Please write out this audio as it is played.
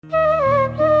எல்லாம்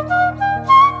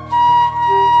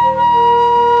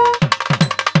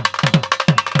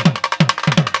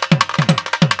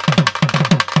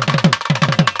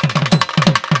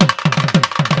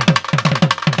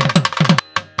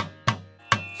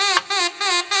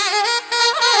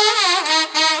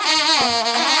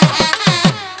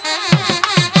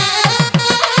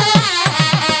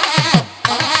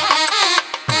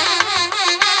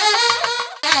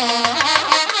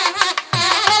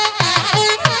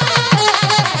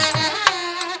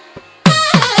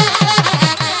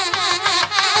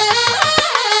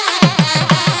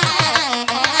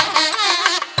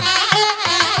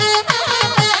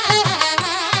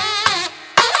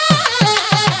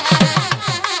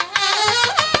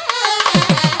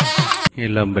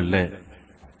வல்ல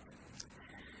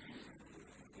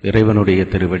இறைவனுடைய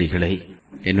திருவடிகளை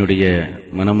என்னுடைய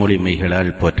மனமொழிமைகளால்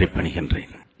போற்றி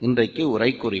பணிகின்றேன். இன்றைக்கு உரை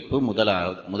குறிப்பு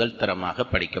முதல் தரமாக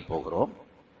படிக்கப் போகிறோம்.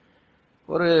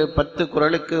 ஒரு 10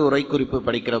 குறளுக்கு உரை குறிப்பு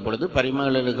படிக்கிற பொழுது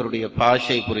பரிமேலழகருடைய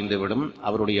பாஷை புரிந்துவிடும்,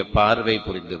 அவருடைய பார்வை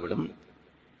புரிந்துவிடும்.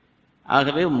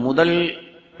 ஆகவே முதல்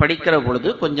படிக்கிற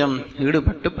பொழுது கொஞ்சம்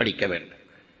ஈடுபட்டு படிக்க வேண்டும்.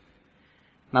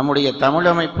 நம்முடைய தமிழ்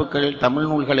அமைப்புகள், தமிழ்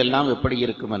நூல்கள் எல்லாம் எப்படி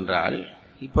இருக்கும் என்றால்,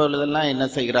 இப்பொழுதெல்லாம் என்ன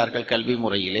செய்கிறார்கள், கல்வி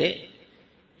முறையிலே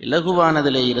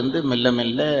இலகுவானதிலே இருந்து மெல்ல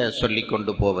மெல்ல சொல்லி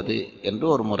கொண்டு போவது என்று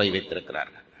ஒரு முறை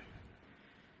வைத்திருக்கிறார்கள்.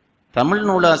 தமிழ்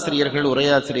நூலாசிரியர்கள்,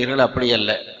 உரையாசிரியர்கள் அப்படி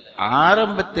அல்ல.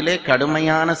 ஆரம்பத்திலே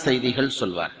கடுமையான செய்திகள்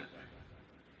சொல்வார்கள்.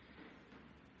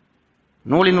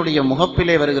 நூலினுடைய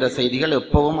முகப்பிலே வருகிற செய்திகள்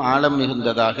எப்பவும் ஆழம்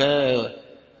மிகுந்ததாக,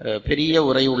 பெரிய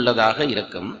உரை உள்ளதாக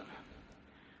இருக்கும்.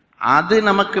 அது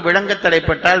நமக்கு விளங்க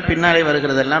தடைப்பட்டால் பின்னாலே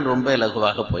வருகிறதெல்லாம் ரொம்ப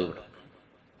இலகுவாக போய்விடும்.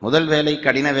 முதல் வேலை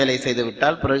கடின வேலை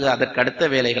செய்துவிட்டால் பிறகு அதற்கு அடுத்த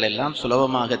வேலைகள் எல்லாம்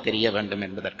சுலபமாக தெரிய வேண்டும்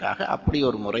என்பதற்காக அப்படி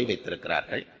ஒரு முறை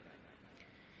வைத்திருக்கிறார்கள்.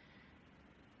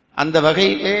 அந்த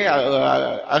வகையிலே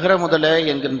அகர முதல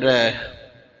என்கின்ற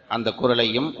அந்த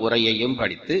குறளையும் உரையையும்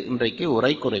படித்து இன்றைக்கு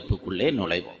உரை குறிப்புக்குள்ளே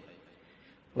நுழைவோம்.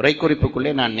 உரை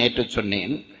குறிப்புக்குள்ளே நான் நேற்று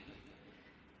சொன்னேன்,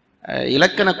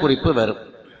 இலக்கண குறிப்பு வரும்.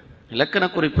 இலக்கண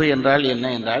குறிப்பு என்றால் என்ன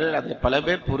என்றால், அதை பல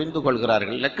பேர் புரிந்து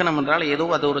கொள்கிறார்கள். இலக்கணம் என்றால் ஏதோ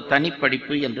அது ஒரு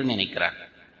தனிப்படிப்பு என்று நினைக்கிறார்கள்.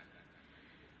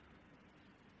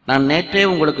 நான் நேற்றே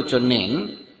உங்களுக்கு சொன்னேன்,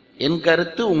 என்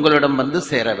கருத்து உங்களிடம் வந்து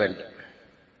சேர வேண்டும்.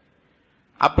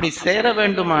 அப்படி சேர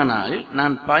வேண்டுமானால்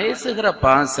நான் பேசுகிற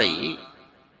பாஷை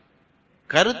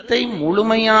கருத்தை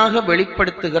முழுமையாக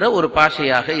வெளிப்படுத்துகிற ஒரு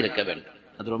பாஷையாக இருக்க வேண்டும்.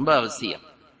 அது ரொம்ப அவசியம்.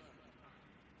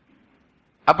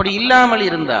 அப்படி இல்லாமல்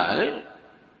இருந்தால்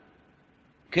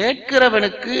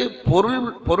கேட்கிறவனுக்கு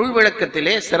பொருள்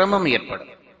விளக்கத்திலே சிரமம்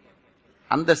ஏற்படும்.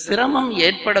 அந்த சிரமம்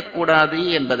ஏற்படக்கூடாது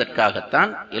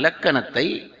என்பதற்காகத்தான் இலக்கணத்தை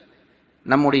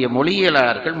நம்முடைய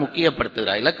மொழியியலாளர்கள்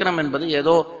முக்கியப்படுத்துகிறார். இலக்கணம் என்பது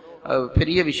ஏதோ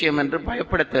பெரிய விஷயம் என்று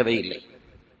பயப்பட தேவையில்லை.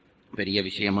 பெரிய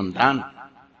விஷயமும் தான்,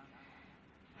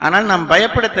 ஆனால் நாம்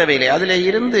பயப்பட தேவையில்லை. அதில்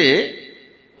இருந்து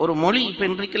ஒரு மொழி, இப்ப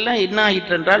இன்றைக்கெல்லாம் என்ன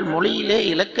ஆயிற்று என்றால், மொழியிலே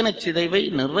இலக்கண சிதைவை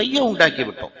நிறைய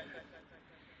உண்டாக்கிவிட்டோம்.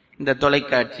 இந்த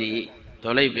தொலைக்காட்சி,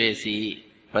 தொலைபேசி,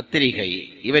 பத்திரிகை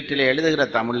இவற்றிலே எழுதுகிற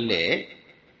தமிழிலே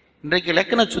இன்றைக்கு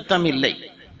இலக்கண சுத்தம் இல்லை.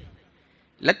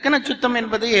 இலக்கண சுத்தம்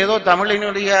என்பது ஏதோ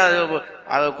தமிழினுடைய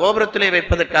கோபுரத்திலே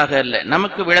வைப்பதற்காக அல்ல,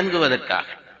 நமக்கு விளங்குவதற்காக.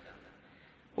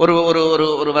 ஒரு ஒரு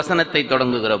ஒரு வசனத்தை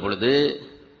தொடங்குகிற பொழுது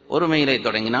ஒருமையிலே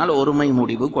தொடங்கினால் ஒருமை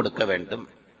முடிவு கொடுக்க வேண்டும்,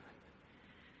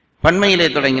 பன்மையிலே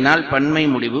தொடங்கினால் பன்மை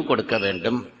முடிவு கொடுக்க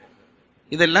வேண்டும்.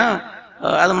 இதெல்லாம்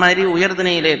அது மாதிரி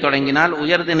உயர்திணையிலே தொடங்கினால்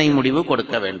உயர்திணை முடிவு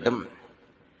கொடுக்க வேண்டும்.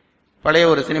 பழைய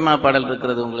ஒரு சினிமா பாடல்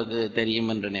இருக்கிறது, உங்களுக்கு தெரியும்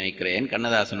என்று நினைக்கிறேன்,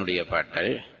 கண்ணதாசனுடைய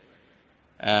பாட்டல்.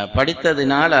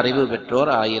 படித்ததினால் அறிவு பெற்றோர்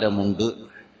 1000 உண்டு.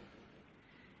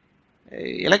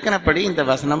 இலக்கணப்படி இந்த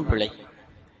வசனம் பிழை.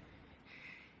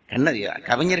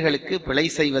 கவிஞர்களுக்கு பிழை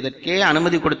செய்வதற்கே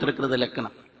அனுமதி கொடுத்திருக்கிறது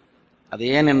இலக்கணம். அது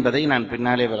ஏன் என்பதை நான்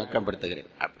பின்னாலே விளக்கப்படுத்துகிறேன்.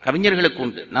 கவிஞர்களுக்கு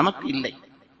உண்டு, நமக்கு இல்லை.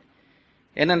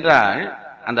 ஏனென்றால்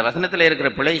அந்த வசனத்தில்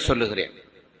இருக்கிற பிழை சொல்லுகிறேன்.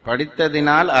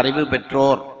 படித்ததினால் அறிவு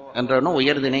பெற்றோர் என்றனும்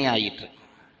உயர்திணை ஆயிற்று.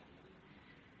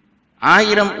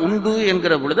 1000 உண்டு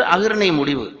என்கிற பொழுது அகிர்ணை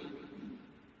முடிவு.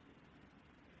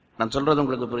 நான் சொல்றது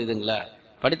உங்களுக்கு புரியுதுங்களா?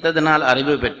 படித்ததினால்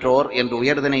அறிவு பெற்றோர் என்று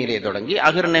உயர்திணையிலே தொடங்கி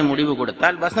அகிர்ணை முடிவு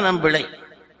கொடுத்தால் வசனம் பிழை.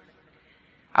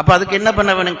 அப்ப அதுக்கு என்ன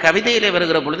பண்ண வேணும்? கவிதையிலே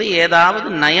வருகிற பொழுது ஏதாவது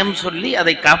நயம் சொல்லி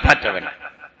அதை காப்பாற்ற வேண்டும்.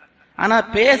 ஆனா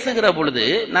பேசுகிற பொழுது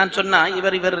நான் சொன்னா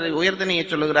இவர் உயர்திணையை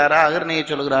சொல்லுகிறாரா அகிர்ணையை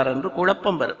சொல்லுகிறாரா என்று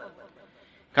குழப்பம் வரும்.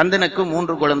 கந்தனுக்கு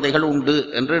 3 குழந்தைகள் உண்டு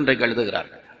என்று இன்றைக்கு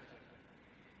எழுதுகிறார்கள்.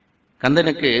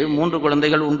 கந்தனுக்கு 3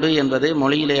 குழந்தைகள் உண்டு என்பது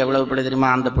மொழியிலே எவ்வளவு பிள்ளை தெரியுமா?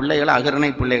 அந்த பிள்ளைகள் அகிர்ணை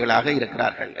பிள்ளைகளாக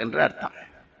இருக்கிறார்கள் என்று அர்த்தம்.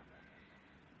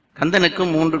 கந்தனுக்கு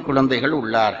 3 குழந்தைகள்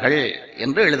உள்ளார்கள்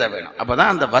என்று எழுத வேணும்.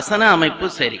 அப்பதான் அந்த வசன அமைப்பு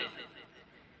சரி.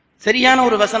 சரியான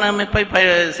ஒரு வசன அமைப்பை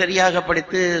சரியாக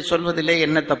படித்து சொல்வதிலே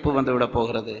என்ன தப்பு வந்துவிட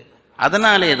போகிறது?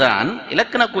 அதனாலே தான்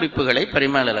இலக்கண குறிப்புகளை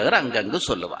பரிமேலழகர் அங்கங்கு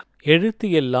சொல்லுவார். எழுத்து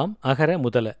எல்லாம் அகர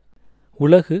முதல,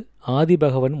 உலகு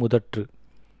ஆதிபகவன் முதற்று.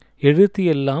 எழுத்து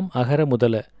எல்லாம் அகர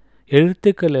முதல,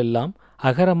 எழுத்துக்கள் எல்லாம்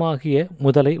அகரமாகிய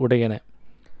முதலை உடையன.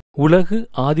 உலகு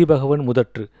ஆதிபகவன்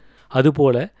முதற்று,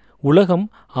 அதுபோல உலகம்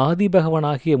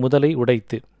ஆதிபகவனாகிய முதலை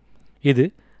உடைத்து. இது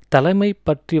தலைமை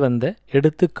பற்றி வந்த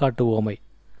எடுத்துக்காட்டு ஓமை.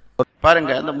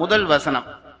 பாருங்க, அந்த முதல் வசனம்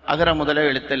அகர முதல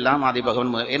எழுத்தெல்லாம்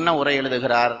ஆதிபகவன் என்ன உரை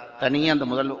எழுதுகிறார்? தனியே அந்த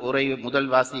முதல்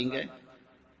வாசிங்க.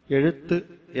 எழுத்து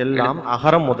எல்லாம்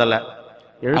அகர முதல.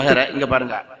 அகர, இங்க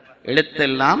பாருங்க,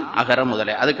 எழுத்தெல்லாம் அகர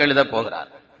முதல, அதுக்கு எழுத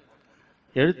போகிறார்.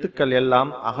 எழுத்துக்கள்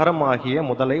எல்லாம் அகரமாகிய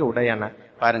முதலை உடையன.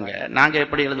 பாருங்க, நாங்க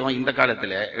எப்படி எழுதுவோம் இந்த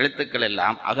காலத்துல? எழுத்துக்கள்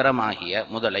எல்லாம் அகரமாகிய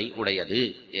முதலை உடையது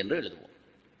என்று எழுதுவோம்.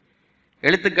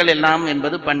 எழுத்துக்கள் எல்லாம்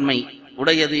என்பது பன்மை,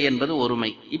 உடையது என்பது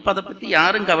ஒருமை. இப்ப அதை பத்தி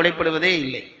யாரும் கவலைப்படுவதே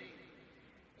இல்லை.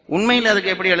 உண்மையில்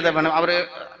அதுக்கு எப்படி எழுத வேணும்? அவரு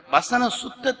வசன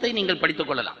சுத்தத்தை நீங்கள் படித்துக்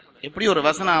கொள்ளலாம். எப்படி ஒரு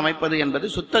வசனம் அமைப்பது என்பது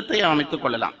சுத்தத்தை அமைத்துக்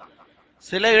கொள்ளலாம்.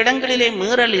 சில இடங்களிலே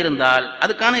மீறல் இருந்தால்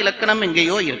அதுக்கான இலக்கணம்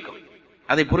எங்கேயோ இருக்கும்,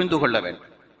 அதை புரிந்து கொள்ள வேண்டும்.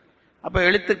 அப்ப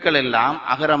எழுத்துக்கள் எல்லாம்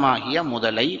அகரமாகிய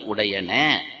முதலை உடையன.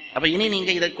 அப்ப இனி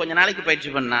நீங்க இதை கொஞ்ச நாளைக்கு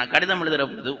பயிற்சி பண்ணா கடிதம் எழுதுற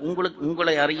பொழுது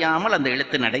உங்களை அறியாமல் அந்த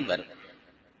எழுத்து நடை வரும்.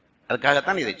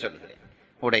 அதுக்காகத்தான் இதை சொல்கிறேன்.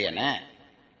 உடையன.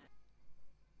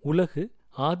 உலகு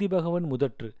ஆதிபகவன்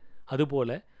முதற்று,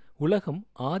 அதுபோல உலகம்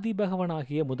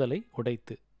ஆதிபகவனாகிய முதலை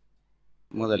உடைத்து.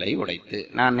 முதலை உடைத்து,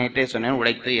 நான் நேற்றே சொன்னேன்,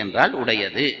 உடைத்து என்றால்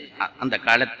உடையது. அந்த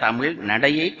கால தமிழ்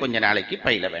நடையை கொஞ்ச நாளைக்கு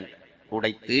பயில வேண்டும்.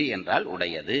 உடைத்து என்றால்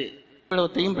உடையது.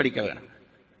 இவ்வளவுத்தையும் படிக்க வேணும்.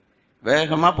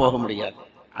 வேகமா போக முடியாது,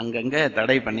 அங்கங்க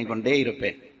தடை பண்ணி கொண்டே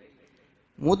இருப்பேன்.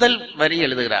 முதல் வரி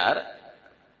எழுதுகிறார்,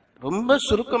 ரொம்ப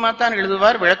சுருக்கமாத்தான்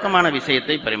எழுதுவார், விளக்கமான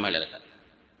விஷயத்தை பரிமேலழகர்.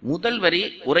 முதல் வரி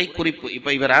உரை குறிப்பு.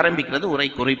 இப்ப இவர் ஆரம்பிக்கிறது உரை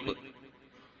குறிப்பு.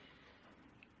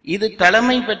 இது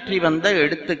தலைமை பற்றி வந்த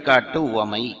எடுத்துக்காட்டு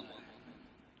உவமை.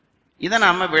 இதை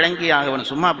நாம விளங்கி ஆகணும்.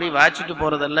 சும்மா அப்படி வாச்சிட்டு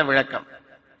போறதல்ல விளக்கம்.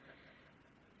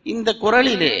 இந்த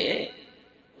குறளிலே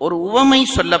ஒரு உவமை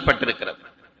சொல்லப்பட்டிருக்கிறது.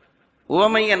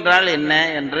 உவமை என்றால் என்ன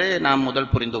என்று நாம்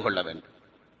முதல் புரிந்து கொள்ள வேண்டும்.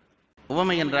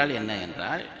 உவமை என்றால் என்ன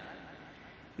என்றால்,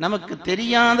 நமக்கு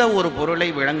தெரியாத ஒரு பொருளை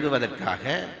விளங்குவதற்காக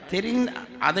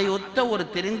அதை ஒத்த ஒரு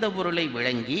தெரிந்த பொருளை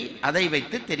விளங்கி அதை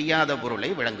வைத்து தெரியாத பொருளை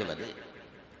விளங்குவது.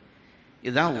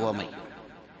 இதுதான் உவமை.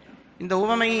 இந்த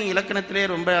உவமை இலக்கணத்திலே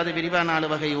ரொம்ப அது விரிவான 4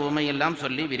 வகை உவமை எல்லாம்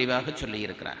சொல்லி விரிவாக சொல்லி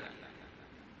இருக்கிறார்கள்.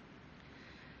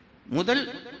 முதல்,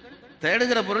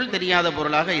 தேடுகிற பொருள் தெரியாத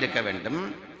பொருளாக இருக்க வேண்டும்.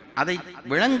 அதை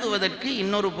விளங்குவதற்கு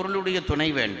இன்னொரு பொருளுடைய துணை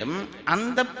வேண்டும்.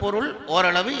 அந்த பொருள்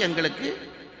ஓரளவு எங்களுக்கு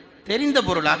தெரிந்த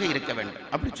பொருளாக இருக்க வேண்டும்.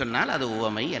 அப்படி சொன்னால் அது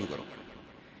உவமை என்கிறோம்.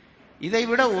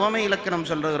 இதைவிட உவமை இலக்கணம்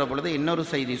சொல்லுகிற பொழுது இன்னொரு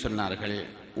செய்தி சொன்னார்கள்.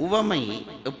 உவமை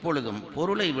எப்பொழுதும்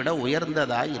பொருளை விட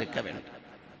உயர்ந்ததாய் இருக்க வேண்டும்.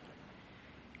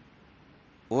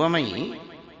 உவமை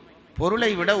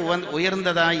பொருளை விட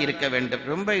உயர்ந்ததாய் இருக்க வேண்டும்.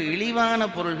 ரொம்ப இழிவான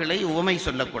பொருள்களை உவமை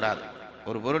சொல்லக்கூடாது.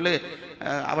 ஒரு பொருள்,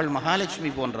 அவள்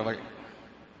மகாலட்சுமி போன்றவள்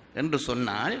என்று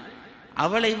சொன்னால்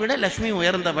அவளை விட லட்சுமி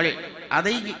உயர்ந்தவள்,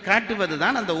 அதை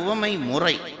காட்டுவதுதான் அந்த உவமை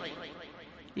முறை.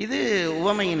 இது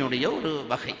உவமையினுடைய ஒரு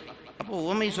வகை. அப்போ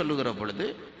உவமை சொல்லுகிற பொழுது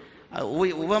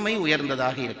உவமை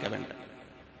உயர்ந்ததாக இருக்க வேண்டும்.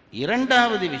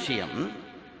 இரண்டாவது விஷயம்,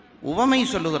 உவமை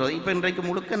சொல்லுகிறது. இப்போ இன்றைக்கு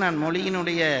முழுக்க நான்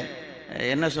மொழியினுடைய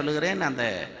என்ன சொல்லுகிறேன், அந்த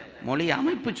மொழி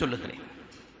அமைப்பு சொல்லுகிறேன்.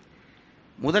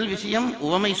 முதல் விஷயம்,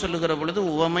 உவமை சொல்லுகிற பொழுது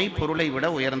உவமை பொருளை விட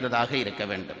உயர்ந்ததாக இருக்க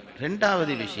வேண்டும்.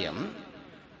 இரண்டாவது விஷயம்,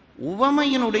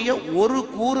 உவமையினுடைய ஒரு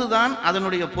கூறுதான்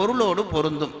அதனுடைய பொருளோடு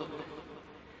பொருந்தும்.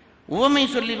 உவமை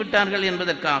சொல்லிவிட்டார்கள்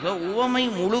என்பதற்காக உவமை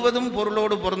முழுவதும்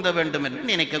பொருளோடு பொருந்த வேண்டும் என்று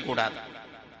நினைக்கக்கூடாது.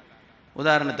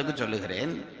 உதாரணத்துக்கு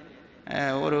சொல்லுகிறேன்.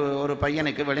 ஒரு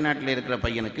பையனுக்கு, வெளிநாட்டில் இருக்கிற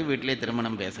பையனுக்கு வீட்டிலே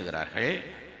திருமணம் பேசுகிறார்கள்.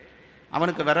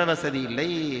 அவனுக்கு வர வசதி இல்லை.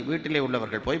 வீட்டிலே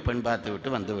உள்ளவர்கள் போய் பெண் பார்த்து விட்டு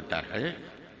வந்து விட்டார்கள்.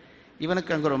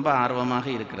 இவனுக்கு அங்கு ரொம்ப ஆர்வமாக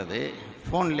இருக்கிறது.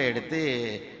 ஃபோனில் எடுத்து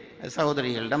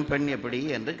சகோதரிகளிடம் பெண் எப்படி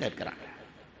என்று கேட்கிறான்.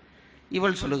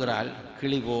 இவள் சொல்லுகிறாள்,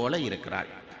 கிளி போல இருக்கிறாள்.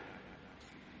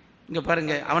 இங்கே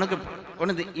பாருங்க, அவனுக்கு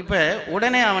ஒன்று. இப்போ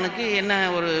உடனே அவனுக்கு என்ன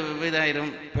ஒரு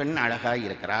இதாயிரும், பெண் அழகாக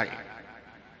இருக்கிறாள்.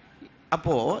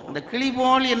 அப்போ இந்த கிளி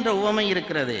போல் என்ற உவமை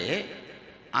இருக்கிறது,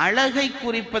 அழகை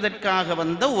குறிப்பதற்காக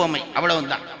வந்த உவமை,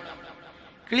 அவ்வளவுதான்.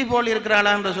 கிளி போல்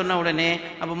இருக்கிறாளா என்று சொன்ன உடனே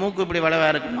அப்போ மூக்கு இப்படி வளவா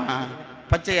இருக்குமா,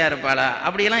 பச்சையா இருப்பாளா,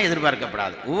 அப்படியெல்லாம்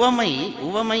எதிர்பார்க்கப்படாது.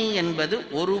 உவமை என்பது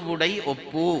ஒரு உடை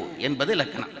ஒப்பு என்பது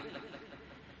இலக்கணம்.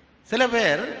 சில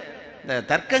பேர் இந்த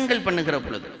தர்க்கங்கள் பண்ணுகிற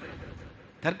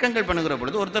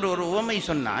பொழுது ஒருத்தர் ஒரு உவமை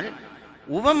சொன்னால்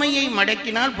உவமையை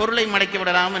மடக்கினால் பொருளை மடக்கி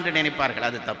விடலாம் என்று நினைப்பார்கள்.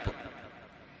 அது தப்பு.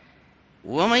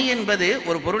 உவமை என்பது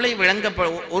ஒரு பொருளை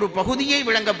ஒரு பகுதியை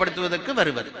விளங்கப்படுத்துவதற்கு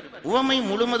வருவது. உவமை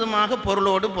முழுவதுமாக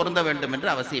பொருளோடு பொருந்த வேண்டும் என்று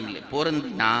அவசியம் இல்லை.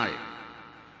 பொருந்தினால்,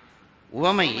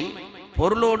 உவமை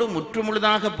பொருளோடு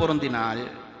முற்றுமுழுதாக பொருந்தினால்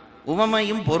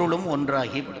உவமையும் பொருளும்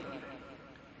ஒன்றாகிவிடும்.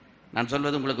 நான்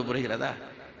சொல்வது உங்களுக்கு புரிகிறதா?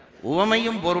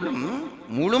 உவமையும் பொருளும்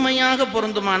முழுமையாக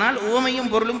பொருந்துமானால் உவமையும்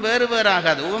பொருளும் வேறு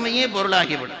வேறாகாது, உவமையே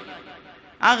பொருளாகிவிடும்.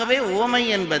 ஆகவே உவமை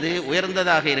என்பது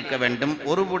உயர்ந்ததாக இருக்க வேண்டும்,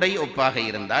 ஒருபுடை ஒப்பாக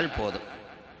இருந்தால் போதும்.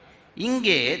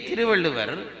 இங்கே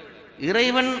திருவள்ளுவர்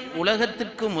இறைவன்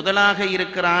உலகத்திற்கு முதலாக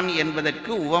இருக்கிறான்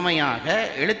என்பதற்கு உவமையாக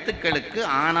எழுத்துக்களுக்கு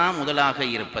ஆனா முதலாக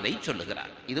இருப்பதை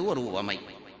சொல்லுகிறார். இது ஒரு உவமை,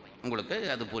 உங்களுக்கு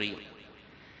அது புரியும்.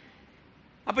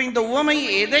 அப்ப இந்த உவமை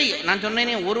எதை நான்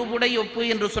சொன்னேனே, ஒருபுடை ஒப்பு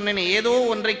என்று சொன்னேனே, ஏதோ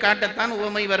ஒன்றை காட்டத்தான்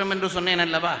உவமை வரும் என்று சொன்னேன்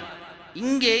அல்லவா?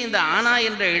 இங்கே இந்த ஆனா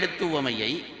என்ற எழுத்து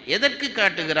உவமையை எதற்கு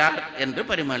காட்டுகிறார் என்று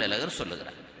பரிமேலழகர்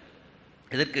சொல்லுகிறார்.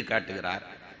 எதற்கு காட்டுகிறார்?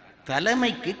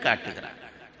 தலைமைக்கு காட்டுகிறார்.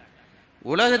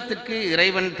 உலகத்துக்கு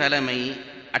இறைவன் தலைமை,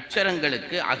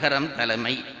 அச்சரங்களுக்கு அகரம்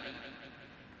தலைமை.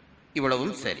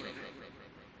 இவ்வளவும் சரி.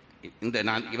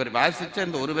 நான் இவர் வாசிச்ச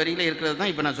இந்த ஒரு வரியில இருக்கிறது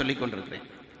தான் இப்ப நான் சொல்லிக் கொண்டிருக்கிறேன்.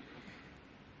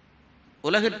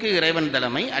 உலகிற்கு இறைவன்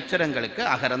தலைமை, அச்சரங்களுக்கு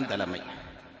அகரம் தலைமை.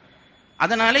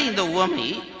 அதனாலே இந்த உவமை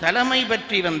தலைமை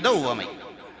பற்றி வந்த உவமை.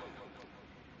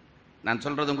 நான்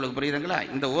சொல்றது உங்களுக்கு புரியுதுங்களா?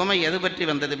 இந்த உவமை எது பற்றி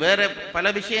வந்தது? வேற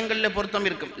பல விஷயங்கள்ல பொருத்தம்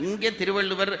இருக்கும். இங்கே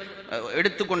திருவள்ளுவர்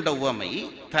எடுத்துக்கொண்ட உவமை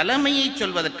தலைமையை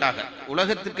சொல்வதற்காக.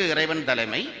 உலகத்துக்கு இறைவன்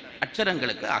தலைமை,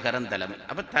 அச்சரங்களுக்கு அகரம் தலைமை.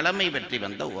 அப்ப தலைமை பற்றி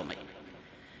வந்த உவமை.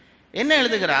 என்ன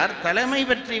எழுதுகிறார்? தலைமை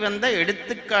பற்றி வந்த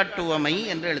எடுத்துக்காட்டு உவமை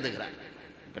என்று எழுதுகிறார்.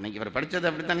 இப்ப நீங்க இவர் படிச்சது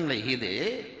அப்படித்தானுங்களே, இது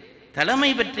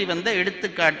தலைமை பற்றி வந்த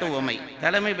எடுத்துக்காட்டு உவமை.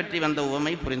 தலைமை பற்றி வந்த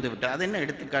உவமை புரிந்துவிட்டார். அது என்ன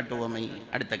எடுத்துக்காட்டு உவமை?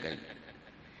 அடுத்த கேள்வி.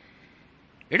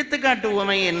 எடுத்துக்காட்டு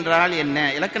உவமை என்றால் என்ன?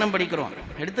 இலக்கணம் படிக்கிறோம்.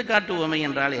 எடுத்துக்காட்டு உவமை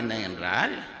என்றால் என்ன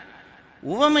என்றால்,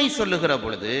 உவமை சொல்லுகிற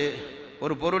பொழுது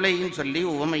ஒரு பொருளையும் சொல்லி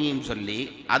உவமையும் சொல்லி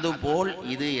அது போல்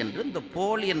இது என்று இந்த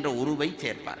போல் என்ற உருவை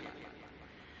சேர்ப்பார்.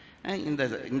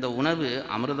 இந்த உணவு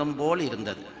அமிர்தம் போல்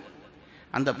இருந்தது,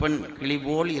 அந்த பெண் கிளி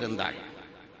போல் இருந்தாள்,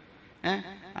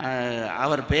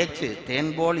 அவர் பேச்சு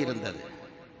தேன் போல் இருந்தது.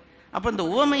 அப்ப இந்த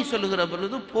உவமை சொல்லுகிற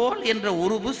பொழுது போல் என்ற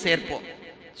உருவு சேர்ப்போம்,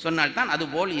 சொன்னால்தான் அது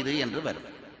போல் இது என்று வரும்.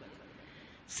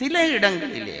 சில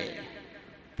இடங்களிலே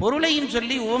பொருளையும்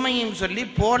சொல்லி உவமையும் சொல்லி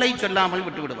போலை சொல்லாமல்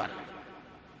விட்டு விடுவார்கள்.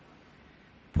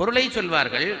 பொருளை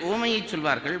சொல்வார்கள், உவமையை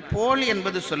சொல்வார்கள், போல்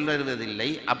என்பது சொல்லுவதில்லை.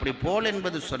 அப்படி போல்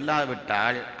என்பது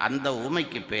சொல்லாவிட்டால் அந்த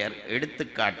உவமைக்கு பெயர்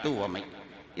எடுத்துக்காட்டு உவமை.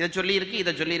 இதை சொல்லியிருக்கு,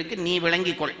 இதை சொல்லியிருக்கு, நீ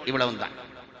விளங்கிக்கொள், இவ்வளவுதான்.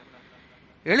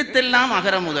 எழுத்தெல்லாம்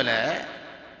அகர முதல,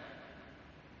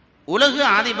 உலகு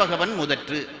ஆதிபகவன்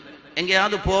முதற்று.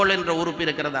 எங்கேயாவது போல் என்ற உறுப்பு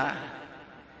இருக்கிறதா?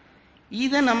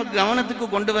 இதை நமக்கு கவனத்துக்கு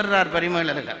கொண்டு வர்றார்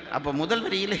பரிமேலழகர். அப்ப முதல்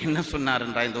வரியில என்ன சொன்னார்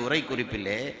என்றால், இந்த உரை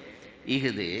குறிப்பிலே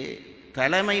இஃது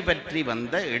தலைமை பற்றி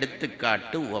வந்த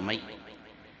எடுத்துக்காட்டு உவமை.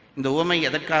 இந்த உவமை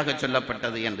எதற்காக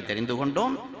சொல்லப்பட்டது என்று தெரிந்து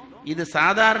கொண்டோம். இது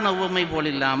சாதாரண உவமை போல்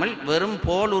இல்லாமல் வெறும்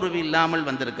போல் உருவு இல்லாமல்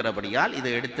வந்திருக்கிறபடியால்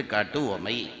இது எடுத்துக்காட்டு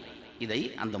உவமை. இதை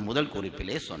அந்த முதல்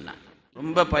குறிப்பிலே சொன்னார்.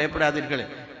 ரொம்ப பயப்படாதீர்கள்,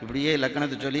 இப்படியே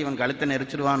இலக்கணத்தை சொல்லி இவன் கழுத்தை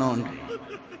நெரிச்சிடுவானோ என்று.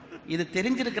 இது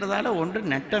தெரிஞ்சிருக்கிறதால ஒன்று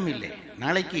நட்டம் இல்லை.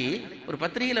 நாளைக்கு ஒரு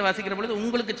பத்திரிகையில் வாசிக்கிற பொழுது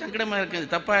உங்களுக்கு சங்கடமா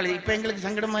இருக்குது, தப்பா இப்ப எங்களுக்கு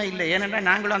சங்கடமா இல்லை, ஏனென்றால்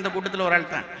நாங்களும் அந்த கூட்டத்தில் ஒரு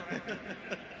ஆள் தான்.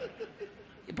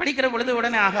 படிக்கிற பொழுது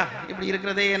உடனே ஆகா இப்படி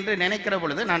இருக்கிறதே என்று நினைக்கிற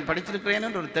பொழுது நான் படிச்சிருக்கிறேன்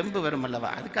என்று ஒரு தெம்பு வரும் அல்லவா?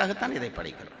 அதுக்காகத்தான் இதை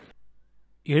படிக்கிறோம்.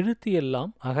 எழுத்து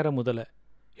எல்லாம் அகர முதல,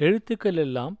 எழுத்துக்கள்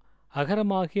எல்லாம்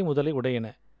அகரமாகிய முதலை உடையன.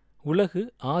 உலகு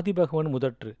ஆதிபகவன்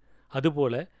முதற்று,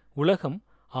 அதுபோல உலகம்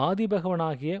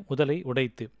ஆதிபகவனாகிய முதலை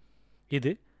உடைத்து.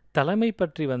 இது தலைமை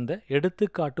பற்றி வந்த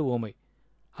எடுத்துக்காட்டு உவமை.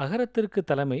 அகரத்திற்கு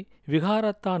தலைமை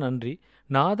விகாரத்தான் அன்றி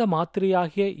நாத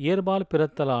மாத்திரையாகிய இயற்பால்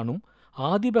பிறத்தலானும்,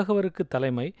 ஆதிபகவருக்கு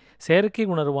தலைமை செயற்கை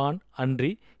உணர்வான்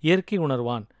அன்றி இயற்கை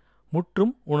உணர்வான்,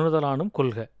 முற்றும் உணர்தலானும்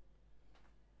கொள்க.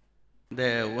 இந்த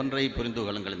ஒன்றை புரிந்து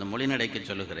கொள்ளுங்கள். இந்த மொழிநடைக்கு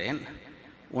சொல்லுகிறேன்.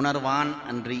 உணர்வான்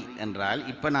அன்றி என்றால்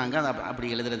இப்ப நாங்கள் அப்படி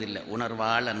எழுதுறதில்லை,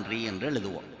 உணர்வாள் அன்றி என்று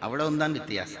எழுதுவோம். அவ்வளவுதான்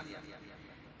வித்தியாசம்.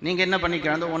 நீங்க என்ன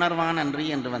பண்ணிக்கலாம், உணர்வான் அன்றி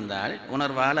என்று வந்தால்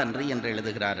உணர்வாள் அன்றி என்று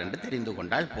எழுதுகிறார் என்று தெரிந்து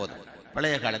கொண்டால் போதும்.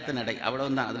 பழைய காலத்து நடை,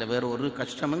 அவ்வளவுதான். அதுல வேற ஒரு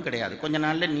கஷ்டமும் கிடையாது. கொஞ்ச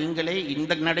நாள்ல நீங்களே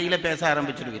இந்த நடையில பேச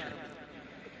ஆரம்பிச்சிடுவீர்கள்.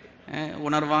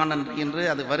 உணர்வான் அன்றி என்று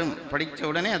அது வரும், படித்த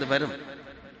உடனே அது வரும்.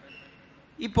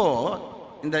 இப்போ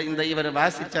இந்த இவர்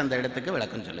வாசிச்ச அந்த இடத்துக்கு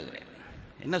விளக்கம் சொல்லுகிறேன்.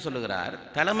 என்ன சொல்லுகிறார்?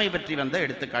 தலைமை பற்றி வந்த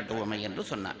எடுத்துக்காட்டு உவமை என்று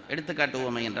சொன்னார். எடுத்துக்காட்டு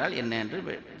உவமை என்றால் என்ன என்று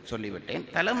சொல்லிவிட்டேன்.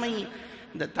 தலைமை,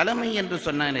 இந்த தலைமை என்று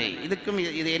சொன்னானே, இதுக்கும்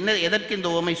இது என்ன, எதற்கு இந்த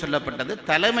உவமை சொல்லப்பட்டது?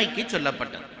 தலைமைக்கு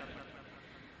சொல்லப்பட்டது.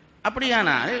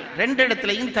 அப்படியானால் ரெண்டு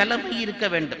இடத்திலையும் தலைமை இருக்க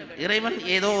வேண்டும். இறைவன்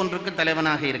ஏதோ ஒன்றுக்கு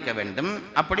தலைவனாக இருக்க வேண்டும்,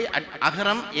 அப்படி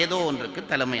அகரம் ஏதோ ஒன்றுக்கு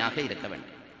தலைமையாக இருக்க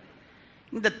வேண்டும்.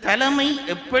 இந்த தலைமை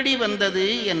எப்படி வந்தது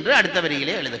என்று அடுத்த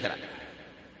வரியிலே எழுதுகிறார்.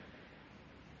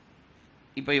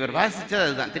 இப்ப இவர் வாசிச்சது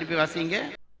அதுதான். திருப்பி வாசிங்க.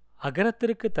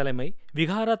 அகரத்திற்கு தலைமை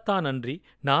விகாரத்தான் அன்றி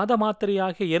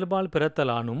நாதமாத்திரையாக இயல்பால்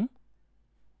பிறத்தலானும்.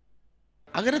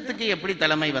 அகரத்துக்கு எப்படி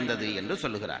தலைமை வந்தது என்று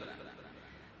சொல்லுகிறார்.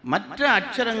 மற்ற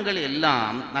அட்சரங்கள்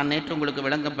எல்லாம் நான் நேற்று உங்களுக்கு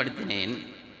விளங்கப்படுத்தினேன்,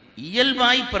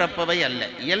 இயல்பாய் பிறப்பவை அல்ல.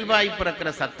 இயல்பாய் பிறக்கிற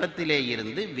சத்தத்திலே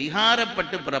இருந்து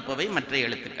விகாரப்பட்டு பிறப்பவை மற்ற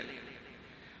எழுத்துக்கள்.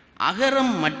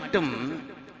 அகரம் மட்டும்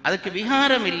அதுக்கு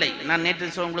விகாரம் இல்லை. நான்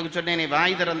நேற்று உங்களுக்கு சொன்னேனே,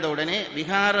 வாய் திறந்த உடனே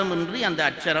விகாரமின்றி அந்த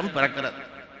அட்சரம் பிறக்கிறது.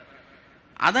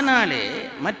 அதனாலே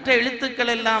மற்ற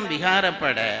எழுத்துக்கள் எல்லாம்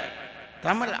விகாரப்பட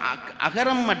தமிழ்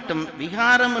அகரம் மட்டும்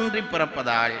விகாரமின்றி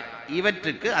பிறப்பதால்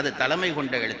இவற்றுக்கு அது தலைமை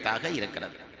கொண்ட எழுத்தாக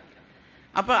இருக்கிறது.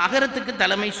 அப்ப அகரத்துக்கு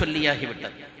தலைமை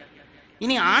சொல்லியாகிவிட்டது.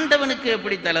 இனி ஆண்டவனுக்கு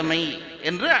எப்படி தலைமை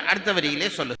என்று அடுத்த வரியிலே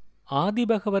சொல்லு.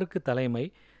 ஆதிபகவருக்கு தலைமை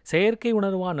செயற்கை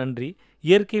உணர்வான் அன்றி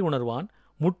இயற்கை உணர்வான்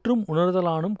முற்றும்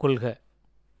உணர்தலானும் கொள்க.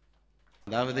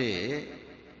 அதாவது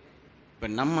இப்ப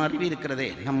நம்ம அறிவு இருக்கிறதே,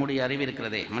 நம்முடைய அறிவு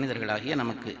இருக்கிறதே, மனிதர்களாகிய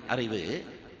நமக்கு அறிவு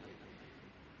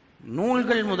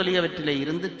நூல்கள் முதலியவற்றிலே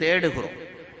இருந்து தேடுகிறோம்.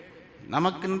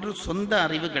 நமக்கென்று சொந்த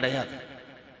அறிவு கிடையாது.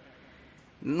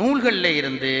 நூல்களில்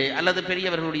இருந்து அல்லது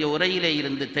பெரியவர்களுடைய உரையிலே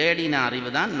இருந்து தேடின அறிவு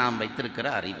தான் நாம் வைத்திருக்கிற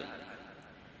அறிவு.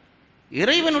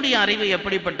 இறைவனுடைய அறிவு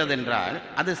எப்படிப்பட்டதென்றால்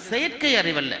அது செயற்கை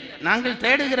அறிவல்ல. நாங்கள்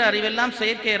தேடுகிற அறிவெல்லாம்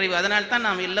செயற்கை அறிவு. அதனால்தான்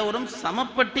நாம் எல்லோரும்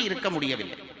சமப்பட்டு இருக்க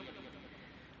முடியவில்லை.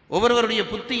 ஒவ்வொருவருடைய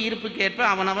புத்தி ஈர்ப்புக்கேற்ப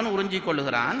அவனவன் உறிஞ்சிக்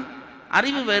கொள்ளுகிறான்.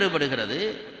 அறிவு வேறுபடுகிறது,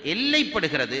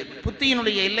 எல்லைப்படுகிறது.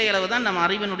 புத்தியினுடைய எல்லை அளவு தான் நம்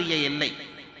அறிவினுடைய எல்லை.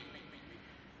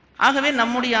 ஆகவே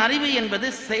நம்முடைய அறிவு என்பது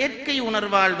செயற்கை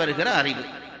உணர்வால் வருகிற அறிவு.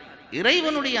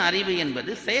 இறைவனுடைய அறிவு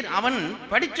என்பது அவன்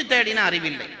படித்து தேடின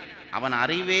அறிவில்லை. அவன்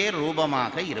அறிவே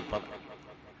ரூபமாக இருப்பவன்,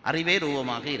 அறிவே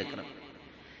ரூபமாக இருக்கிறவன்.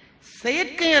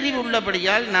 செயற்கை அறிவு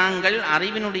உள்ளபடியால் நாங்கள்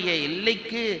அறிவினுடைய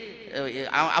எல்லைக்கு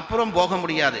அப்புறம் போக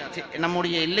முடியாது.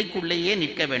 நம்முடைய எல்லைக்குள்ளேயே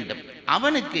நிற்க வேண்டும்.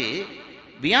 அவனுக்கு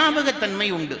வியாபகத்தன்மை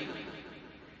உண்டு.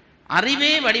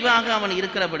 அறிவே வடிவாக அவன்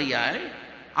இருக்கிறபடியால்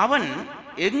அவன்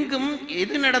எங்கும்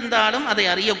எது நடந்தாலும் அதை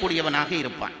அறியக்கூடியவனாக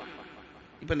இருப்பான்.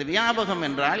 இப்ப இந்த வியாபகம்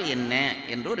என்றால் என்ன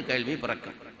என்று ஒரு கேள்வி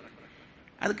பிறக்கும்.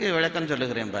 அதுக்கு விளக்கம்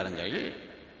சொல்லுகிறேன் பாருங்கள்.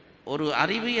 ஒரு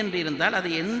அறிவு என்று இருந்தால் அது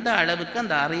எந்த அளவுக்கு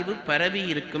அந்த அறிவு பரவி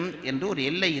இருக்கும் என்று ஒரு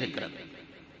எல்லை இருக்கிறது.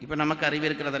 இப்ப நமக்கு அறிவு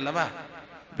இருக்கிறது அல்லவா?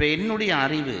 இப்ப என்னுடைய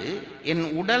அறிவு என்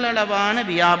உடலளவான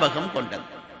வியாபகம் கொண்டது.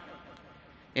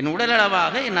 என்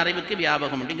உடலளவாக என் அறிவுக்கு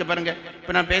வியாபகம் உண்டு. இங்க பாருங்க,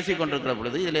 இப்ப நான் பேசிக் கொண்டிருக்கிற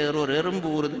பொழுது இதுல ஒரு எறும்பு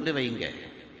ஊறுதுன்னு வைங்க,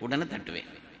 உடனே தட்டுவேன்.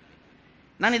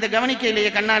 நான் இதை கவனிக்க இல்லையே,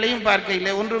 கண்ணாலையும் பார்க்க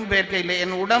இல்லை, ஒன்றும் பேர்க்க இல்லை.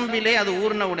 என் உடம்பிலே அது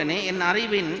ஊறின உடனே என்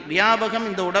அறிவின் வியாபகம்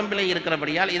இந்த உடம்பிலே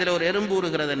இருக்கிறபடியால் இதில் ஒரு எறும்பு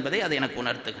ஊறுகிறது என்பதை அது எனக்கு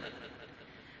உணர்த்துகிறது.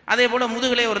 அதே போல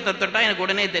முதுகிலே ஒருத்தர் தொட்டா எனக்கு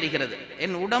உடனே தெரிகிறது.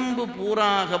 என் உடம்பு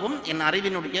பூராகவும் என்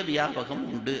அறிவினுடைய வியாபகம்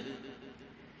உண்டு.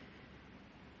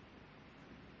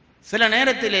 சில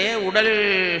நேரத்திலே உடல்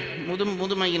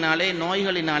முதுமையினாலே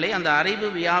நோய்களினாலே அந்த அறிவு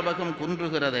வியாபகம்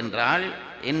குன்றுகிறது என்றால்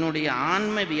என்னுடைய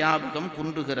ஆன்ம வியாபகம்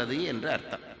குன்றுகிறது என்று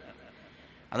அர்த்தம்.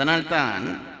 அதனால்தான்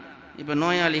இப்போ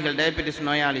நோயாளிகள், டயபெட்டிஸ்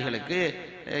நோயாளிகளுக்கு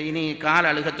இனி கால்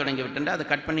அழுகத் தொடங்கி விட்டு அதை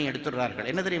கட் பண்ணி எடுத்துடுறார்கள்.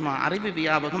 என்ன தெரியுமா? அறிவு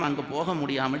வியாபகம் அங்கு போக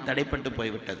முடியாமல் தடைப்பட்டு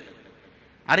போய்விட்டது.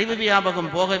 அறிவு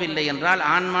வியாபகம் போகவில்லை என்றால்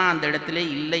ஆன்மா அந்த இடத்திலே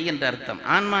இல்லை என்று அர்த்தம்.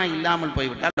 ஆன்மா இல்லாமல்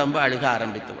போய்விட்டால் ரொம்ப அழுக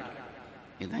ஆரம்பித்துவிடும்.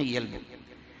 இதுதான் இயல்பு.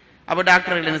 அப்போ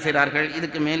டாக்டர்கள் என்ன செய்கிறார்கள்?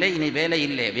 இதுக்கு மேலே இனி வேலை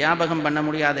இல்லை, வியாபகம் பண்ண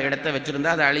முடியாத இடத்தை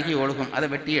வச்சிருந்தா அதை அழுகி ஒழுகும், அதை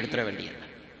வெட்டி எடுத்துட வேண்டியது.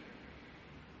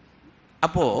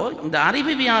 அப்போ இந்த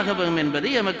அறிவு வியாபகம் என்பது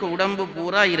எமக்கு உடம்பு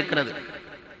பூரா இருக்கிறது.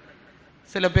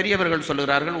 சில பெரியவர்கள்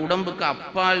சொல்லுகிறார்கள் உடம்புக்கு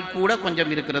அப்பால் கூட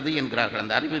கொஞ்சம் இருக்கிறது என்கிறார்கள்.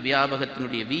 அந்த அறிவு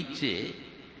வியாபகத்தினுடைய வீச்சு.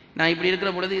 நான் இப்படி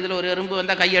இருக்கிற பொழுது இதில் ஒரு எறும்பு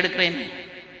வந்தால் கை எடுக்கிறேன்,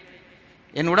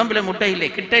 என் உடம்புல முட்டை இல்லை,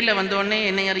 கிட்டையில் வந்தோடனே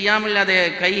என்னை அறியாமல் அதை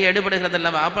கை எடுபடுகிறது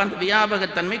அல்லவா? அப்போ அந்த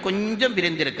வியாபகத்தன்மை கொஞ்சம்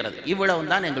விரிந்திருக்கிறது.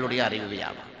 இவ்வளவு தான் எங்களுடைய அறிவு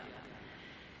வியாபகம்.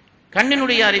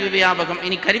 கண்ணினுடைய அறிவு வியாபகம்.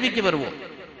 இனி கருவிக்கு வருவோம்.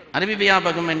 அறிவு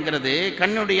வியாபகம் என்கிறது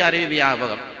கண்ணுடைய அறிவு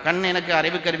வியாபகம். கண் எனக்கு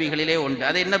அறிவு கருவிகளிலே உண்டு.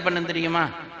 அதை என்ன பண்ண தெரியுமா?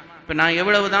 இப்போ நான்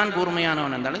எவ்வளவுதான்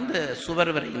கூர்மையானவன் இருந்தாலும் இந்த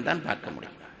சுவர் வரையும் தான் பார்க்க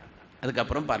முடியும்,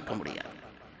 அதுக்கப்புறம் பார்க்க முடியாது.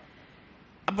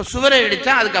 அப்போ சுவரை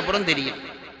இடிச்சா அதுக்கப்புறம் தெரியும்.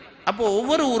 அப்போ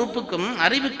ஒவ்வொரு உறுப்புக்கும்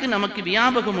அறிவுக்கு நமக்கு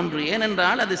வியாபகம் ஒன்று.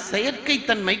 ஏனென்றால் அது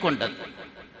செயற்கைத்தன்மை கொண்டது.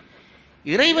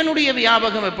 இறைவனுடைய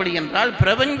வியாபகம் எப்படி என்றால்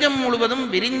பிரபஞ்சம் முழுவதும்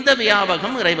விரிந்த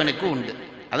வியாபகம் இறைவனுக்கு உண்டு.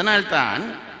 அதனால்தான்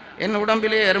என்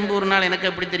உடம்பிலே எறும்பு ஒரு நாள் எனக்கு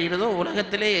எப்படி தெரிகிறதோ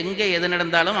உலகத்திலே எங்கே எது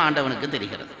நடந்தாலும் ஆண்டவனுக்கு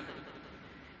தெரிகிறது.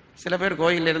 சில பேர்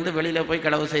கோயிலிருந்து வெளியில போய்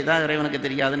களவு செய்தால் இறைவனுக்கு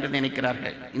தெரியாது என்று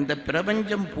நினைக்கிறார்கள். இந்த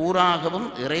பிரபஞ்சம் பூராகவும்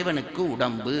இறைவனுக்கு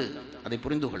உடம்பு. அதை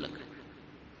புரிந்து கொள்ளுங்கள்.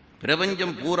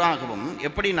 பிரபஞ்சம் பூராகவும்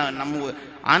எப்படி நம்ம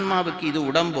ஆன்மாவுக்கு இது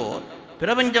உடம்போ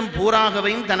பிரபஞ்சம்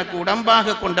பூராகவையும் தனக்கு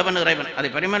உடம்பாக கொண்டவன் இறைவன். அதை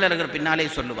பரிமேலழகர் பின்னாலே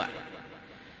சொல்லுவார்.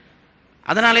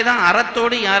 அதனாலே தான்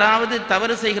அறத்தோடு யாராவது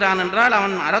தவறு செய்கிறான் என்றால்,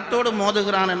 அவன் அறத்தோடு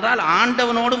மோதுகிறான் என்றால்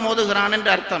ஆண்டவனோடு மோதுகிறான் என்று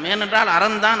அர்த்தம். ஏனென்றால்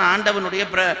அறந்தான் ஆண்டவனுடைய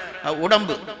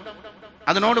உடம்பு.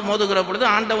 அதனோடு மோதுகிற பொழுது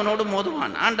ஆண்டவனோடு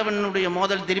மோதுவான். ஆண்டவனுடைய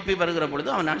மோதல் திருப்பி வருகிற பொழுது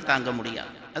அவனால் தாங்க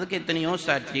முடியாது. அதுக்கு எத்தனையோ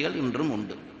சாட்சிகள் இன்றும்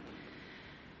உண்டு.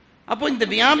 அப்போ இந்த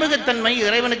வியாபகத்தன்மை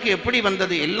இறைவனுக்கு எப்படி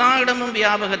வந்தது? எல்லா இடமும்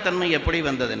வியாபகத்தன்மை எப்படி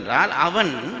வந்தது என்றால்,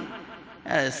 அவன்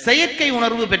செயற்கை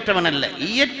உணர்வு பெற்றவன் அல்ல,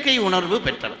 இயற்கை உணர்வு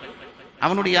பெற்றவன்.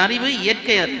 அவனுடைய அறிவு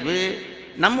இயற்கை அறிவு,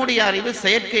 நம்முடைய அறிவு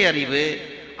செயற்கை அறிவு.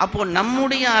 அப்போ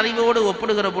நம்முடைய அறிவோடு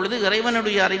ஒப்பிடுகிற பொழுது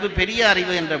இறைவனுடைய அறிவு பெரிய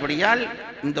அறிவு என்றபடியால்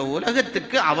இந்த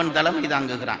உலகத்துக்கு அவன் தலைமை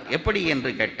தாங்குகிறான். எப்படி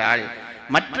என்று கேட்டால்,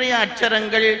 மற்றைய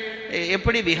அச்சரங்கள்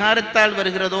எப்படி விகாரத்தால்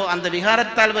வருகிறதோ, அந்த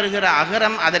விகாரத்தால் வருகிற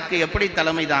அகரம் அதற்கு எப்படி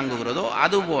தலைமை தாங்குகிறதோ,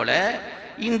 அதுபோல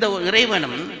இந்த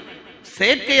இறைவனும்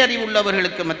செயற்கை அறிவு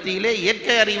உள்ளவர்களுக்கு மத்தியிலே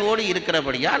இயற்கை அறிவோடு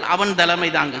இருக்கிறபடியால் அவன் தலைமை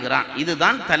தாங்குகிறான்.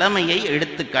 இதுதான் தலைமையை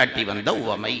எடுத்து காட்டி வந்த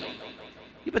உவமை.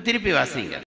 இப்ப திருப்பி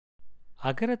வாசிங்க.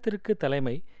 அகரத்திற்கு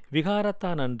தலைமை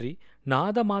விகாரத்தான் அன்றி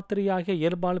நாத மாத்திரையாகிய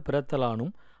இயல்பால்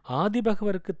பிறத்தலானும்,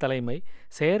 ஆதிபகவருக்கு தலைமை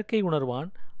செயற்கை உணர்வான்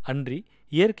அன்றி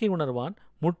இயற்கை உணர்வான்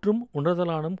முற்றும்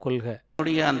உணர்தலானும் கொள்க.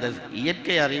 அந்த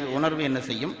இயற்கை அறிவு உணர்வு என்ன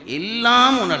செய்யும்?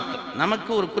 எல்லாம் உணர்த்தும்.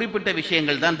 நமக்கு ஒரு குறிப்பிட்ட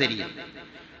விஷயங்கள் தான் தெரியும்.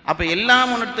 அப்ப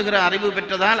எல்லாம் உணர்த்துகிற அறிவு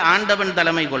பெற்றதால் ஆண்டவன்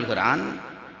தலைமை கொள்கிறான்.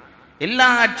 எல்லா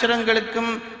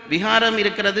அச்சரங்களுக்கும் விகாரம்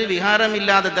இருக்கிறது, விகாரம்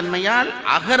இல்லாத தன்மையால்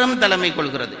அகரம் தலைமை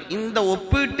கொள்கிறது. இந்த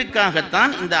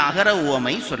ஒப்பீட்டுக்காகத்தான் இந்த அகர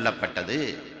உவமை சொல்லப்பட்டது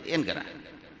என்கிறார்.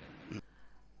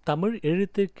 தமிழ்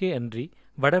எழுத்திற்கே அன்றி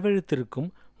வடவெழுத்திற்கும்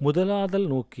முதலாதல்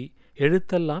நோக்கி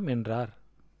எழுத்தெல்லாம் என்றார்.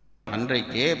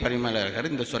 அன்றைக்கே பரிமேலழகர்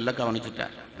இந்த சொல்ல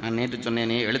கவனிச்சுட்டார். நான் நேற்று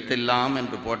சொன்னேனே, எழுத்தெல்லாம்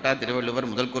என்று போட்டால்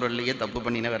திருவள்ளுவர் முதல் குறளிலேயே தப்பு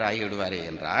பண்ணினவர் ஆகிவிடுவாரே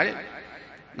என்றால்,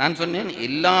 நான் சொன்னேன்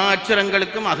எல்லா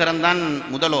அச்சரங்களுக்கும் அகரம்தான்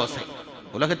முதலோசை.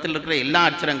 உலகத்தில் இருக்கிற எல்லா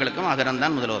அச்சரங்களுக்கும்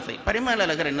அகரம்தான் முதலோசை.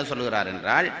 பரிமேலழகர் என்ன சொல்கிறார்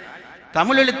என்றால்,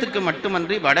 தமிழ் எழுத்துக்கு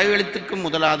மட்டுமன்றி வட எழுத்துக்கும்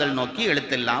முதலாதல் நோக்கி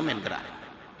எழுத்தெல்லாம் என்கிறார்.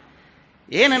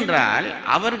 ஏனென்றால்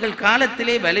அவர்கள்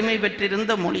காலத்திலே வலிமை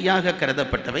பெற்றிருந்த மொழியாக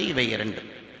கருதப்பட்டவை இவை இரண்டு,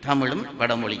 தமிழும்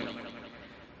வடமொழியும்.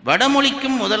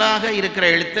 வடமொழிக்கும் முதலாக இருக்கிற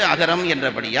எழுத்து அகரம்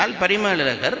என்றபடியால்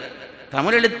பரிமேலழகர்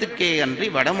தமிழெழுத்துக்கே அன்றி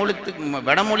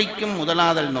வடமொழிக்கும்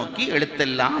முதலாதல் நோக்கி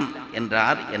எழுத்தெல்லாம்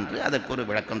என்றார் என்று அதற்கு ஒரு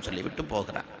விளக்கம் சொல்லிவிட்டு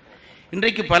போகிறார்.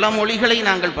 இன்றைக்கு பல மொழிகளை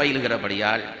நாங்கள்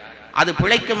பயிலுகிறபடியால் அது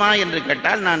பிழைக்குமா என்று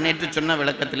கேட்டால், நான் நேற்று சொன்ன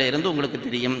விளக்கத்திலே இருந்து உங்களுக்கு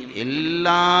தெரியும்,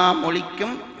 எல்லா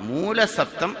மொழிக்கும் மூல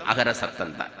சப்தம் அகர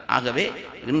சப்தம் தான். ஆகவே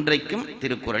இன்றைக்கும்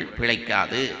திருக்குறள்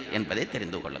பிழைக்காது என்பதை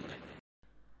தெரிந்து கொள்ளுங்கள்.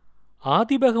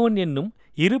 ஆதிபகவன் என்னும்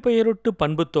இரு பெயரொட்டு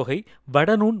பண்பு தொகை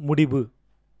வடநூன் முடிவு.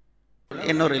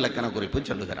 இன்னொரு இலக்கண குறிப்பு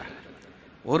சொல்லுகிறார்.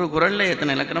 ஒரு குறள்ல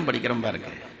எத்தனை இலக்கணம் படிக்கிறோம் பாருங்க.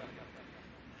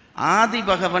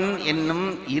 ஆதிபகவன் என்னும்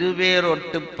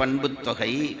இருவேரொட்டு பண்பு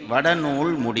தொகை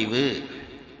வடநூல் முடிவு.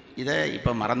 இதை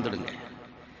இப்ப மறந்துடுங்க.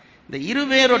 இந்த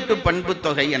இருவேரொட்டு பண்பு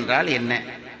தொகை என்றால் என்ன?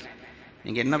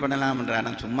 நீங்க என்ன பண்ணலாம் என்றால்,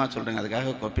 நான் சும்மா சொல்றேன்,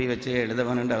 அதுக்காக கொப்பி வச்சு எழுத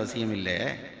வேணுன்ற அவசியம் இல்லை.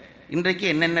 இன்றைக்கு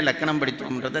என்னென்ன லக்கணம்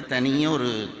படித்தோம்ன்றதை தனியே ஒரு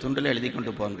துண்டில் எழுதி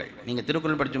கொண்டு போங்கள். நீங்கள்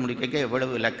திருக்குறள் படித்து முடிக்க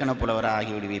எவ்வளவு இலக்கண புலவராக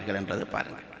ஆகிவிடுவீர்கள் என்றதை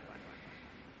பாருங்கள்.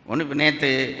 ஒன்று,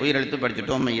 நேற்று உயிரெழுத்து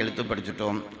படிச்சுட்டோம், மெய் எழுத்து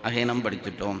படிச்சுட்டோம், அகேனம்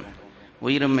படிச்சுட்டோம்,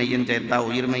 உயிரும் மெய்யும் சேர்ந்தா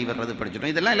உயிர்மை வர்றது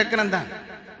படிச்சுட்டோம். இதெல்லாம் இலக்கணம் தான்.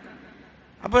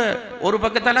 அப்போ ஒரு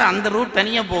பக்கத்தால் அந்த ரூட்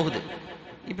தனியாக போகுது.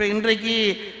 இப்போ இன்றைக்கு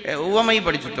உவமை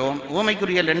படிச்சுட்டோம்,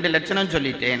 உவமைக்குரிய 2 லட்சணம்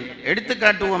சொல்லிட்டேன்,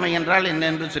 எடுத்துக்காட்டு உவமை என்றால் என்ன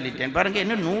என்று சொல்லிட்டேன். பாருங்க,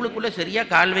 இன்னும் நூலுக்குள்ளே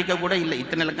சரியாக கால் வைக்க கூட இல்லை,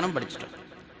 இத்தனை இலக்கணம் படிச்சுட்டோம்.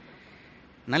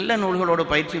 நல்ல நூல்களோட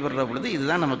பயிற்சி பெறுற பொழுது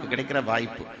இதுதான் நமக்கு கிடைக்கிற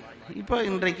வாய்ப்பு. இப்போ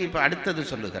இன்றைக்கு அடுத்தது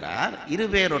சொல்லுகிறார்,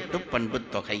 இருவேரொட்டு பண்பு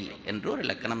தொகை என்று ஒரு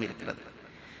இலக்கணம் இருக்கிறது.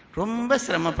 ரொம்ப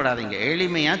சிரமப்படாதீங்க,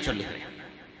 எளிமையாக சொல்லுகிறேன்.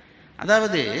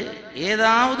 அதாவது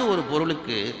ஏதாவது ஒரு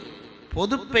பொருளுக்கு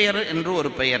பொதுப்பெயர் என்று ஒரு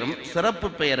பெயரும் சிறப்பு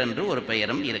பெயர் என்று ஒரு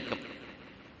பெயரும் இருக்கும்.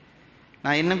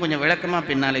 நான் இன்னும் கொஞ்சம் விளக்கமாக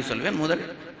பின்னாலே சொல்வேன். முதல்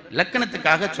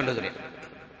இலக்கணத்துக்காக சொல்லுகிறேன்.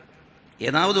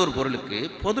 ஏதாவது ஒரு பொருளுக்கு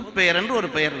பொதுப்பெயர் என்று ஒரு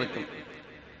பெயர் இருக்கும்,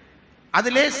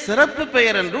 அதிலே சிறப்பு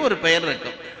பெயர் என்று ஒரு பெயர்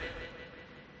இருக்கும்.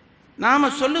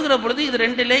 நாம சொல்லுகிற பொழுது இது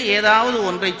ரெண்டிலே ஏதாவது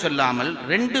ஒன்றை சொல்லாமல்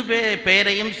 2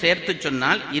 பெயரையும் சேர்த்து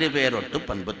சொன்னால் இருபெயரொட்டு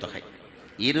பண்பு தொகை.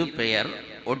 இரு பெயர்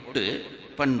ஒட்டு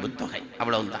பண்பு தொகை,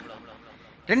 அவ்வளவுதான்.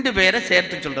 2 பேரை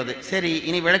சேர்த்து சொல்றது. சரி,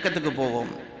 இனி விளக்கத்துக்கு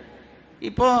போவோம்.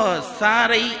 இப்போ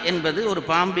சாரை என்பது ஒரு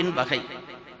பாம்பின் வகை,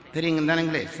 தெரியுங்க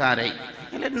தானுங்களே? சாரை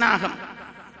இல்லை நாகம்,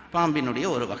 பாம்பினுடைய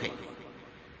ஒரு வகை.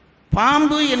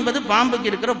 பாம்பு என்பது பாம்புக்கு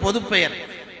இருக்கிற பொது பெயர்.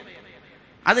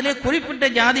 அதிலே குறிப்பிட்ட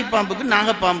ஜாதி பாம்புக்கு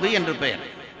நாகப்பாம்பு என்று பெயர்.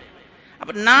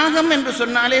 அப்ப நாகம் என்று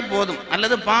சொன்னாலே போதும்,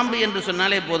 அல்லது பாம்பு என்று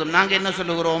சொன்னாலே போதும். நாங்கள் என்ன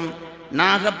சொல்லுகிறோம்?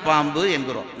 நாகப்பாம்பு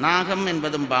என்கிறோம். நாகம்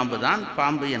என்பதும் பாம்பு தான்,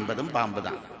 பாம்பு என்பதும் பாம்பு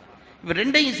தான். இப்போ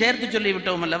ரெண்டையும் சேர்த்து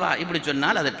சொல்லிவிட்டோம் அல்லவா? இப்படி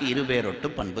சொன்னால் அதற்கு இருவேரொட்டு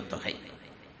பண்பு தொகை.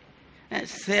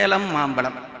 சேலம்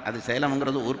மாம்பழம், அது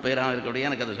சேலம்ங்கிறது ஊர் பெயராக இருக்கக்கூடிய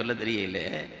எனக்கு அதை சொல்ல தெரியல.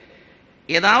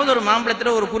 ஏதாவது ஒரு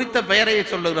மாம்பழத்தில் ஒரு குறித்த பெயரை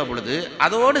சொல்லுகிற பொழுது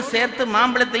அதோடு சேர்த்து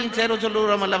மாம்பழத்தையும் சேர்வு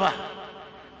சொல்லுகிறோம் அல்லவா?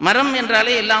 மரம்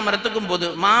என்றாலே எல்லா மரத்துக்கும் பொது,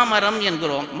 மாமரம்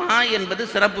என்கிறோம். மா என்பது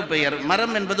சிறப்பு பெயர்,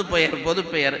 மரம் என்பது பெயர், பொது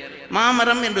பெயர்.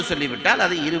 மாமரம் என்று சொல்லிவிட்டால்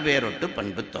அது இருவேரொட்டு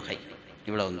பண்பு தொகை.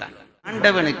 இவ்வளவுதான்.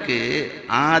 ஆண்டவனுக்கு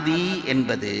ஆதி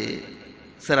என்பது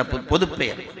சிறப்பு பொது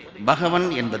பெயர், பகவன்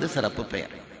என்பது சிறப்பு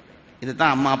பெயர்.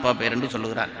 இதுதான் அம்மா அப்பா பெயர் என்று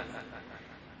சொல்லுகிறார்.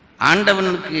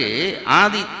 ஆண்டவனுக்கு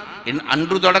ஆதி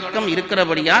அன்று தொடக்கம்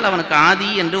இருக்கிறபடியால் அவனுக்கு ஆதி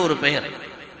என்று ஒரு பெயர்,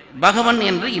 பகவன்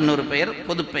என்று இன்னொரு பெயர்,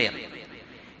 பொது பெயர்.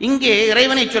 இங்கே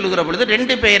இறைவனை சொல்லுகிற பொழுது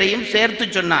ரெண்டு பெயரையும் சேர்த்து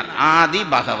சொன்னார், ஆதி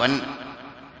பகவன்.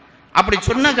 அப்படி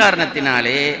சொன்ன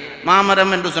காரணத்தினாலே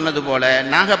மாமரம் என்று சொன்னது போல,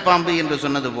 நாகப்பாம்பு என்று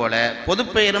சொன்னது போல பொது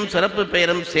பெயரும் சிறப்பு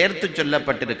பெயரும் சேர்த்து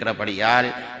சொல்லப்பட்டிருக்கிறபடியால்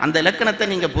அந்த இலக்கணத்தை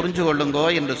நீங்க புரிஞ்சு கொள்ளுங்கோ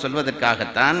என்று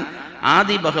சொல்வதற்காகத்தான்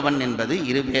ஆதி பகவன் என்பது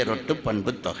இருவேரொட்டு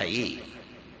பண்பு தொகை.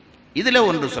 இதுல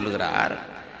ஒன்று சொல்லுகிறார்,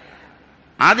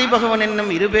 ஆதி பகவன்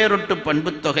என்னும் இருவேரொட்டு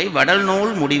பண்பு தொகை வடல்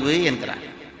நூல் முடிவு என்கிறார்.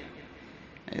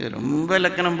 இது ரொம்ப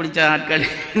இலக்கணம் பிடிச்ச ஆட்கள்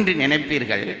என்று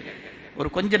நினைப்பீர்கள். ஒரு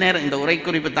கொஞ்ச நேரம் இந்த உரை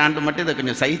குறிப்பு தாண்டு மட்டும் இதை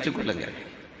கொஞ்சம் சகிச்சு கொள்ளுங்கள்.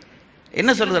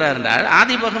 என்ன சொல்கிறார் என்றால்,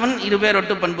 ஆதி பகவன்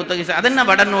இருவேரொட்டு பண்பு தொகை, அது என்ன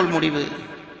வடநூல் முடிவு?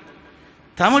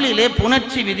 தமிழிலே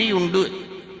புணர்ச்சி விதி உண்டு,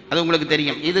 அது உங்களுக்கு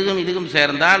தெரியும். இதுவும்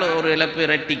சேர்ந்தால் ஒரு இழப்பு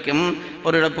இரட்டிக்கும்,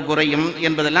 ஒரு இழப்பு குறையும்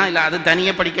என்பதெல்லாம் இல்லை, அது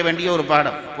தனியே படிக்க வேண்டிய ஒரு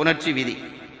பாடம், புணர்ச்சி விதி.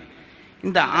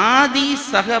 இந்த ஆதி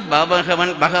சக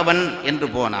பகவன் என்று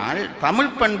போனால்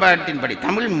தமிழ் பண்பாட்டின்படி,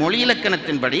 தமிழ் மொழி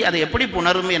இலக்கணத்தின்படி அது எப்படி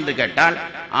புணரும் என்று கேட்டால்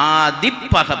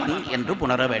ஆதிப்பகவன் என்று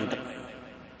புணர வேண்டும்.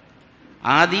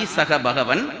 ஆதி சக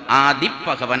பகவன்,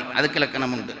 ஆதிப்பகவன், அதுக்கு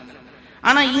இலக்கணம் உண்டு.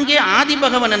 ஆனா இங்கே ஆதி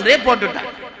பகவன் என்றே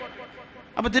போட்டுட்டார்.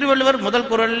 அப்ப திருவள்ளுவர் முதல்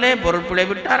குறளிலே பொருள் பிழை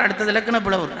விட்டார், அடுத்தது இலக்கண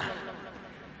பிழை விட்டார்.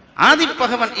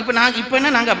 ஆதிப்பகவன். இப்ப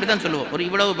என்ன நாங்க அப்படித்தான் சொல்லுவோம், ஒரு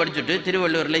இவ்வளவு படிச்சுட்டு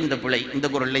திருவள்ளுவர்ல இந்த பிழை, இந்த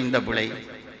குறள்ல இந்த பிழை.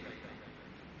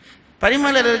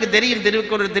 பரிமேலழகருக்கு தெரியும்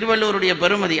திருவள்ளுவருடைய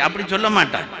பெருமதி, அப்படி சொல்ல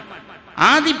மாட்டார்.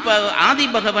 ஆதி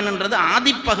பகவன் என்றது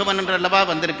ஆதிப்பகவன் என்று அல்லவா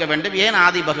வந்திருக்க வேண்டும். ஏன்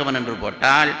ஆதி பகவன் என்று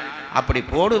போட்டால், அப்படி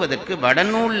போடுவதற்கு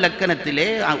வடநூல் இலக்கணத்திலே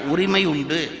உரிமை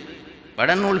உண்டு.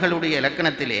 வடநூல்களுடைய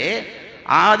இலக்கணத்திலே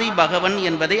ஆதி பகவன்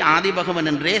என்பதை ஆதி பகவன்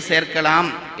என்றே சேர்க்கலாம்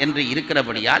என்று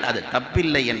இருக்கிறபடியால் அது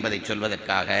தப்பில்லை என்பதை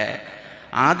சொல்வதற்காக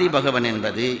ஆதி பகவன்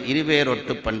என்பது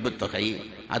இருவேரொட்டு பண்பு தொகை,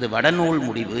 அது வடநூல்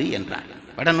முடிவு என்றார்.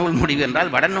 வடநூல் முடிவு என்றால்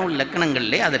வடநூல்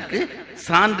இலக்கணங்களிலே அதற்கு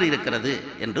சான்று இருக்கிறது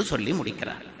என்று சொல்லி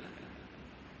முடிக்கிறார்.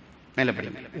 மேலப்படி,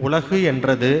 உலகு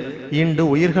என்றது ஈண்டு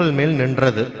உயிர்கள் மேல்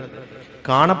நின்றது,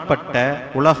 காணப்பட்ட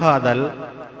உலகாதல்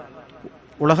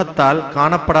உலகத்தால்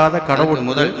காணப்படாத கடவுள்.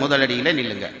 முதலடியில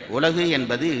நில்லுங்க. உலகு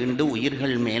என்பது ஈண்டு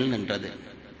உயிர்கள் மேல் நின்றது.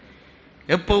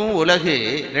 எப்பவும் உலகு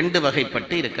ரெண்டு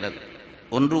வகைப்பட்டு இருக்கிறது.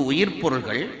 ஒன்று உயிர்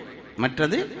பொருள்கள்,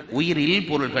 மற்றது உயிரில்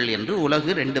பொருள்கள் என்று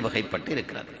உலகு ரெண்டு வகைப்பட்டு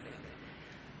இருக்கிறது.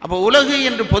 அப்போ உலகு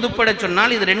என்று பொதுப்பட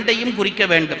சொன்னால் இது ரெண்டையும் குறிக்க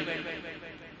வேண்டும்.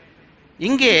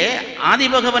 இங்கே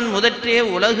ஆதிபகவன் முதற்றே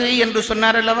உலகு என்று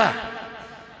சொன்னார் அல்லவா?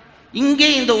 இங்கே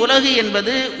இந்த உலகு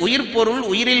என்பது உயிர் பொருள்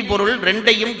உயிரில் பொருள்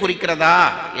ரெண்டையும் குறிக்கிறதா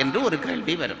என்று ஒரு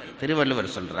கேள்வி வரும்.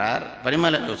 திருவள்ளுவர் சொல்றார்,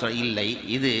 பரிமேலழகர் இல்லை,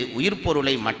 இது உயிர்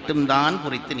பொருளை மட்டும்தான்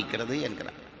குறித்து நிற்கிறது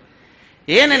என்கிறார்.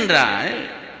 ஏனென்றால்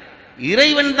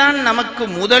இறைவன் தான் நமக்கு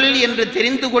முதல் என்று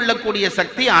தெரிந்து கொள்ளக்கூடிய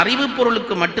சக்தி அறிவு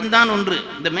பொருளுக்கு மட்டும்தான் ஒன்று.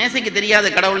 இந்த மேசைக்கு தெரியாத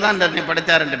கடவுள் தான் தன்னை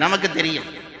படைத்தார் என்று நமக்கு தெரியும்.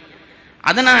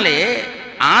 அதனாலே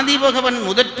ஆதிபகவன்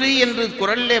முதற்று என்று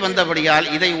குரலிலே வந்தபடியால்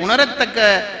இதை உணரத்தக்க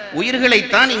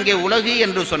உயிர்களைத்தான் இங்கே உலகு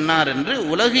என்று சொன்னார் என்று,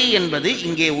 உலகு என்பது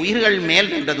இங்கே உயிர்கள் மேல்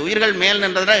நின்றது. உயிர்கள் மேல்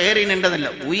நின்றதா ஏறி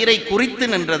நின்றதில்லை, உயிரை குறித்து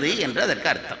நின்றது என்று அதற்கு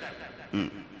அர்த்தம்.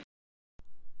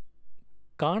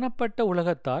 காணப்பட்ட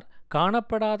உலகத்தார்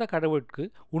காணப்படாத கடவுளுக்கு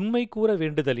உண்மை கூற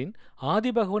வேண்டுதலின்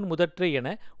ஆதிபகவன் முதற்றே என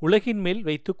உலகின் மேல்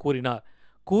வைத்து கூறினார்.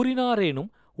 கூறினாரேனும்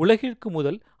உலகிற்கு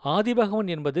முதல் ஆதிபகவன்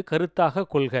என்பது கருத்தாக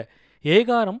கொள்க.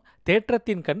 ஏகாரம்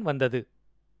தேற்றத்தின் கண் வந்தது.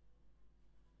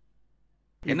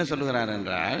 என்ன சொல்லுகிறார்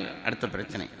என்றால், அடுத்த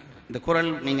பிரச்சனை இந்த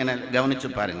குறள் நீங்க கவனிச்சு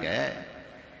பாருங்க.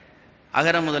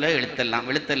 அகர முதல எழுத்தெல்லாம்,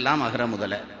 எழுத்தெல்லாம் அகர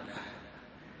முதல,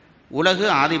 உலகு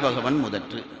ஆதிபகவன்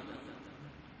முதற்று.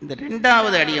 இந்த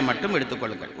இரண்டாவது அடியை மட்டும்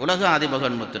எடுத்துக்கொள்ளுங்கள். உலகு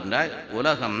ஆதிபகவன் முதற்றால்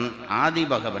உலகம்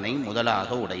ஆதிபகவனை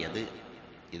முதலாக உடையது.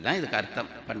 இதுதான் இதுக்கு அர்த்தம்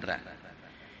பண்றார்.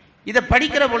 இதை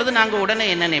படிக்கிற பொழுது நாங்கள் உடனே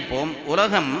என்ன நினைப்போம்,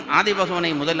 உலகம்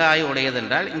ஆதிபகவனை முதலாக உடையது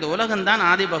என்றால் இந்த உலகம்தான்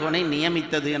ஆதிபகவனை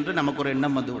நியமித்தது என்று நமக்கு ஒரு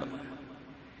எண்ணம் வந்துவிடும்.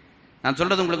 நான்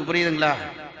சொல்றது உங்களுக்கு புரியுதுங்களா?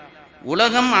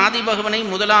 உலகம் ஆதிபகவனை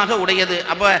முதலாக உடையது,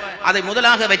 அப்ப அதை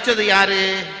முதலாக வச்சது யாரு?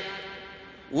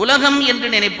 உலகம் என்று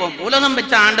நினைப்போம். உலகம்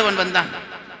வச்ச ஆண்டவன் வந்தான்.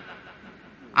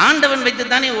 ஆண்டவன்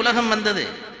வைத்துத்தானே உலகம் வந்தது.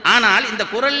 ஆனால் இந்த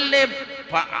குறளிலே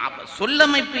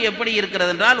சொல்லமைப்பு எப்படி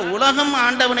இருக்கிறது என்றால் உலகம்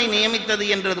ஆண்டவனை நியமித்தது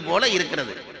என்றது போல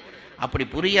இருக்கிறது. அப்படி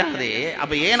புரியாதே.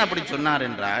 அப்ப ஏன் அப்படி சொன்னார்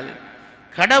என்றால்,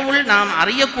 கடவுள் நாம்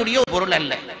அறியக்கூடிய பொருள்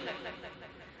அல்ல,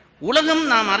 உலகம்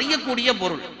நாம் அறியக்கூடிய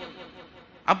பொருள்.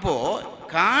 அப்போ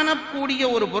காணக்கூடிய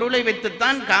ஒரு பொருளை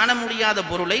வைத்துத்தான் காண முடியாத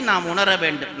பொருளை நாம் உணர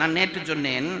வேண்டும். நான் நேற்று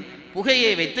சொன்னேன்,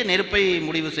 புகையை வைத்து நெருப்பை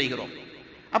முடிவு செய்கிறோம்.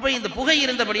 அப்ப இந்த புகை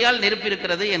இருந்தபடியால் நெருப்பு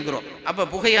இருக்கிறது என்கிறோம். அப்ப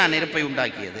புகையா நெருப்பை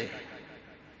உண்டாக்கியது?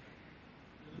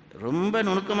 ரொம்ப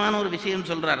நுணுக்கமான ஒரு விஷயம்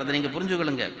சொல்றார், அதை நீங்க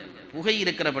புரிஞ்சுக்கொள்ளுங்க. புகை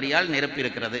இருக்கிறபடியால் நெருப்பு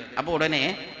இருக்கிறது. அப்போ உடனே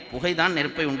புகைதான்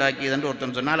நெருப்பை உண்டாக்கியது என்று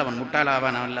ஒருத்தன் சொன்னால் அவன்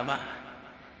முட்டாளாவான் அல்லவா?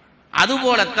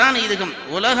 அதுபோலத்தான் இதுகும்.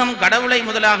 உலகம் கடவுளை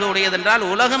முதலாக உடையதென்றால்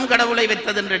உலகம் கடவுளை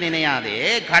வைத்தது என்று நினையாதே.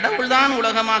 கடவுள்தான்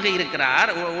உலகமாக இருக்கிறார்,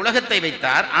 உலகத்தை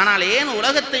வைத்தார். ஆனால் ஏன்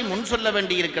உலகத்தை முன் சொல்ல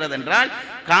வேண்டி இருக்கிறது என்றால்,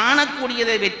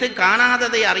 காணக்கூடியதை வைத்து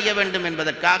காணாததை அறிய வேண்டும்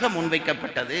என்பதற்காக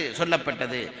முன்வைக்கப்பட்டது,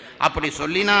 சொல்லப்பட்டது. அப்படி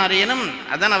சொல்லினாரேனும்,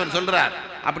 அதான் அவர் சொல்றார்,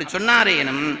 அப்படி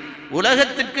சொன்னாரேனும்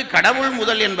உலகத்திற்கு கடவுள்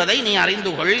முதல் என்பதை நீ அறிந்து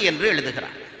கொள் என்று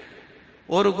எழுதுகிறார்.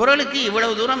 ஒரு குறளுக்கு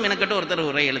இவ்வளவு தூரம் எனக்கிட்ட ஒருத்தர்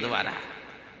உரை எழுதுவாரா?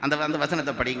 அந்த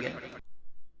வசனத்தை படிங்க.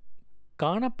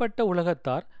 காணப்பட்ட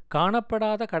உலகத்தார்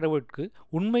காணப்படாத கடவுளுக்கு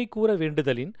உண்மை கூற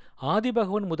வேண்டுதலின்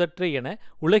ஆதிபகவன் முதற்றே என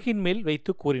உலகின் மேல்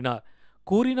வைத்து கூறினார்.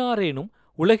 கூறினாரேனும்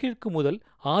உலகிற்கு முதல்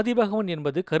ஆதிபகவன்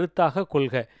என்பது கருத்தாக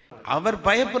கொள்க. அவர்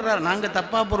பயப்படுறார், நாங்க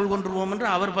தப்பா பொருள் கொண்டுருவோம் என்று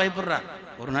அவர் பயப்படுறார்.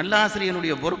 ஒரு நல்ல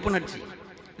ஆசிரியனுடைய பொறுப்புணர்ச்சி.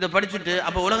 இதை படிச்சுட்டு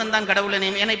அப்ப உலகம்தான் கடவுளை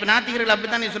நியமி. ஏன்னா இப்ப நாத்திகர்கள்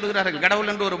அப்படித்தானே சொல்லுகிறார்கள்,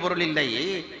 கடவுள் என்று ஒரு பொருள் இல்லை,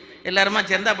 எல்லாருமா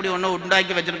சேர்ந்து அப்படி ஒன்று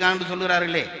உண்டாக்கி வச்சிருக்காங்கன்னு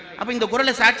சொல்லுகிறார்களே. அப்ப இந்த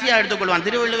குறளை சாட்சியா எடுத்துக்கொள்வான்.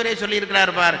 திருவள்ளுவரே சொல்லி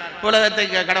இருக்கிறார் பார், உலகத்தை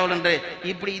கடவுள் என்று.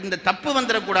 இப்படி இந்த தப்பு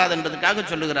வந்துடக்கூடாது என்பதற்காக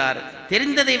சொல்லுகிறார்.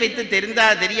 தெரிந்ததை வைத்து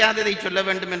தெரியாததை சொல்ல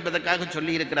வேண்டும் என்பதற்காக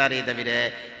சொல்லி இருக்கிறாரே தவிர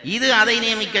இது அதை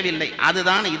நியமிக்கவில்லை,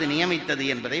 அதுதான் இது நியமித்தது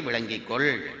என்பதை விளங்கிக்கொள்.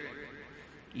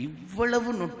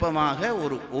 இவ்வளவு நுட்பமாக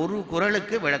ஒரு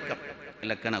குறளுக்கு விளக்கம்,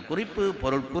 இலக்கண குறிப்பு,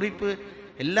 பொருள் குறிப்பு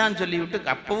எல்லாம் சொல்லிவிட்டு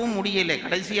அப்பவும் முடியலை.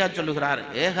 கடைசியா சொல்லுகிறார்,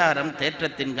 ஏகாரம்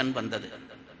தேற்றத்தின் கண் வந்தது.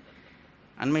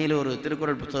 அண்மையில் ஒரு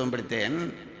திருக்குறள் புத்தகம் படித்தேன்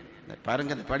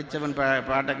பாருங்க. படித்தவன்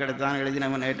பாட்டை கெடுத்தான்,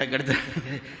 எழுதினவன் ஏட்டை கெடுத்தான்.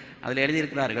 அதில்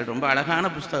எழுதியிருக்கிறார்கள், ரொம்ப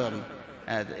அழகான புஸ்தகம்.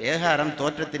 ஏகாரம்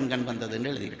தோற்றத்தின் கண் வந்தது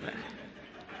என்று எழுதியிருக்கிறார்.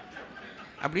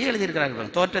 அப்படியே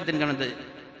எழுதியிருக்கிறார்கள், தோற்றத்தின் கண் வந்தது.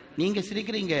 நீங்க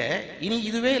சிரிக்கிறீங்க, இனி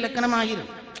இதுவே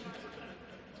இலக்கணமாகிரும்.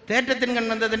 தேற்றத்தின்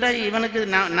கண் வந்ததுன்றா இவனுக்கு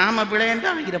நாம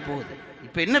பிழையண்டா ஆகிற போகுது.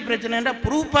 இப்ப என்ன பிரச்சனைன்றா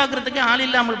ப்ரூஃப் பார்க்கறதுக்கு ஆள்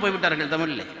இல்லாமல் போய்விட்டார்கள்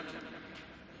தமிழ்ல.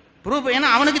 ப்ரூஃப் ஏன்னா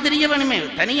அவனுக்கு தெரிய வேணுமே,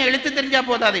 தனியாக எழுத்து தெரிஞ்சா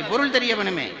போதாது, பொருள் தெரிய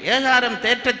வேணுமே. ஏகாரம்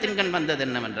தேற்றத்தின் கண் வந்தது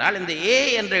என்னவென்றால், இந்த ஏ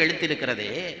என்ற எழுத்து இருக்கிறதே,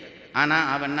 ஆனா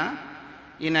அவனா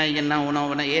இன என்ன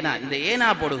உணவுன ஏனா, இந்த ஏனா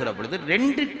போடுகிற பொழுது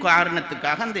ரெண்டு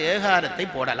காரணத்துக்காக அந்த ஏகாரத்தை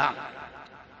போடலாம்.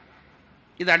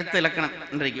 இது அடுத்த இலக்கணம்.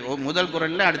 இன்றைக்கு முதல்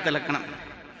குறள்ல அடுத்த இலக்கணம்.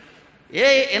 ஏ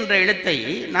என்ற எழுத்தை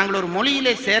நாங்கள் ஒரு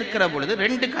மொழியிலே சேர்க்கிற பொழுது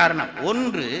ரெண்டு காரணம்.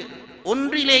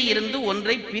 ஒன்றிலே இருந்து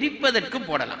ஒன்றை பிரிப்பதற்கு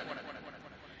போடலாம்.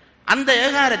 அந்த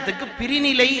ஏகாரத்துக்கு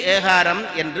பிரிநிலை ஏகாரம்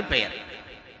என்று பெயர்.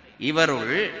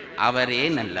 இவருள் அவரே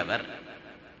நல்லவர்.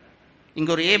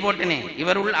 இங்க ஒரு ஏ போட்டனே,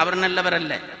 இவருள் அவர் நல்லவர்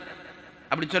அல்ல,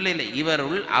 அப்படி சொல்லல.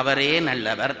 இவருள் அவரே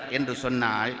நல்லவர் என்று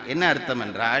சொன்னால் என்ன அர்த்தம்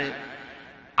என்றால்,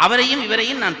 அவரையும்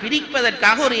இவரையும் நான்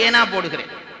பிரிப்பதற்காக ஒரு ஏனா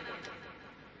போடுகிறேன்.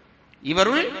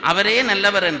 இவருள் அவரே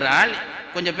நல்லவர் என்றால்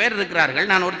கொஞ்சம் பேர் இருக்கிறார்கள்,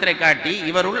 நான் ஒருத்தரை காட்டி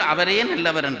இவருள் அவரே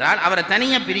நல்லவர் என்றால் அவரை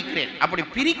தனியா பிரிக்கிறேன். அப்படி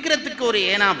பிரிக்கிறதுக்கு ஒரு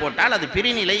ஏனா போட்டால் அது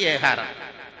பிரிநிலை ஏகாரம்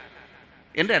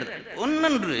என்று அர்த்தம்.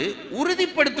 ஒன்னொன்று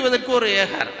உறுதிப்படுத்துவதற்கு ஒரு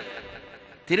ஏகாரம்.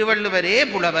 திருவள்ளுவரே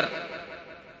புலவர்,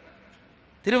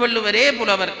 திருவள்ளுவரே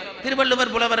புலவர்.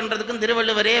 திருவள்ளுவர் புலவர் என்றதுக்கும்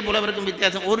திருவள்ளுவரே புலவருக்கும்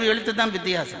வித்தியாசம், ஒரு எழுத்து தான்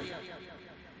வித்தியாசம்.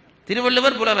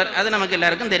 திருவள்ளுவர் புலவர், அது நமக்கு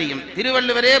எல்லாருக்கும் தெரியும்.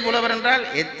 திருவள்ளுவரே புலவர் என்றால்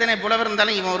எத்தனை புலவர்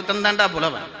இருந்தாலும் இவன் ஒருத்தன் தாண்டா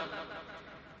புலவன்.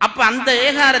 அப்ப அந்த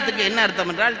ஏகாரத்துக்கு என்ன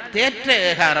அர்த்தம் என்றால் தேற்ற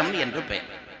ஏகாரம் என்று பெயர்.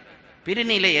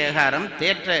 பிரிநிலை ஏகாரம்,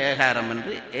 தேற்ற ஏகாரம்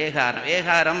என்று. ஏகாரம்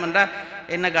ஏகாரம் என்றால்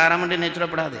என்ன காரம் என்று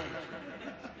நினைச்சிடப்படாது.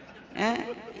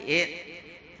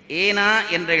 ஏனா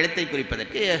என்ற எழுத்தை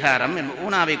குறிப்பதற்கு ஏகாரம்,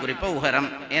 ஊனாவை குறிப்ப உகரம்,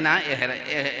 ஏனா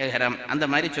ஏகரம், அந்த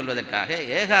மாதிரி சொல்வதற்காக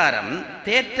ஏகாரம்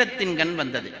தேற்றத்தின் கண்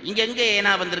வந்தது. இங்க எங்க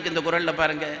ஏனா வந்திருக்கு இந்த குறள்ல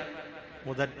பாருங்க.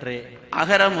 முதற்றே.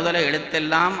 அகர முதல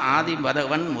எழுத்தெல்லாம் ஆதி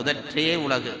பகவன் முதற்றே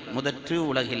உலகு. முதற்று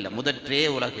உலகில்ல, முதற்றே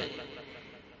உலகு.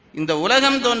 இந்த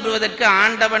உலகம் தோன்றுவதற்கு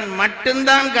ஆண்டவன்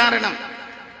மட்டும்தான் காரணம்.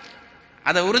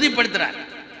 அதை உறுதிப்படுத்துறார்.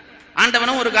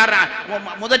 ஆண்டவனும் ஒரு காரணம்.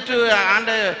 முதற்று ஆண்ட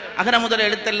அகர முதல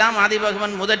எழுத்தெல்லாம் ஆதி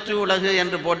பகவன் முதற்று உலகு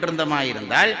என்று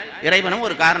போட்டிருந்தமாயிருந்தால் இறைவனும்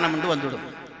ஒரு காரணம் என்று வந்துவிடும்.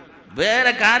 வேற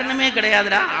காரணமே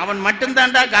கிடையாதுடா, அவன்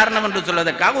மட்டும்தான்டா காரணம் என்று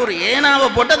சொல்வதற்காக ஒரு ஏனாவை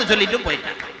போட்டு அதை சொல்லிட்டு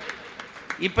போயிட்டான்.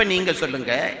 இப்ப நீங்க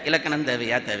சொல்லுங்க, இலக்கணம்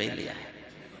தேவையா தேவையில்லையா?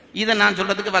 இதை நான்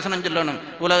சொல்றதுக்கு வசனம் சொல்லணும்.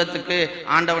 உலகத்துக்கு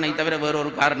ஆண்டவனை தவிர வேறொரு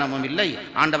காரணமும் இல்லை,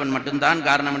 ஆண்டவன் மட்டும்தான்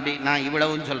காரணம். நான்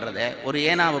இவ்வளவும் சொல்றத ஒரு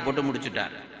ஏனாவை போட்டு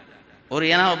முடிச்சுட்டார். ஒரு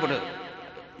ஏனாவை போட்டு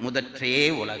முதற்றே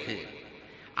உலகு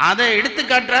அதை எடுத்து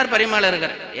காட்டுறார்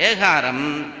பரிமேலழகர். ஏகாரம்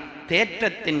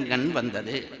தேற்றத்தின் கண்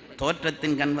வந்தது,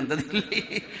 தோற்றத்தின் கண் வந்தது இல்லை,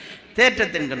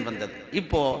 தேற்றத்தின் கண் வந்தது.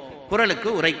 இப்போ குறளுக்கு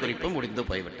உரை குறிப்பு முடிந்து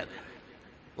போய்விட்டது.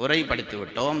 உரை படித்து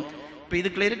விட்டோம். இப்போ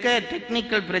இதுக்குள்ள இருக்க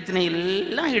டெக்னிக்கல் பிரச்சனை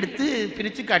எல்லாம் எடுத்து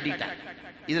பிரித்து காட்டிட்டார்.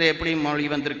 இதில் எப்படி மொழி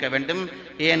வந்திருக்க வேண்டும்,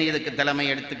 ஏன் இதுக்கு தலைமை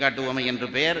எடுத்து காட்டுவோமை என்று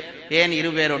பெயர், ஏன்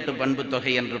இருபேரொட்டு பண்பு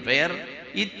தொகை என்று பெயர்,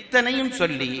 இத்தனையும்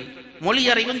சொல்லி மொழி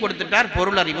அறிவும் கொடுத்துட்டார்,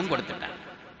 பொருள் அறிவும் கொடுத்துட்டார்.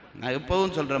 நான்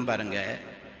எப்பவும் சொல்கிறேன் பாருங்க,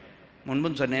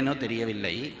 முன்பும் சொன்னேனோ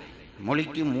தெரியவில்லை,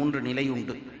 மொழிக்கு 3 நிலை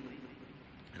உண்டு.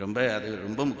 அது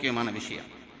ரொம்ப முக்கியமான விஷயம்.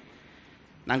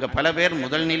 நாங்கள் பல பேர்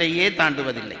முதல் நிலையே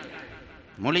தாண்டுவதில்லை.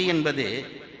 மொழி என்பது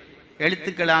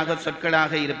எழுத்துக்களாக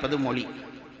சொற்களாக இருப்பது மொழி.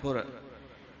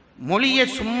 மொழியை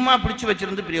சும்மா பிடிச்சு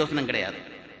வச்சிருந்து பிரயோசனம் கிடையாது.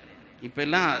 இப்ப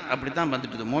எல்லாம் அப்படித்தான்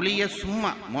வந்துட்டு. மொழியை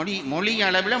சும்மா மொழி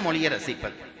அளவில் மொழியை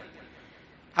ரசிப்பது,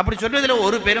 அப்படி சொல்வதில்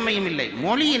ஒரு பெருமையும் இல்லை.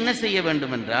 மொழி என்ன செய்ய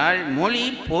வேண்டும் என்றால், மொழி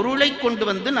பொருளை கொண்டு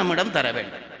வந்து நம்மிடம் தர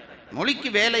வேண்டும். மொழிக்கு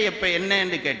வேலை எப்ப என்ன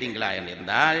என்று கேட்டீங்களா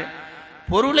என்றால்,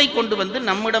 பொருளை கொண்டு வந்து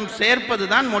நம்மிடம் சேர்ப்பது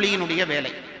தான் மொழியினுடைய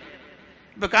வேலை.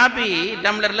 இப்ப காப்பி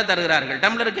டம்ளர்ல தருகிறார்கள்,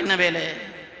 டம்ளருக்கு என்ன வேலை?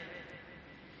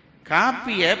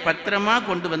 காப்பியை பத்திரமா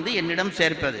கொண்டு வந்து என்னிடம்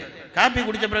சேர்ப்பது. காப்பி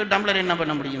குடிச்ச பிறகு டம்ளர் என்ன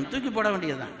பண்ண முடியும்? தூக்கி போட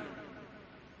வேண்டியதுதான்.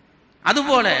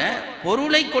 அதுபோல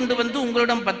பொருளை கொண்டு வந்து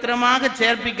உங்களிடம் பத்திரமாக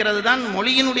சேர்ப்பிக்கிறது தான்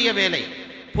மொழியினுடைய வேலை.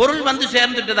 பொருள் வந்து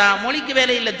சேர்ந்துட்டுதா, மொழிக்கு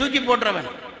வேலை இல்லை, தூக்கி போடுறவன்.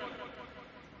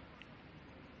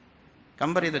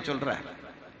 கம்பர் இதை சொல்ற,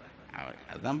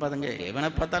 அதுதான் பாருங்க, எவனை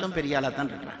பார்த்தாலும் பெரிய ஆளா தான்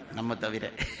இருக்கிறான் நம்ம தவிர.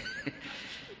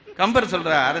 கம்பர்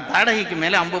சொல்றார், தாடகைக்கு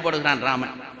மேலே அம்பு போடுகிறான்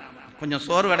ராமன். கொஞ்சம்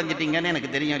சோர்வு அடைஞ்சிட்டீங்கன்னு எனக்கு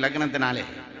தெரியும் இலக்கணத்தினாலே,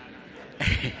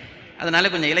 அதனால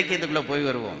கொஞ்சம் இலக்கியத்துக்குள்ள போய்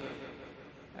வருவோம்.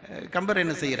 கம்பர்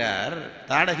என்ன செய்கிறார்,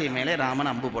 தாடகை மேலே ராமன்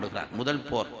அம்பு போடுகிறார். முதல்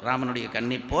போர், ராமனுடைய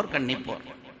கன்னிப்போர்.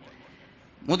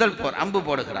 முதல் போர் அம்பு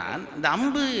போடுகிறான். இந்த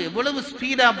அம்பு எவ்வளவு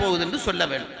ஸ்பீடா போகுது என்று சொல்ல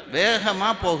வேண்டும். வேகமா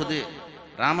போகுது.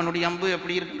 ராமனுடைய அம்பு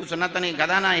எப்படி இருக்குன்னு சொன்னா தானே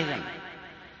கதாநாயகன்.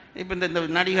 இப்ப இந்த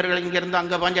நடிகர்கள் இங்க இருந்து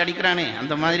அங்க பாஞ்சு அடிக்கிறானே,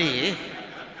 அந்த மாதிரி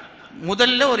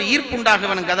முதல்ல ஒரு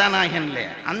ஈர்ப்புண்டாகவன் கதாநாயகன் இல்லையா.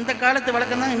 அந்த காலத்து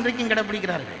வழக்கம் தான் இன்றைக்கும்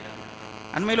கடைபிடிக்கிறார்கள்.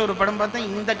 அண்மையில் ஒரு படம் பார்த்தா,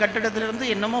 இந்த கட்டிடத்திலிருந்து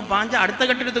என்னமோ பாஞ்சு அடுத்த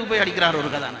கட்டிடத்துக்கு போய் அடிக்கிறார் ஒரு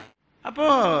கதாநாயகன். அப்போ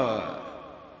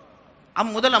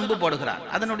முதல் அம்பு போடுகிறார்.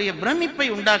 அதனுடைய பிரமிப்பை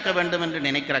உண்டாக்க வேண்டும் என்று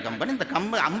நினைக்கிற கம்பன் இந்த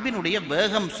அம்பினுடைய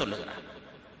வேகம் சொல்லுகிறார்.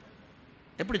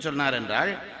 எப்படி சொன்னார்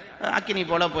என்றால், அக்கினி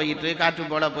போல போயிட்டு, காற்று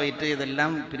போல போயிட்டு,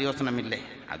 இதெல்லாம் பிரயோசனம் இல்லை,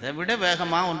 அதை விட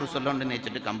வேகமா ஒன்று சொல்லணும்னு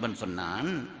நினைச்சிட்டு கம்பன்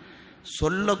சொன்னான்,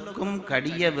 சொல்லுக்கும்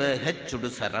கடிய வேக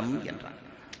சுடுசரம் என்றான்.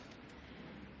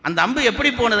 அந்த அம்பு எப்படி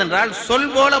போனது என்றால்,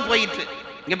 சொல் போல போயிட்டு.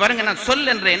 இங்க பாருங்க, நான் சொல்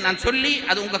என்றேன், நான் சொல்லி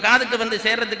அது உங்க காதுக்கு வந்து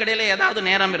சேர்றதுக்கு இடையில ஏதாவது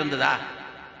நேரம் இருந்ததா?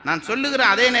 நான் சொல்லுகிற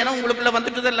அதே நேரம் உங்களுக்குள்ள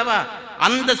வந்துட்டது அல்லவா?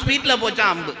 அந்த ஸ்பீட்ல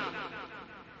போச்சான் அம்பு.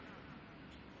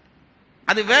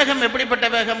 அது வேகம் எப்படிப்பட்ட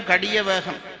வேகம்? கடிய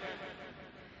வேகம்.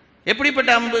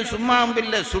 எப்படிப்பட்ட அம்பு? சும்மா அம்பு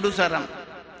இல்ல, சுடுசரம்.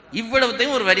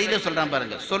 இவ்வளவுத்தையும் ஒரு வரியில சொல்றான்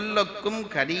பாருங்க. சொல்லொக்கும்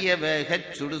கரிய வேக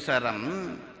சுடுசரம்,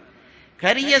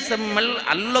 கரிய செம்மல்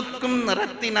அல்லொக்கும்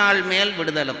நிறத்தினால் மேல்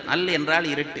விடுதலும். அல் என்றால்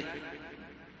இருட்டு.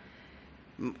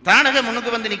 தாடக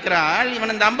முன்னுக்கு வந்து நிற்கிறாள்,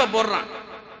 இவன் இந்த அம்ப போடுறான்.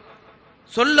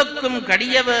 சொல்லொக்கும்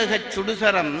கடிய வேக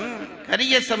சுடுசரம்,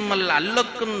 கரிய செம்மல்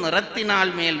அல்லொக்கும்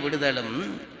நிறத்தினால் மேல் விடுதலும்,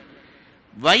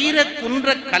 வைர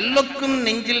குன்ற கல்லொக்கும்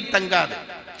நெஞ்சில் தங்காது.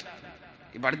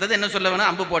 இப்ப அடுத்தது என்ன சொல்ல வேணும்?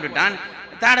 அம்பு போட்டுட்டான்,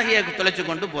 தாடகையை தொலைச்சு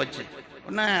கொண்டு போச்சு.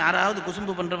 ஒன்னு யாராவது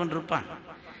குசும்பு பண்றவன் இருப்பான்,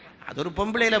 அது ஒரு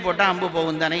பொம்பளையில போட்டா அம்பு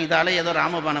போகும் தானே, இதால ஏதோ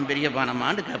ராமபானம் பெரிய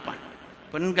பானமான்னு கேட்பான்.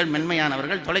 பெண்கள்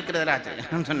மென்மையானவர்கள்,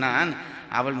 தொலைக்கிறதாச்சு சொன்னான்.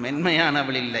 அவள்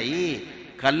மென்மையானவள் இல்லை,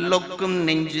 கல்லொக்கும்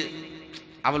நெஞ்சு.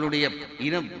 அவளுடைய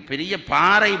பெரிய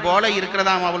பாறை போல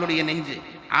இருக்கிறதாம் அவளுடைய நெஞ்சு.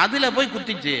 அதுல போய்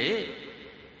குத்திச்சு.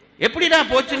 எப்படிடா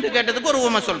போச்சுன்னு கேட்டதுக்கு ஒரு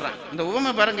உவமை சொல்றான். இந்த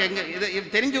உவமை பாருங்க, எங்க இதை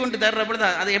தெரிஞ்சு கொண்டு தர்ற பொழுது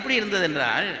அது எப்படி இருந்தது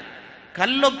என்றால்,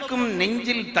 கல்லொக்கும்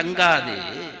நெஞ்சில் தங்காது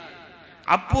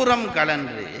அப்புறம்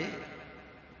கலன்று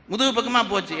முதுகு பக்கமா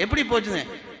போச்சு. எப்படி போச்சுன்னு,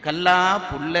 கல்லா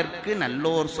புல்லர்க்கு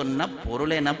நல்லோர் சொன்ன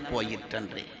பொருளென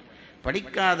போயிற்றன்றே.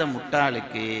 படிக்காத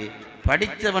முட்டாளுக்கு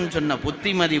படித்தவன் சொன்ன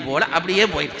புத்திமதி போல அப்படியே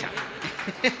போயிடுச்சான்.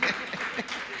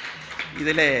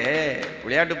 இதுல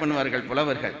விளையாட்டு பண்ணுவார்கள்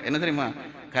புலவர்கள், என்ன தெரியுமா?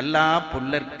 கல்லா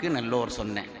புல்லர்க்கு நல்லோர்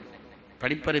சொன்ன,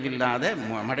 படிப்பறிவில்லாத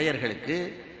மடையர்களுக்கு.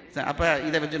 அப்ப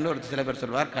இதை வச்சுட்டு ஒரு சில பேர்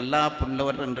சொல்வார், கல்லா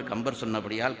புல்லவர் என்று கம்பர்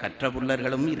சொன்னபடியால் கற்ற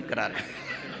புல்லர்களும் இருக்கிறார்கள்.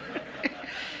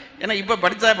 ஏன்னா இப்ப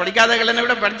படிக்காத கல்லனை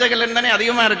விட படித்த கல்லன் தானே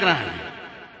அதிகமா இருக்கிறான்.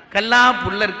 கல்லா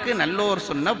புல்லர்க்கு நல்லோர்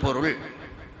சொன்ன பொருள்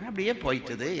அப்படியே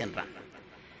போயிட்டது என்றான்.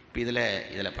 இப்போ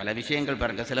இதில் பல விஷயங்கள்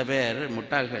பாருங்கள். சில பேர்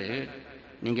முட்டாள்கள்,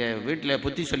 நீங்கள் வீட்டில்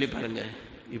புத்தி சொல்லி பாருங்கள்,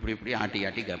 இப்படி ஆட்டி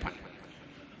ஆட்டி கேட்பான்.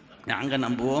 நாங்கள்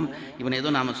நம்புவோம் இவன் ஏதோ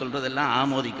நாம் சொல்கிறதெல்லாம்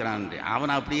ஆமோதிக்கிறான்.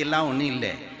 அவன் அப்படியெல்லாம் ஒன்றும்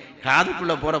இல்லை.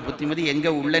 காதுக்குள்ளே போகிற புத்திமதி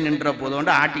எங்கே உள்ளே நின்ற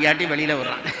போதோண்டு ஆட்டி ஆட்டி வெளியில்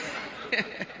வர்றான்.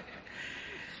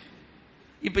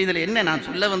 இப்போ இதில் என்ன, நான்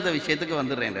சொல்ல வந்த விஷயத்துக்கு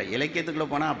வந்துடுறேன். இலக்கியத்துக்குள்ளே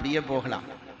போனால் அப்படியே போகலாம்.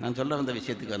 நான் சொல்ல வந்த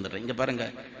விஷயத்துக்கு வந்துடுறேன். இங்கே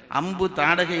பாருங்கள், அம்பு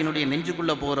தாடகையினுடைய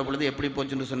நெஞ்சுக்குள்ளே போகிற பொழுது எப்படி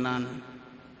போச்சுன்னு சொன்னான்?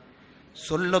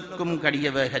 சொல்லுக்கும் கடிய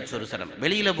வேகச் சொருசரம்.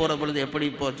 வெளியில் போகிற பொழுது எப்படி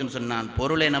போச்சுன்னு சொன்னான்?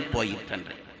 பொருளென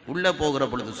போயிட்டன்றேன். உள்ளே போகிற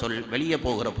பொழுது சொல், வெளியே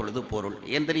போகிற பொழுது பொருள்.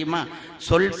 ஏன் தெரியுமா?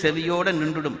 சொல் செவியோடு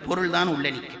நின்றுடும், பொருள் தான்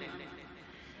உள்ளே நிற்கும்.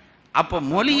 அப்போ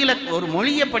மொழியில் ஒரு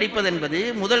மொழியை படிப்பது என்பது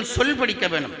முதல் சொல் படிக்க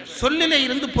வேணும். சொல்லில்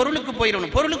இருந்து பொருளுக்கு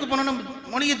போயிடணும். பொருளுக்கு போனோம்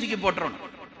மொழியை தூக்கி போட்டுறணும்.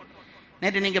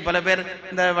 நேற்று நீங்கள் பல பேர்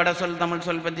இந்த வட சொல் தமிழ்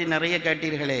சொல் பற்றி நிறைய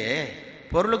கேட்டீர்களே.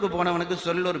 பொருளுக்கு போனவனுக்கு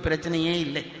சொல் ஒரு பிரச்சனையே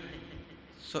இல்லை.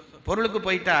 பொருளுக்கு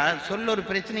போயிட்டா சொல் ஒரு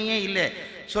பிரச்சனையே இல்லை.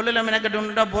 சொல்லில்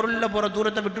மெனக்கட்டுட்டா பொருளில் போகிற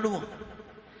தூரத்தை விட்டுடுவோம்.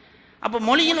 அப்போ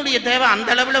மொழியினுடைய தேவை அந்த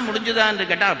அளவில் முடிஞ்சுதா என்று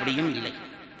கேட்டால் அப்படியும் இல்லை.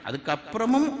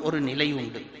 அதுக்கப்புறமும் ஒரு நிலை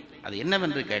உண்டு. அது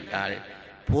என்னவென்று கேட்டால்,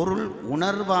 பொருள்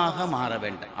உணர்வாக மாற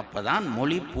வேண்டும். அப்பதான்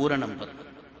மொழி பூரணம் பெறும்.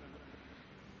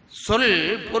 சொல்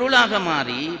பொருளாக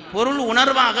மாறி பொருள்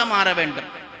உணர்வாக மாற வேண்டும்.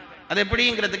 அது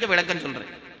எப்படிங்கிறதுக்கு விளக்கம்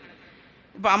சொல்றேன்.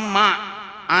 இப்ப அம்மா,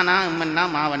 ஆனா அம்மன்னா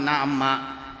மாவண்ணா அம்மா,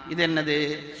 இது என்னது?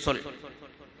 சொல்.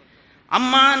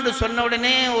 அம்மா என்று சொன்ன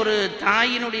உடனே ஒரு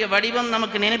தாயினுடைய வடிவம்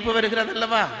நமக்கு நினைப்பு வருகிறது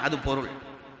அல்லவா? அது பொருள்.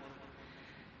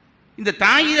 இந்த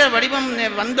தாயிர வடிவம்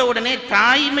வந்த உடனே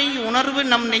தாய்மை உணர்வு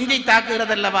நம் நெஞ்சை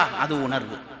தாக்குகிறது அல்லவா? அது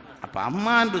உணர்வு. அப்ப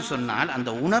அம்மா என்று சொன்னால்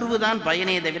அந்த உணர்வு தான்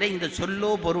பயனே தவிர இந்த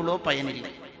சொல்லோ பொருளோ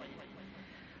பயனில்லை.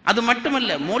 அது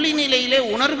மட்டுமல்ல, மொழி நிலையிலே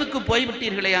உணர்வுக்கு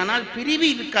போய்விட்டீர்களே ஆனால் பிரிவு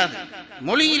இருக்காது.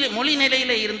 மொழி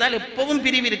நிலையில இருந்தால் எப்பவும்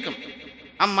பிரிவு இருக்கும்.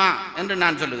 அம்மா என்று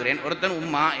நான் சொல்லுகிறேன், ஒருத்தன்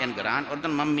உம்மா என்கிறான்,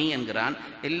 ஒருத்தன் மம்மி என்கிறான்,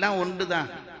 எல்லாம் ஒன்றுதான்.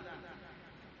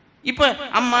 இப்ப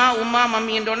அம்மா உம்மா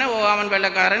மம்மி என்றோடனே அவன்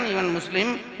வெள்ளக்காரன், இவன்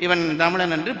முஸ்லீம், இவன்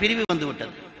தமிழன் என்று பிரிவு வந்து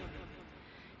விட்டது.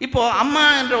 இப்போ அம்மா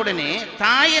என்ற உடனே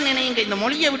தாயை நினைங்க, இந்த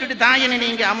மொழியை விட்டுட்டு தாயை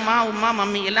நினைங்க. அம்மா உம்மா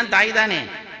மம்மி எல்லாம் தாய் தானே.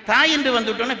 தாய் என்று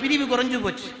வந்து விட்டோன்னா பிரிவு குறைஞ்சு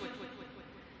போச்சு.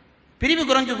 பிரிவு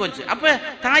குறைஞ்சு போச்சு. அப்ப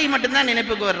தாய் மட்டும்தான்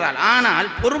நினைப்புக்கு வர்றாள். ஆனால்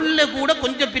பொருள்ல கூட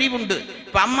கொஞ்சம் பிரிவு உண்டு.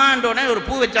 இப்ப அம்மான்றோட ஒரு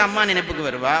பூ வச்ச அம்மா நினைப்புக்கு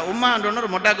வருவா, உம்மான்றோட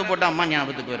ஒரு மொட்டாக்கு போட்ட அம்மா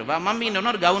ஞாபகத்துக்கு வருவா,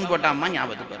 மம்மின்றோட ஒரு கவுன் போட்ட அம்மா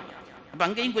ஞாபகத்துக்கு வருவா. அப்ப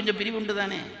அங்கேயும் கொஞ்சம் பிரிவு உண்டு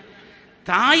தானே.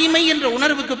 தாய்மை என்ற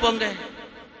உணர்வுக்கு போங்க,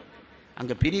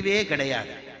 அங்க பிரிவே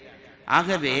கிடையாது.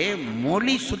 ஆகவே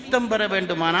மொழி சுத்தம் பெற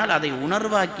வேண்டுமானால் அதை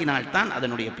உணர்வாக்கினால்தான்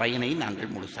அதனுடைய பயனை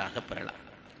நாங்கள் முழுசாக பெறலாம்.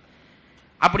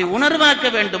 அப்படி உணர்வாக்க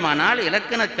வேண்டுமானால்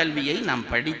இலக்கண கல்வியை நாம்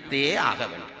படித்தே ஆக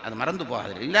வேண்டும். அது மறந்து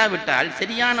போகாது. இல்லாவிட்டால்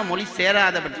சரியான மொழி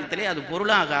சேராத பட்சத்திலே அது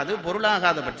பொருளாகாது,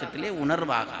 பொருளாகாத பட்சத்திலே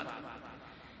உணர்வாகாது.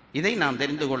 இதை நாம்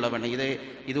தெரிந்து கொள்ள வேண்டும்.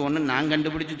 இது ஒன்று நான்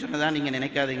கண்டுபிடிச்சு சொன்னதா நீங்கள்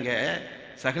நினைக்காதீங்க.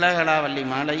 சகலகலாவல்லி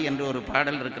மாலை என்று ஒரு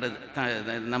பாடல் இருக்கிறது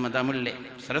நம்ம தமிழிலே.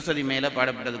 சரஸ்வதி மேலே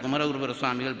பாடப்பட்டது. குமரகுருபர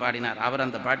சுவாமிகள் பாடினார். அவர்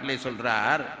அந்த பாட்டிலே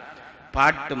சொல்றார்,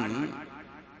 பாட்டும்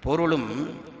பொருளும்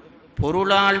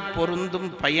பொருளால் பொருந்தும்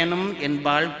பயனும்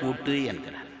என்பால் கூட்டு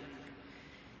என்கிறார்.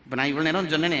 இப்போ நான் இவ்வளோ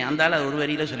நேரம் சொன்னேனே, அந்த ஆள் ஒரு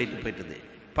வரியில சொல்லிட்டு போயிட்டது.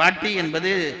 பாட்டு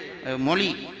என்பது மொழி,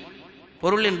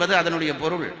 பொருள் என்பது அதனுடைய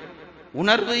பொருள்,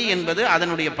 உணர்வு என்பது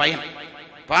அதனுடைய பயன்.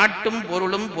 பாட்டும்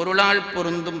பொருளும் பொருளால்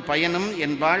பொருந்தும் பயனும்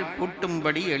என்பால்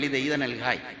கூட்டும்படி எளிதெய்த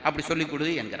நல்காய், அப்படி சொல்லிக்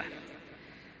கொடு என்கிறார்.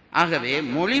 ஆகவே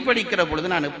மொழி படிக்கிற பொழுது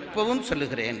நான் எப்பவும்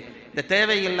சொல்லுகிறேன், இந்த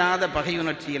தேவையில்லாத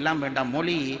பகையுணர்ச்சி எல்லாம் வேண்டாம்.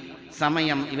 மொழி,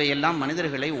 சமயம் இவையெல்லாம்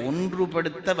மனிதர்களை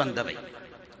ஒன்றுபடுத்த வந்தவை.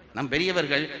 நம்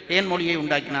பெரியவர்கள் ஏன் மொழியை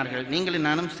உண்டாக்கினார்கள்? நீங்களும்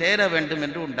நானும் சேர வேண்டும்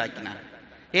என்று உண்டாக்கினார்கள்.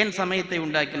 ஏன் சமயத்தை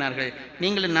உண்டாக்கினார்கள்?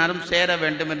 நீங்களும் நானும் சேர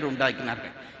வேண்டும் என்று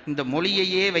உண்டாக்கினார்கள். இந்த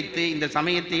மொழியையே வைத்து, இந்த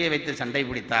சமயத்தையே வைத்து சண்டை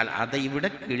பிடித்தால் அதை விட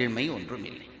கீழ்மை ஒன்றும்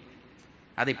இல்லை.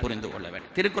 அதை புரிந்து கொள்ள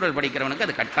வேண்டும். திருக்குறள் படிக்கிறவனுக்கு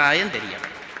அது கட்டாயம் தெரிய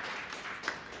வேண்டும்.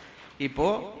 இப்போ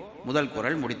முதல்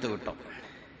குறள் முடித்து விட்டோம்.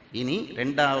 இனி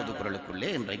இரண்டாவது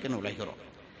குறளுக்குள்ளே இன்றைக்கு நுழைகிறோம்.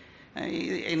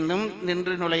 இன்னும்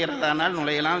நின்று நுழைகிறதானால்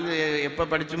நுழையலாம். எப்போ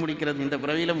படித்து முடிக்கிறது? இந்த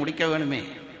பிறவியில் முடிக்க வேணுமே.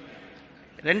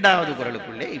 இரண்டாவது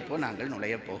குறளுக்குள்ளே இப்போ நாங்கள்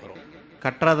நுழைய போகிறோம்.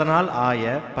 கற்றதனால் ஆய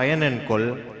பயனென்கொள்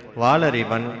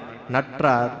வாளறிவன்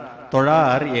நற்றார்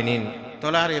தொழார் எனின்.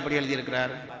 தொழார் எப்படி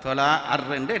எழுதியிருக்கிறார்? தொழா அர்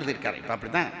என்று எழுதியிருக்கார். இப்போ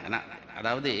அப்படித்தான்.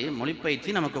 அதாவது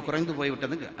மொழிப்பயிற்சி நமக்கு குறைந்து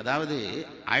போய்விட்டதுங்க. அதாவது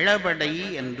அளபடை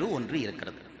என்று ஒன்று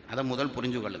இருக்கிறது. அதை முதல்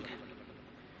புரிஞ்சு கொள்ளுங்க.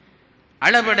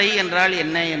 அளபடை என்றால்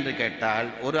என்ன என்று கேட்டால்,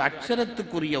 ஒரு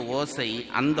அட்சரத்துக்குரிய ஓசை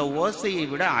அந்த ஓசையை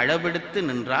விட அளவெடுத்து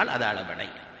நின்றால் அது அளபடை.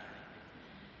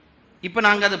 இப்ப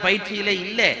நாங்கள் அது பயிற்சியில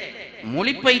இல்லை,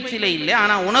 மொழி பயிற்சியில இல்லை,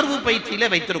 ஆனா உணர்வு பயிற்சியில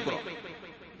வைத்திருக்கிறோம்.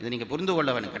 இது நீங்க புரிந்து கொள்ள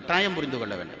வேண்டும், கட்டாயம் புரிந்து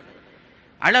கொள்ள வேண்டும்.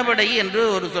 அளபடை என்று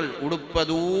ஒரு சொல்.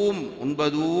 உடுப்பதூம்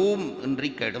உண்பதூம்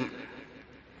இன்றி கெடும்.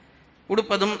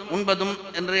 உடுப்பதும் உண்பதும்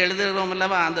என்று எழுதுகிறோம்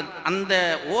அல்லவா, அந்த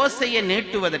ஓசையை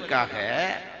நீட்டுவதற்காக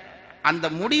அந்த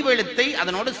முடிவெழுத்தை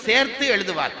அதனோடு சேர்த்து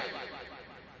எழுதுவார்கள்.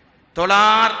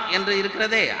 தொழார் என்று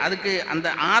இருக்கிறதே, அதுக்கு அந்த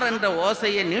ஆர் என்ற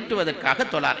ஓசையை நீட்டுவதற்காக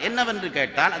தொழார். என்னவென்று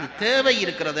கேட்டால் அது தேவை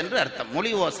இருக்கிறது என்று அர்த்தம்.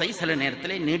 மொழி ஓசை சில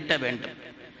நேரத்திலே நீட்ட வேண்டும்.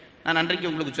 நான் அன்றைக்கு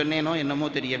உங்களுக்கு சொன்னேனோ என்னமோ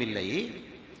தெரியவில்லை.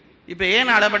 இப்ப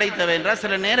ஏன் அளபடை தேவை என்றால்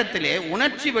சில நேரத்திலே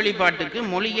உணர்ச்சி வெளிப்பாட்டுக்கு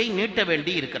மொழியை நீட்ட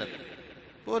வேண்டி இருக்கிறது.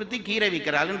 ஒருத்தி கீரை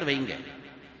விற்கிறாள் என்று வைங்க,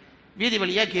 வீதி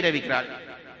வழியா கீரை விற்கிறாள்,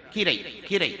 கீரை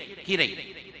கீரை கீரை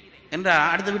என்றா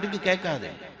அடுத்த வீட்டுக்கு கேட்காது,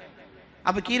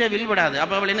 அப்ப கீரை வில்படாது.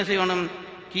 அப்ப அவள் என்ன செய்யணும்,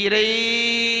 கீரை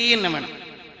என்ன வேணும்.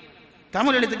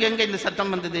 தமிழ் எழுத்துக்கு எங்க இந்த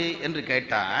சத்தம் வந்தது என்று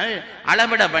கேட்டால்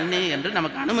அளவிட பண்ணி என்று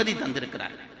நமக்கு அனுமதி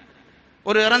தந்திருக்கிறார்.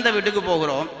 ஒரு இறந்த வீட்டுக்கு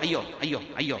போகிறோம், ஐயோ ஐயோ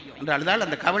ஐயோ என்று அழுதால்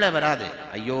அந்த கவலை வராது,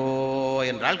 ஐயோ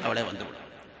என்றால் கவலை வந்துவிடும்.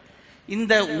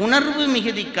 இந்த உணர்வு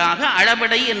மிகுதிக்காக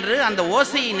அளபடை என்று அந்த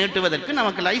ஓசையை நீட்டுவதற்கு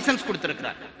நமக்கு லைசன்ஸ்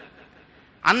கொடுத்திருக்கிறார்.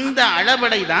 அந்த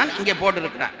அளபடை தான் இங்கே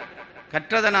போட்டிருக்கிறார்.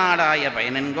 கற்றதனாலாய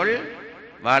பயனன்கொள்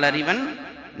வாளறிவன்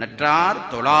நற்றார்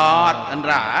தொழார்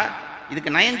என்றார்.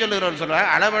 இதுக்கு நயம் சொல்லுகிறவர் சொல்றார்,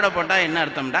 அளபடை போட்டா என்ன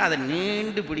அர்த்தம்டா, அதை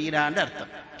நீண்டு பிடிக்கிறான்னு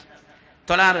அர்த்தம்.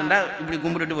 தொழார் என்றா இப்படி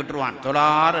கும்பிட்டு விட்டுருவான்,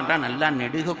 தொழார் என்றா நல்லா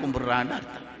நெடுக கும்பிடுறான்னு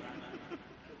அர்த்தம்.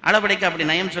 அளபடைக்கு அப்படி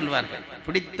நயம் சொல்வார்கள்.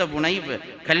 பிடித்த புனை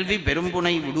கல்வி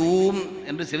பெரும்புனை விடும்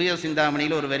என்று சிறிய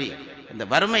சிந்தாமணியில் ஒரு வரி. இந்த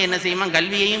வறுமை என்ன செய்யுமா,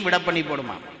 கல்வியையும் விட பண்ணி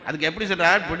போடுமா. அதுக்கு எப்படி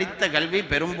சொல்றார், பிடித்த கல்வி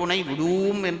பெரும்புனை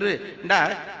விடும் என்று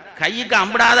கைக்கு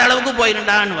அம்பிடாத அளவுக்கு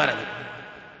போயிருண்டான்னு வர்றது.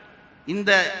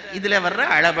 இந்த இதுல வர்ற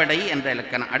அளபடை என்ற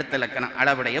இலக்கணம், அடுத்த இலக்கணம்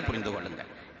அளபடையை புரிந்து கொள்ளுங்க.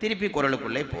 திருப்பி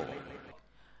குறளுக்குள்ளே போவோம்.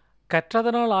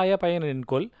 கற்றதனால் ஆய பயன்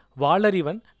என்கொல்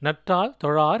வாளறிவன் நற்றால்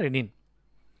தொழார் எனின்.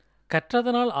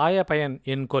 கற்றதனால் ஆய பயன்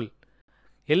என்கொல்,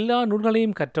 எல்லா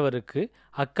நூல்களையும் கற்றவருக்கு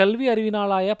அக்கல்வி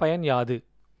அறிவினாலாய பயன் யாது.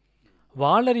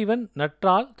 வாளறிவன்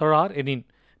நற்றால் தொழார் எனின்,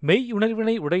 மெய்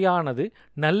உணர்வினை உடையானது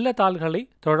நல்ல தாள்களை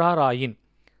தொழாராயின்.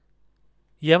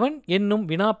 எவன் என்னும்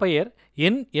வினாப்பெயர்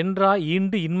என் என்றா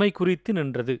ஈண்டு இன்மை குறித்து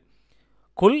நின்றது.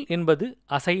 கொல் என்பது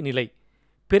அசை நிலை.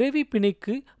 பிறவி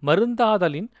பிணிக்கு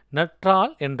மருந்தாதலின்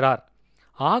நற்றால் என்றார்.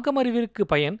 ஆகமறிவிற்கு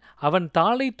பயன் அவன்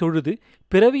தாளை தொழுது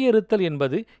பிறவியறுத்தல்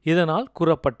என்பது இதனால்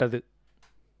கூறப்பட்டது.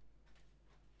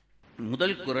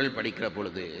 முதல் குறள் படிக்கிற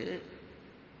பொழுது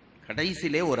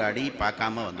கடைசியிலே ஒரு அடி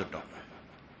பார்க்காம வந்துட்டோம்.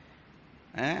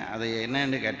 அது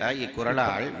என்னன்னு கேட்டால்,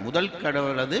 இக்குறளால் முதல்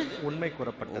கடவுளது உண்மை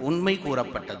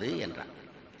கூறப்பட்டது என்றார்.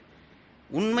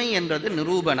 உண்மை என்றது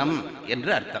நிரூபணம்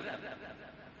என்று அர்த்தம்.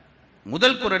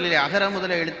 முதல் குறளிலே அகர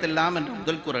முதல எழுத்தெல்லாம் என்ற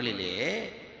முதல் குறளிலே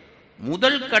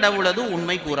முதல் கடவுளது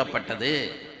உண்மை கூறப்பட்டது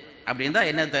அப்படின்னு தான்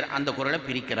என்ன அந்த குறளை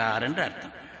பிரிக்கிறார் என்று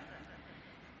அர்த்தம்.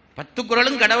 10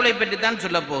 குறளும் கடவுளை பற்றித்தான்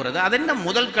சொல்ல போகிறது. அது என்ன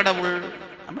முதல் கடவுள்,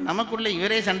 நமக்குள்ள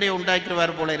இவரே சண்டையை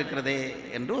உண்டாக்கிடுவார் போல இருக்கிறதே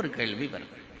என்று ஒரு கேள்வி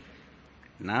வரும்.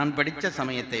 நான் படித்த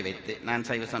சமயத்தை வைத்து, நான்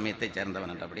சைவ சமயத்தை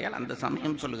சேர்ந்தவன் என்றபடியால் அந்த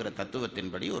சமயம் சொல்லுகிற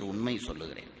தத்துவத்தின்படி ஒரு உண்மை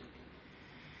சொல்லுகிறேன்.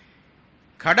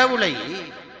 கடவுளை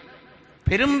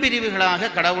பெரும்பிரிவுகளாக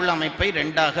கடவுள் அமைப்பை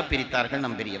 2ஆக பிரித்தார்கள்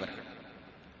நம் பெரியவர்கள்.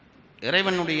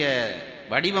 இறைவனுடைய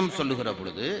வடிவம் சொல்லுகிற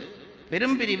பொழுது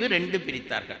பெரும்பிரிவு 2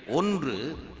 பிரித்தார்கள். ஒன்று,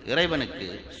 இறைவனுக்கு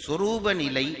சொரூப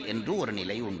நிலை என்று ஒரு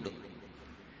நிலை உண்டு,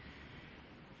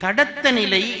 தடத்த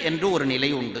நிலை என்று ஒரு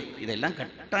நிலை உண்டு. இதெல்லாம்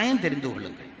கட்டாயம் தெரிந்து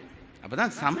கொள்ளுங்கள்.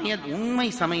 அப்பதான் உண்மை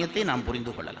சமயத்தை நாம்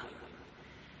புரிந்து கொள்ளலாம்.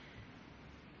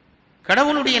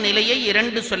 கடவுளுடைய நிலையை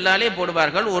 2 சொல்லாலே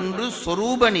போடுவார்கள். ஒன்று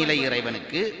சொரூப நிலை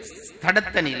இறைவனுக்கு,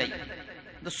 தடத்த நிலை.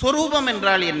 இந்த சொரூபம்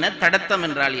என்றால் என்ன, தடத்தம்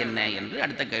என்றால் என்ன என்று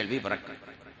அடுத்த கேள்வி பிறக்கும்.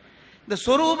 இந்த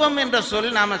சொரூபம் என்ற சொல்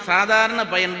நாம சாதாரண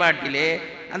பயன்பாட்டிலே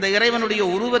அந்த இறைவனுடைய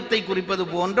உருவத்தை குறிப்பது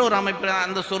போன்ற ஒரு அமைப்பு,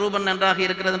 அந்த சொரூபம் நன்றாக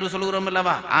இருக்கிறது என்று சொல்கிறோம்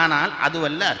அல்லவா. ஆனால்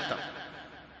அதுவல்ல அர்த்தம்.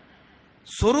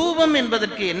 சொரூபம்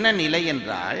என்பதற்கு என்ன நிலை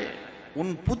என்றால்,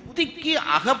 உன் புத்திக்கு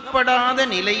அகப்படாத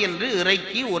நிலை என்று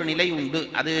இறைக்கு ஒரு நிலை உண்டு.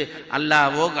 அது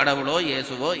அல்லாவோ கடவுளோ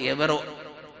இயேசுவோ எவரோ.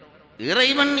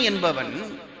 இறைவன் என்பவன்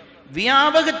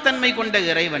வியாபகத்தன்மை கொண்ட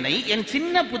இறைவனை என்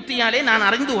சின்ன புத்தியாலே நான்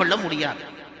அறிந்து கொள்ள முடியாது.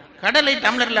 கடலை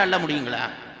டம்ளர்ல அள்ள முடியுங்களா?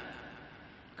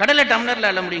 கடலை டம்ளர்ல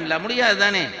அள்ள முடியுங்களா? முடியாது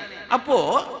தானே. அப்போ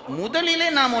முதலிலே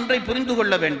நாம் ஒன்றை புரிந்து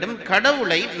கொள்ள வேண்டும்,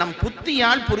 கடவுளை நம்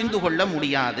புத்தியால் புரிந்து கொள்ள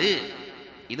முடியாது.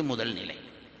 இது முதல் நிலை.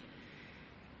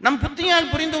 நம் புத்தியால்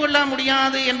புரிந்து கொள்ள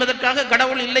முடியாது என்பதற்காக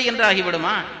கடவுள் இல்லை என்று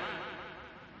ஆகிவிடுமா?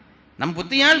 நம்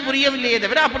புத்தியால் புரியவில்லையே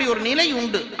தவிர அப்படி ஒரு நிலை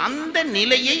உண்டு. அந்த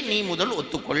நிலையை நீ முதல்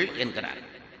ஒத்துக்கொள் என்கிறார்.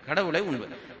 கடவுளை உண்மை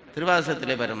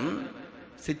திருவாசகத்திலே வரும்,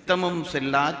 சித்தமும்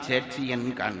செல்லா சேட்சியன்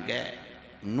காண்க,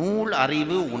 நூல்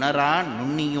அறிவு உணரா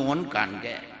நுண்ணியோன் காண்க.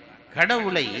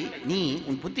 கடவுளை நீ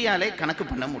உன் புத்தியாலே கணக்கு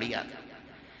பண்ண முடியாது.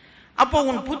 அப்போ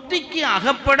உன் புத்திக்கு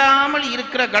அகப்படாமல்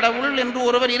இருக்கிற கடவுள் என்று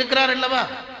ஒருவர் இருக்கிறார் அல்லவா,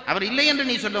 அவர் இல்லை என்று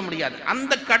நீ சொல்ல முடியாது.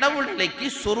 அந்த கடவுள் நிலைக்கு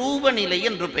சொரூப நிலை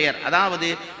என்று பெயர். அதாவது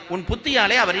உன்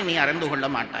புத்தியாலே அவரை நீ அறிந்து கொள்ள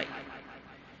மாட்டாய்.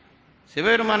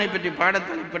 சிவபெருமானை பற்றி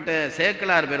பாடத்தலைப்பட்ட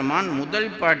சேக்கலார் பெருமான் முதல்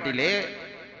பாட்டிலே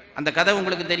அந்த கதை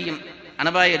உங்களுக்கு தெரியும்.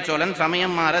 அனபாய சோழன்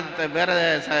சமயம் மாற வேற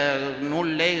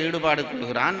நூலிலே ஈடுபாடு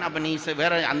கொள்கிறான். அப்போ நீ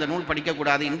வேற அந்த நூல்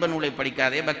படிக்கக்கூடாது, இன்ப நூலை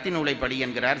படிக்காதே, பக்தி நூலை படி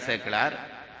என்கிறார் சேக்கலார்.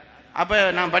 அப்போ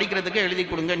நான் படிக்கிறதுக்கு எழுதி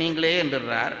கொடுங்க நீங்களே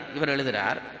என்றார். இவர்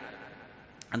எழுதுகிறார்.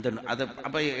 அதை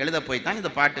அப்போ எழுத போய்த்தான்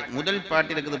இந்த பாட்டு, முதல்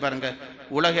பாட்டு இருக்குது பாருங்க.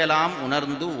 உலகெல்லாம்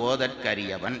உணர்ந்து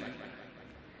ஓதற்கரியவன்.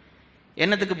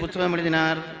 என்னத்துக்கு புத்தகம்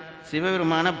எழுதினார்?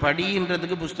 சிவபெருமான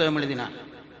படின்றதுக்கு புஸ்தகம் எழுதினார்.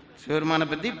 சிவபெருமானை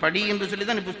பற்றி படி என்று சொல்லி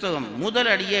தான் புஸ்தகம் முதல்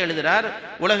அடியே எழுதுகிறார்.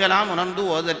 உலகெல்லாம் உணர்ந்து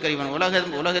ஓதற்கரியவன்.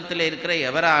 உலகத்தில் இருக்கிற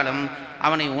எவராலும்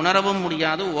அவனை உணரவும்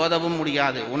முடியாது, ஓதவும்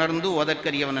முடியாது. உணர்ந்து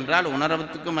ஓதற்கரியவன் என்றால்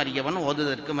உணர்வதற்கும் அறியவன்,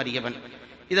 ஓதுவதற்கும் அறியவன்.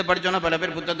 இதை படித்தோன்னா பல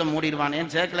பேர் புத்தகத்தை மூடிடுவான்.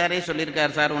 ஏன் சேக்கலாரே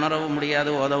சொல்லியிருக்கார் சார், உணரவும்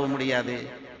முடியாது, ஓதவும் முடியாது,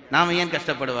 நாம் ஏன்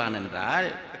கஷ்டப்படுவான் என்றால்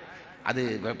அது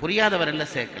புரியாதவர் அல்ல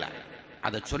சேக்கலார்.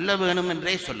 அதை சொல்ல வேணும்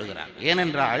என்றே சொல்லுகிறார்.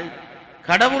 ஏனென்றால்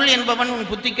கடவுள் என்பவன் உன்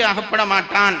புத்திக்கு அகப்பட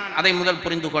மாட்டான். அதை முதல்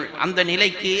புரிந்து கொள். அந்த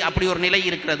நிலைக்கு அப்படி ஒரு நிலை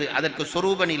இருக்கிறது, அதற்கு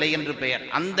சொரூப நிலை என்று பெயர்.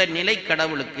 அந்த நிலை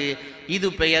கடவுளுக்கு இது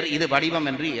பெயர், இது வடிவம்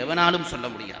என்று எவனாலும் சொல்ல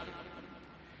முடியாது.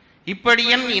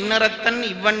 இப்படியன் இன்னரத்தன்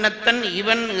இவ்வண்ணத்தன்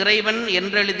இவன் இறைவன்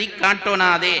என்றெழுதி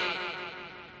காட்டோனாதே.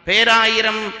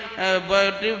 பேராயிரம்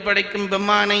படைக்கும்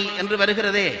பெம்மானை என்று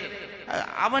வருகிறதே,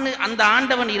 அவனு அந்த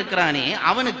ஆண்டவன் இருக்கிறானே,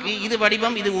 அவனுக்கு இது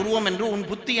வடிவம் இது உருவம் என்று உன்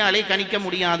புத்தியாலே கணிக்க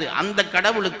முடியாது. அந்த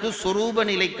கடவுளுக்கு சொரூப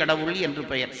நிலை கடவுள் என்று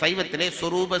பெயர். சைவத்திலே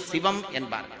சொரூப சிவம்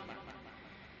என்பார்கள்.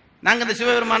 நாங்கள் இந்த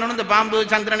சிவபெருமானோடு இந்த பாம்பு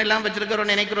சந்திரன் எல்லாம்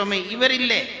வச்சிருக்கிறோம் நினைக்கிறோமே, இவர்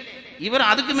இல்லை. இவர்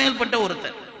அதுக்கு மேல்பட்ட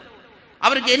ஒருத்தர்.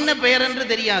 அவருக்கு என்ன பெயர் என்று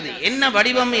தெரியாது, என்ன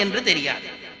வடிவம் என்று தெரியாது.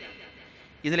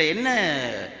 இதுல என்ன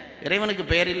இறைவனுக்கு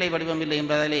பெயர் இல்லை வடிவம் இல்லை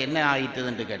என்பதால் என்ன ஆயிட்டது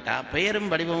என்று கேட்டால், பெயரும்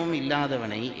வடிவமும்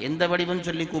இல்லாதவனை எந்த வடிவம்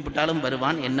சொல்லி கூப்பிட்டாலும்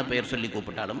வருவான், என்ன பெயர் சொல்லி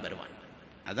கூப்பிட்டாலும் வருவான்.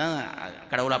 அதான்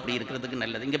கடவுள் அப்படி இருக்கிறதுக்கு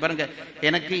நல்லது. இங்கே பாருங்க,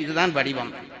 எனக்கு இதுதான்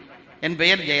வடிவம், என்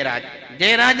பெயர் ஜெயராஜ்.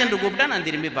 ஜெயராஜ் என்று கூப்பிட்டா நான்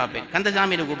திரும்பி பார்ப்பேன்,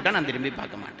 கந்தசாமின்னு கூப்பிட்டா நான் திரும்பி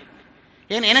பார்க்க மாட்டேன்.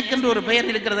 ஏன், எனக்கென்று ஒரு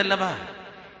பெயர் இருக்கிறது அல்லவா?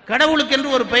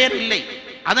 கடவுளுக்கென்று ஒரு பெயர் இல்லை.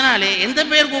 அதனாலே எந்த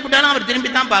பெயர் கூப்பிட்டாலும் அவர்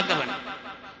திரும்பித்தான் பார்க்க வேணும்.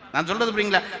 நான் சொல்றது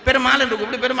புரியுங்களா? பெருமாள் என்று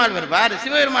கூப்பிட்டு பெருமாள் வருவார்,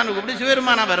 சிவபெருமான் கூப்பிட்டு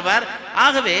சிவபெருமானா வருவார்.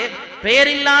 ஆகவே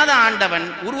பெயரில்லாத ஆண்டவன்,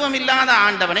 உருவம் இல்லாத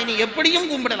ஆண்டவனை நீ எப்படியும்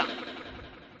கும்பிடலாம்,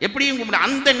 எப்படியும் கும்பிட.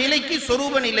 அந்த நிலைக்கு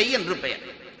சொரூப நிலை என்று பெயர்.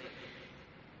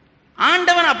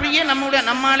 ஆண்டவன் அப்படியே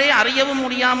நம்மாலே அறியவும்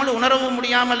முடியாமல் உணரவும்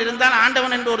முடியாமல் இருந்தால்,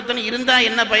 ஆண்டவன் என்று ஒருத்தன் இருந்தா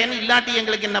என்ன பயன், இல்லாட்டி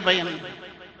எங்களுக்கு என்ன பயன்?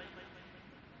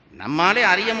 நம்மாலே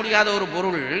அறிய முடியாத ஒரு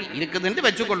பொருள் இருக்குது என்று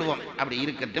வச்சுக்கொள்வோம். அப்படி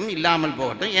இருக்கட்டும், இல்லாமல்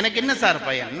போகட்டும், எனக்கு என்ன சார்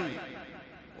பயன்?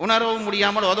 உணரவும்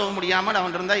முடியாமல் ஓதவும் முடியாமல்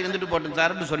அவன் இருந்தால் இருந்துட்டு போட்டும்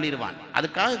சார்னு சொல்லிடுவான்.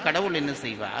 அதுக்காக கடவுள் என்ன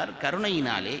செய்வார்?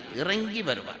 கருணையினாலே இறங்கி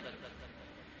வருவார்.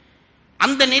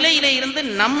 அந்த நிலையிலே இருந்து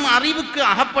நம் அறிவுக்கு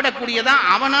அகப்படக்கூடியதா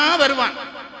அவனா வருவான்.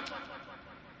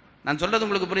 நான் சொல்றது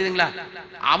உங்களுக்கு புரியுதுங்களா?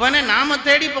 அவனை நாம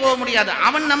தேடி போக முடியாது,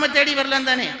 அவன் நம்ம தேடி வரலாம்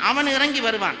தானே. அவன் இறங்கி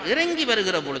வருவான். இறங்கி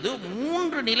வருகிற பொழுது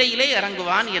 3 நிலையிலே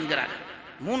இறங்குவான் என்கிறார்.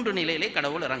 3 நிலையிலே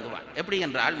கடவுள் இறங்குவான். எப்படி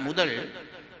என்றால், முதல்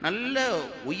நல்ல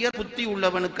உயர் புத்தி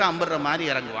உள்ளவனுக்கு அம்புற மாதிரி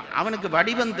இறங்குவான். அவனுக்கு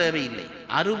வடிவம் தேவையில்லை,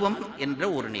 அருவம் என்ற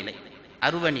ஒரு நிலை,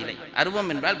 அருவ நிலை. அருவம்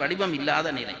என்றால் வடிவம்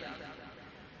இல்லாத நிலை.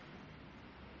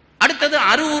 அடுத்தது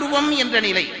அருவுருவம் என்ற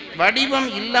நிலை, வடிவம்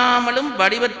இல்லாமலும்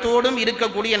வடிவத்தோடும்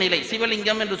இருக்கக்கூடிய நிலை.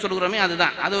 சிவலிங்கம் என்று சொல்கிறோமே,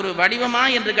 அதுதான். அது ஒரு வடிவமா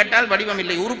என்று கேட்டால் வடிவம்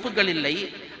இல்லை, உறுப்புகள் இல்லை.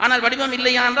 ஆனால் வடிவம்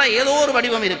இல்லையா என்றால் ஏதோ ஒரு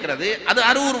வடிவம் இருக்கிறது, அது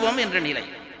அருவுருவம் என்ற நிலை.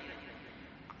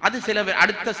 அது சில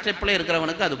அடுத்த ஸ்டெப்ல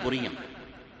இருக்கிறவனுக்கு அது புரியும்.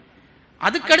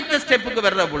 அதுக்கடுத்த ஸ்டெப்புக்கு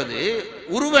வர்ற பொழுது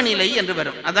உருவ நிலை என்று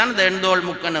வரும். அதான் இந்த எண்தோள்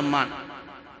முக்கணம்மான்.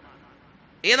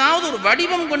 ஏதாவது ஒரு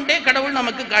வடிவம் கொண்டே கடவுள்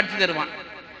நமக்கு காட்சி தருவான்.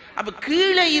 அப்ப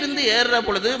கீழே இருந்து ஏறுற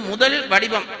பொழுது முதல்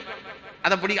வடிவம்,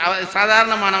 அதை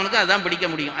சாதாரணமானவனுக்கு அதான் பிடிக்க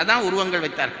முடியும். அதான் உருவங்கள்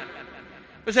வைத்தார்கள்.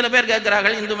 இப்போ சில பேர்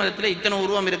கேட்கிறார்கள், இந்து மதத்தில் இத்தனை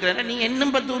உருவம் இருக்கிறாங்க, நீ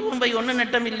இன்னும் 10 உருவம் போய் ஒன்றும்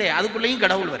நட்டம் இல்லை, அதுக்குள்ளேயும்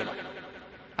கடவுள் வரும்.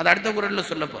 அது அடுத்த குறள்ல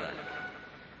சொல்ல போறார்.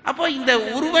 அப்போ இந்த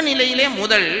உருவ நிலையிலே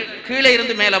முதல் கீழே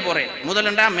இருந்து மேலே போறேன்.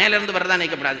 முதல்ண்டா மேல இருந்து வரதான்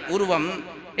நினைக்கப்படாது. உருவம்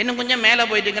இன்னும் கொஞ்சம் மேலே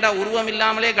போயிட்டுங்கடா, உருவம்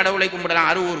இல்லாமலே கடவுளை கும்பிடலாம்,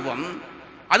 அரு உருவம்.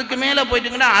 அதுக்கு மேலே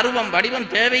போயிட்டுங்கடா அருவம், வடிவம்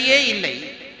தேவையே இல்லை,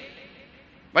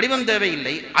 வடிவம்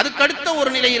தேவையில்லை. அதுக்கடுத்த ஒரு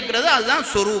நிலை இருக்கிறது, அதுதான்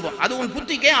சொரூபம். அது உன்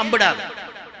புத்திக்கே அம்பிடாது.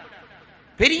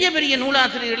 பெரிய பெரிய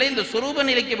நூலாசிரியர்களை இந்த சொரூப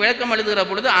நிலைக்கு விளக்கம் எழுதுகிற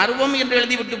பொழுது அருவம் என்று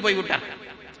எழுதி விட்டு போய்விட்டார்.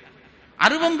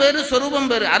 அருவம் வேறு சொரூபம்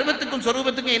வேறு. அருவத்துக்கும்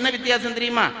சொரூபத்துக்கும் என்ன வித்தியாசம்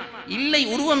தெரியுமா? இல்லை,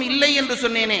 உருவம் இல்லை என்று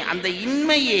சொன்னேனே, அந்த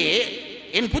இன்மையே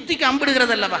என் புத்திக்கு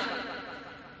அம்பிடுகிறது அல்லவா.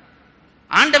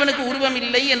 ஆண்டவனுக்கு உருவம்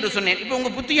இல்லை என்று சொன்னேன். இப்ப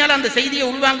உங்க புத்தியால் அந்த செய்தியை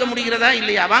உள்வாங்க முடிகிறதா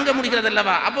இல்லையா? வாங்க முடிகிறது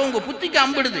அல்லவா. அப்போ உங்க புத்திக்கு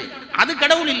அம்பிடுது, அது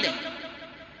கடவுள் இல்லை.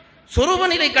 சொரூப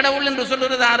நிலை கடவுள் என்று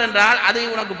சொல்லுறது யார் என்றால் அது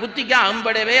உனக்கு புத்திக்கு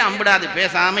அம்படவே அம்பிடாது,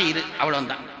 பேசாம இரு,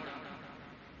 அவ்வளவுதான்.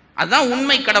 அதுதான்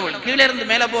உண்மை கடவுள். கீழே இருந்து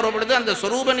மேலே போற பொழுது அந்த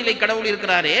சொரூப நிலை கடவுள்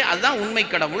இருக்கிறாரே, அதுதான் உண்மை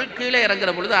கடவுள். கீழே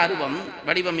இறங்குற பொழுது அருவம்,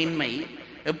 வடிவம், இன்மை.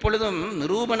 எப்பொழுதும்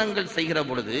நிரூபணங்கள் செய்கிற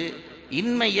பொழுது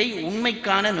இன்மையை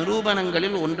உண்மைக்கான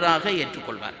நிரூபணங்களில் ஒன்றாக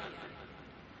ஏற்றுக்கொள்வார்.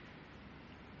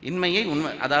 இன்மையை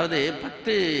உண்மை, அதாவது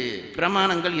 10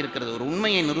 பிரமாணங்கள் இருக்கிறது. ஒரு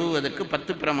உண்மையை நிறுவுவதற்கு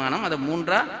 10 பிரமாணம், அதை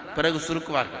 3ஆ பிறகு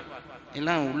சுருக்குவார்கள்.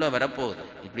 எல்லாம் உள்ள வரப்போகுது.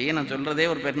 இப்படியே நான் சொல்றதே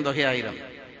ஒரு பெருந்தொகை ஆயிரம்.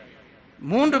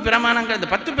 3 பிரமாணங்கள். இந்த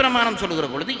 10 பிரமாணம் சொல்லுகிற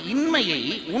பொழுது இன்மையை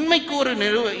உண்மைக்கு ஒரு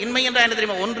இன்மை என்றால் என்ன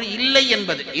தெரியுமா? ஒன்று இல்லை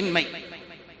என்பது இன்மை.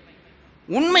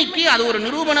 உண்மைக்கு அது ஒரு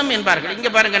நிரூபணம் என்பார்கள். இங்க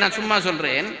பாருங்க, நான் சும்மா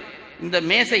சொல்றேன். இந்த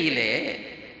மேசையிலே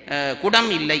குடம்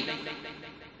இல்லை.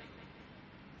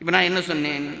 இப்ப நான் என்ன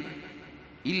சொன்னேன்?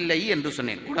 இல்லை என்று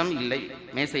சொன்னேன். குடம் இல்லை,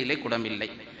 மேசையிலே குடம் இல்லை.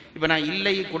 இப்ப நான்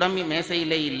இல்லை, குடம்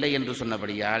மேசையிலே இல்லை என்று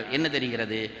சொன்னபடியால் என்ன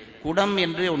தெரிகிறது? குடம்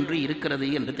என்று ஒன்று இருக்கிறது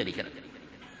என்று தெரிகிறது.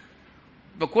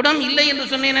 இப்ப குடம் இல்லை என்று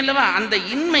சொன்னேன் அல்லவா? அந்த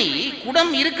இன்மை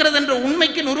குடம் இருக்கிறது என்ற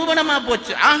உண்மைக்கு நிரூபணமா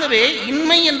போச்சு. ஆகவே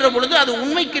இன்மை என்ற பொழுது அது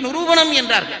உண்மைக்கு நிரூபணம்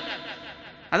என்றார்கள்.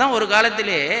 அதான் ஒரு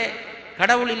காலத்திலே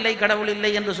கடவுள் இல்லை கடவுள் இல்லை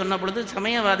என்று சொன்ன பொழுது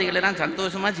சமயவாதிகள் எல்லாம்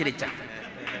சந்தோஷமா சிரிச்சான்.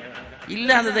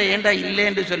 இல்லாததை ஏண்டா இல்லை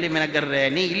என்று சொல்லி மெனக்கர்ற,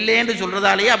 நீ இல்லை என்று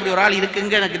சொல்றதாலேயே அப்படி ஒரு ஆள்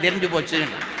இருக்குங்க எனக்கு தெரிஞ்சு போச்சு.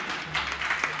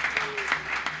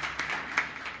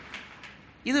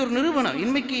 இது ஒரு நிரூபணம்.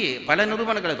 இன்மைக்கு பல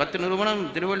நிரூபணங்கள், 10 நிரூபணம்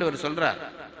திருவள்ளுவர் சொல்றார்.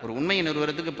 ஒரு உண்மையை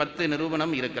நிறுவனத்துக்கு 10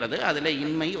 நிரூபணம் இருக்கிறது. அதுல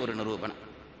இன்மை ஒரு நிரூபணம்.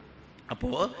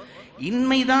 அப்போ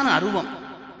இன்மைதான் அருவம்.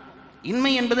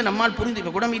 இன்மை என்பது நம்மால் புரிந்து,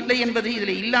 இப்ப குடம் இல்லை என்பது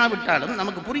இதுல இல்லாவிட்டாலும்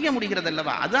நமக்கு புரிய முடிகிறது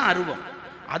அல்லவா? அதுதான் அருவம்.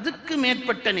 அதுக்கு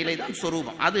மேற்பட்ட நிலைதான்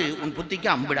சொரூபம். அது உன் புத்திக்கு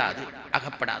அம்பிடாது,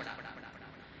 அகப்படாது.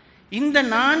 இந்த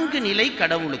 4 நிலை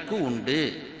கடவுளுக்கு உண்டு.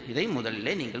 இதை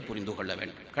முதல்ல நீங்கள் புரிந்து கொள்ள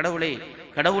வேண்டும்.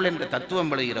 கடவுள் என்ற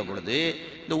தத்துவம் விளைகிற பொழுது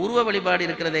இந்த உருவ வழிபாடு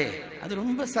இருக்கிறதே, அது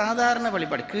ரொம்ப சாதாரண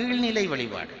வழிபாடு, கீழ்நிலை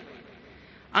வழிபாடு.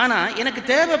 ஆனா எனக்கு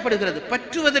தேவைப்படுகிறது,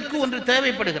 பற்றுவதற்கு ஒன்று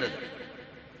தேவைப்படுகிறது.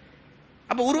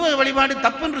 அப்ப உருவ வழிபாடு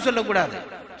தப்பு என்று சொல்லக்கூடாது.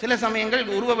 சில சமயங்கள்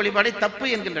உருவ வழிபாடு தப்பு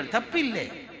என்கின்ற, தப்பு இல்லை.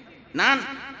 நான்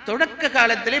தொடக்க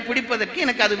காலத்திலே பிடிப்பதற்கு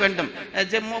எனக்கு அது வேண்டும்.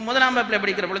 முதலாம் வகுப்பில்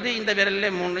படிக்கிற பொழுது இந்த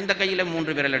விரலில் 3, இந்த கையில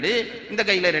 3 விரலடு, இந்த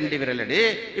கையில 2 விரலடு,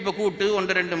 இப்ப கூட்டு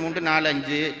 1 2 3 4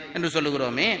 5 என்று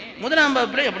சொல்லுகிறோமே, முதலாம்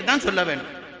வகுப்பில் எப்படித்தான் சொல்ல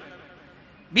வேண்டும்.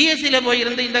 பிஎஸ்சியில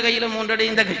போயிருந்து இந்த கையில 3 அடி,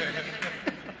 இந்த கை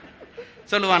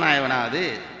சொல்லுவானா எவனாவது?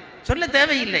 சொல்ல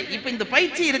தேவையில்லை. இப்ப இந்த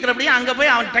பயிற்சி இருக்கிறபடியே அங்க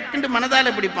போய் அவன் டக்குண்டு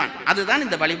மனதால பிடிப்பான். அதுதான்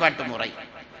இந்த வழிபாட்டு முறை.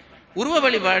 உருவ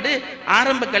வழிபாடு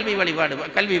ஆரம்ப கல்வி வழிபாடு,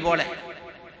 கல்வி போல.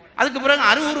 அதுக்கு பிறகு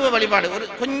அருவுருவ வழிபாடு ஒரு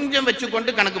கொஞ்சம்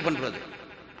வச்சுக்கொண்டு கணக்கு பண்றது.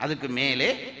 அதுக்கு மேலே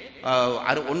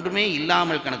ஒன்றுமே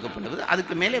இல்லாமல் கணக்கு பண்ணுவது.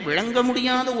 அதுக்கு மேலே விளங்க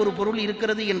முடியாத ஒரு பொருள்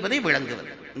இருக்கிறது என்பதை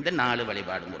விளங்குவது. இந்த 4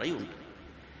 வழிபாடு முறை உண்டு.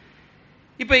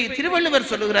 இப்ப திருவள்ளுவர்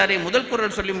சொல்லுகிறாரே, முதல்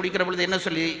குறள் சொல்லி முடிக்கிற பொழுது என்ன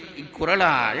சொல்லி?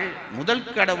 இக்குறளால் முதல்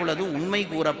கடவுளது உண்மை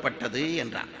கூறப்பட்டது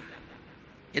என்றார்.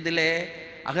 இதிலே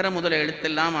அகர முதல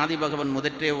எழுத்தெல்லாம் ஆதிபகவன்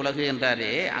முதற்றே உலகு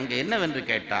என்றாரே, அங்கே என்னவென்று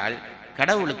கேட்டால்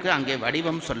கடவுளுக்கு அங்கே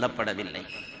வடிவம் சொல்லப்படவில்லை.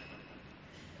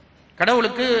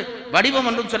 கடவுளுக்கு வடிவம்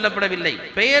என்றும் சொல்லப்படவில்லை.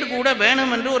 பெயர் கூட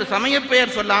வேணும் என்று ஒரு சமய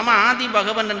பெயர் சொல்லாம ஆதி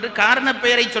பகவன் என்று காரண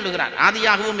பெயரை சொல்லுகிறார்.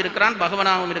 ஆதியாகவும் இருக்கிறான்,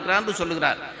 பகவனாகவும் இருக்கிறான் என்று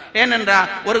சொல்லுகிறார்.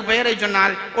 ஏனென்றால் ஒரு பெயரை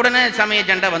சொன்னால் உடனே சமய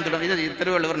சண்டை வந்துடும். இது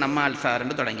திருவள்ளுவர் நம்மால் சார்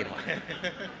என்று தொடங்கிடுவார்.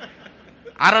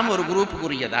 அறம் ஒரு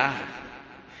குரூப்புக்குரியதா?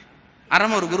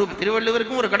 அறம் ஒரு குரூப்.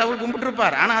 திருவள்ளுவருக்கும் ஒரு கடவுள்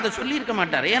கும்பிட்டுருப்பார், ஆனா அதை சொல்லி இருக்க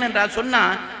மாட்டார். ஏனென்றால் சொன்னா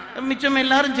மிச்சம்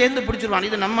எல்லாரும் சேர்ந்து பிடிச்சிருவான்.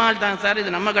 இது நம்ம ஆள் தான் சார், இது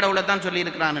நம்ம கடவுளை தான் சொல்லி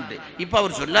இருக்கிறான். இப்ப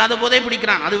அவர் சொல்லாத போதே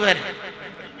பிடிக்கிறான், அது வேற.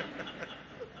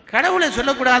 கடவுளை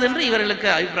சொல்லக்கூடாது என்று இவர்களுக்கு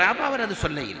அபிப்பிராயம். அவர் அது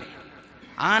சொல்ல இல்லை.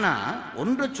 ஆனா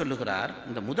ஒன்று சொல்லுகிறார்.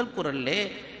 இந்த முதல் குறளிலே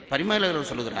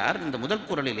பரிமேலழகர் சொல்லுகிறார், இந்த முதல்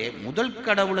குறளிலே முதல்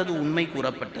கடவுளது உண்மை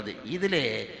கூறப்பட்டது. இதிலே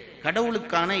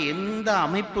கடவுளுக்கான எந்த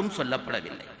அமைப்பும்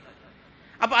சொல்லப்படவில்லை.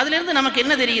 அப்ப அதுல இருந்து நமக்கு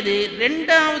என்ன தெரியுது?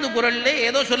 2வது குறளிலே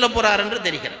ஏதோ சொல்ல போறார் என்று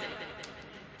தெரிகிறது.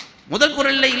 முதல்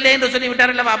குறள்ல இல்லை என்று சொல்லி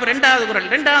விட்டார் அல்லவா? அப்ப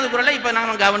 2வது குறளை இப்ப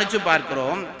நாம கவனிச்சு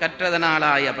பார்க்கிறோம்.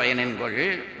 கற்றதனாலாய பயனென்கொள்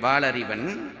வாளறிவன்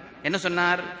என்ன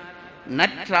சொன்னார்?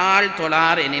 நற்றாள்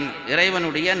தொழார் எனின்,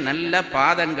 இறைவனுடைய நல்ல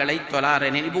பாதங்களை தொழார்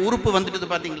எனின். இப்ப உறுப்பு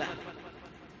வந்துட்டு பாத்தீங்களா?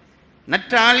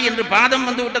 நற்றாள் என்று பாதம்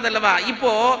வந்து விட்டது அல்லவா?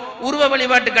 இப்போ உருவ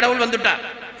வழிபாட்டு கடவுள் வந்துட்டார்.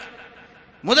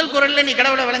 முதல் குறள்ல நீ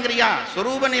கடவுளை விளங்குறியா?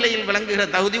 சொரூப நிலையில் விளங்குகிற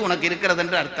தகுதி உனக்கு இருக்கிறது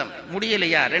என்று அர்த்தம்.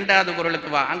 முடியலையா? 2வது குறளுக்கு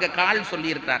வா. அங்க கால் சொல்லி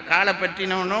இருக்கிறார். காலை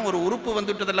பற்றினோம் ஒரு உறுப்பு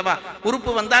வந்துவிட்டது அல்லவா?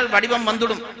 உறுப்பு வந்தால் வடிவம்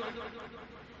வந்துடும்.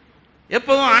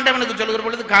 எப்பவும் ஆண்டவனுக்கு சொல்லுகிற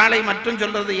பொழுது காலை மட்டும்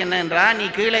சொல்றது என்ன என்றால், நீ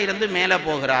கீழே இருந்து மேலே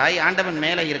போகிறாய், ஆண்டவன்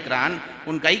மேலே இருக்கிறான்,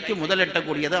 உன் கைக்கு முதல்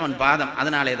எட்டக்கூடியது அவன் பாதம்,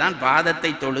 அதனாலே தான்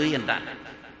பாதத்தை தொழு என்றான்.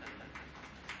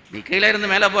 நீ கீழே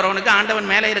இருந்து மேலே போறவனுக்கு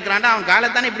ஆண்டவன் மேலே இருக்கிறான்டா, அவன்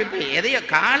காலைத்தானே இப்படி எதையோ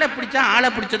காலை பிடிச்சா ஆளை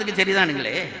பிடிச்சதுக்கு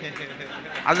சரிதானுங்களே.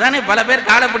 அதுதானே பல பேர்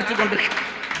காலை பிடிச்சு கொண்டு.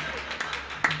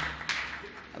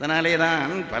 அதனாலே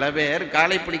தான் பல பேர்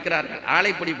காலை பிடிக்கிறார்கள்.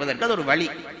 ஆளை பிடிப்பதற்கு அது ஒரு வழி.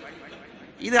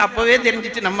 இது அப்பவே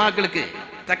தெரிஞ்சிச்சு நம்ம ஆட்களுக்கு.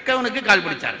 தக்கவனுக்கு கால்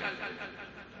பிடிச்சார்கள்.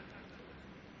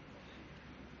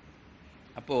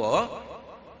 அப்போ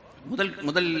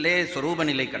முதல்ல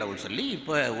சொரூபநிலை கடவுள் சொல்லி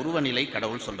இப்ப உருவநிலை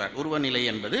கடவுள் சொல்றார். உருவநிலை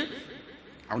என்பது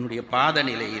அவனுடைய பாத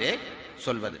நிலையிலே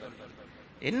சொல்வது.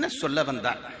 என்ன சொல்ல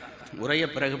வந்தார் உரைய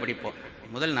பிறகு படிப்போம்.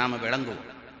 முதல் நாம விளங்குவோம்.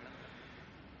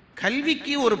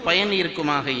 கல்விக்கு ஒரு பயன்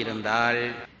இருக்குமாக இருந்தால்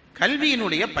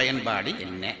கல்வியினுடைய பயன்பாடு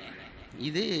என்ன?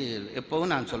 இது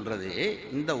எப்பவும் நான் சொல்றது,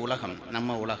 இந்த உலகம்,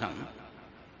 நம்ம உலகம்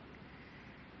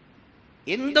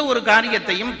எந்த ஒரு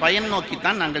காரியத்தையும் பயன்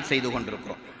நோக்கித்தான் நாங்கள் செய்து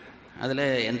கொண்டிருக்கிறோம். அதில்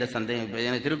எந்த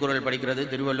சந்தேகம். திருக்குறள் படிக்கிறது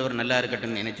திருவள்ளுவர் நல்லா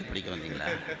இருக்கட்டும் நினைச்சு படிக்க வந்தீங்களா?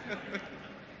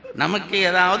 நமக்கு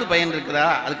ஏதாவது பயன் இருக்குதா?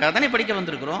 அதுக்காக தானே படிக்க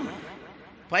வந்திருக்கிறோம்.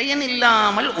 பயன்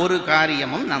இல்லாமல் ஒரு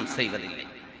காரியமும் நாம் செய்வதில்லை.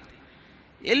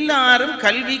 எல்லாரும்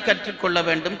கல்வி கற்றுக்கொள்ள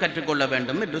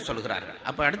வேண்டும் என்று சொல்கிறார்கள்.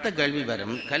 அப்ப அடுத்த கேள்வி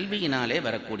வரும், கல்வியினாலே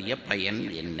வரக்கூடிய பயன்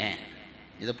என்ன?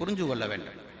 இதை புரிஞ்சு கொள்ள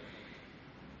வேண்டும்.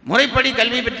 முறைப்படி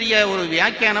கல்வி பற்றிய ஒரு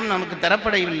வியாக்கியானம் நமக்கு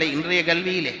தரப்படவில்லை இன்றைய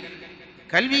கல்வியிலே.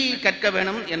 கல்வி கற்க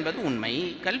வேணும் என்பது உண்மை.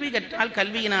 கல்வி கற்றால்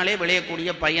கல்வியினாலே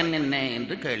விளையக்கூடிய பயன் என்ன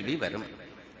என்று கேள்வி வரும்.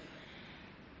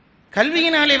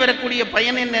 கல்வியினாலே வரக்கூடிய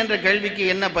பயன் என்ன என்ற கேள்விக்கு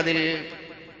என்ன பதில்?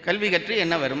 கல்வி கற்று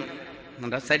என்ன வரும்?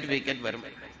 சர்டிபிகேட் வரும்.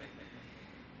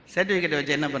 சர்டிபிகேட்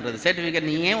வச்சு என்ன பண்றது? சர்டிபிகேட்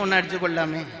நீ ஏன் ஒன்று அடிச்சு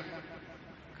கொள்ளாமே?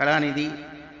 கலாநிதி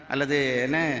அல்லது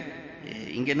என்ன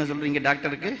இங்க என்ன சொல்றீங்க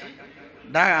டாக்டருக்கு?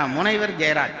 முனைவர்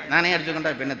ஜெயராஜ் நானே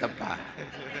அடிச்சுக்கொண்டா இப்ப என்ன தப்பா?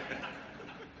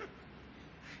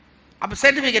 அப்ப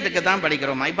சர்டிபிகேட்டுக்கு தான்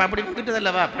படிக்கிறோமா? இப்ப அப்படி விட்டது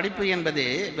அல்லவா? படிப்பு என்பது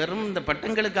வெறும் இந்த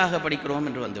பட்டங்களுக்காக படிக்கிறோம்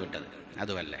என்று வந்துவிட்டது.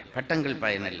 அதுவல்ல, பட்டங்கள்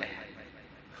பயன் அல்ல.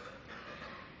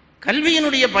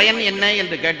 கல்வியினுடைய பயன் என்ன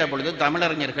என்று கேட்ட பொழுது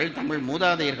தமிழறிஞர்கள், தமிழ்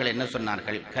மூதாதையர்கள் என்ன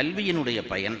சொன்னார்கள்? கல்வியினுடைய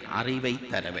பயன் அறிவை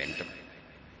தர வேண்டும்.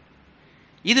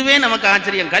 இதுவே நமக்கு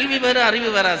ஆச்சரியம். கல்வி வேறு அறிவு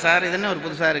வேறா சார்? இது என்ன ஒரு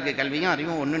புதுசா இருக்கு? கல்வியும்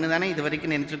அறிவும் ஒண்ணுன்னு தானே இது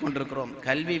வரைக்கும் நினைச்சு கொண்டிருக்கிறோம்.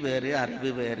 கல்வி வேறு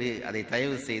அறிவு வேறு. அதை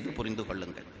தயவு செய்து புரிந்து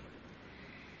கொள்ளுங்கள்.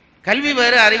 கல்வி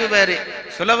வேறு அறிவு வேறு.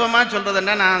 சுலபமா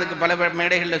சொல்றதுன்னா நான் அதுக்கு பல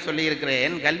மேடைகளில் சொல்லி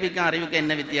இருக்கிறேன். கல்விக்கும் அறிவுக்கும்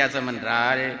என்ன வித்தியாசம்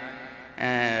என்றால்,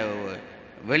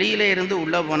 வெளியில இருந்து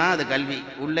உள்ள போனா அது கல்வி,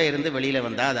 உள்ள இருந்து வெளியில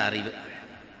வந்தா அது அறிவு.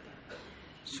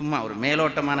 சும்மா ஒரு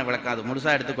மேலோட்டமான விளக்கம், அது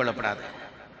முழுசா எடுத்துக்கொள்ளப்படாது.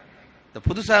 இந்த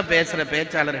புதுசா பேசுற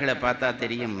பேச்சாளர்களை பார்த்தா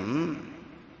தெரியும்.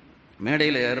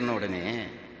 மேடையில் ஏறின உடனே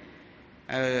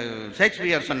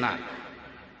ஷேக்ஸ்பியர் சொன்னார்,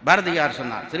 பாரதியார்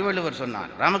சொன்னார், திருவள்ளுவர்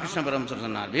சொன்னார், ராமகிருஷ்ண பரமஹம்சர்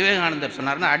சொன்னார், விவேகானந்தர்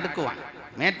சொன்னார்னு அடுக்குவான்,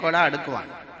 மேற்கோளா அடுக்குவான்.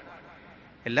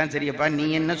 எல்லாம் சரியப்பா, நீ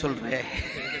என்ன சொல்ற?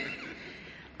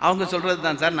 அவங்க சொல்றது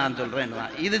தான் சார் நான் சொல்றேன்.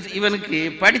 இது இவனுக்கு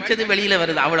படிச்சது வெளியில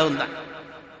வருது, அவ்வளவுதான்.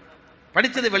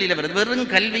 படிச்சது வெளியில வருது.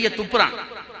 வெறும் கல்வியை துப்புறான்.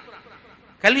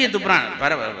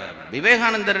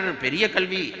 விவேகானந்தர் பெரிய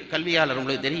கல்வியாளர்,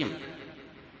 உங்களுக்கு தெரியும்.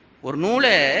 ஒரு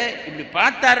நூலை இப்படி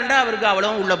பார்த்தாருண்டா அவருக்கு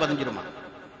அவ்வளவு உள்ள பதிஞ்சிருமா.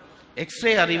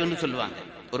 எக்ஸ்ரே அறிவுன்னு சொல்லுவாங்க.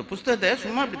 ஒரு புஸ்தகத்தை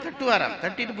சும்மா இப்படி தட்டுவாராம்,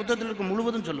 தட்டிட்டு புத்தகத்தில் இருக்க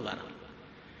முழுவதும் சொல்லுவாராம்.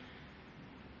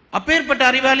 அப்பேற்பட்ட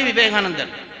அறிவாளி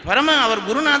விவேகானந்தர். அவர்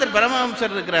குருநாதர்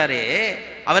பரமஹம்சர் இருக்கிறாரே,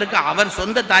 அவருக்கு அவர்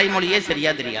சொந்த தாய்மொழியே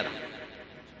சரியா தெரியாதாம்.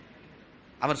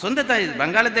 அவர் சொந்த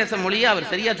வங்காளதேச மொழியை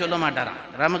அவர் சரியா சொல்ல மாட்டாராம்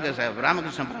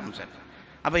ராமகிருஷ்ண பரமஹம்சர்.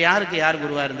 அப்ப யாருக்கு யார்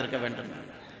குருவா இருந்திருக்க வேண்டும்?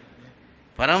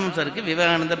 பரமஹம்சருக்கு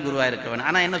விவேகானந்தர் குருவா இருக்க வேண்டும்.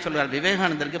 ஆனா என்ன சொல்றார்?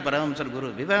 விவேகானந்தருக்கு பரமஹம்சர் குரு.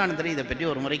 விவேகானந்தர் இதை பற்றி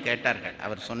ஒரு முறை கேட்டார்கள்.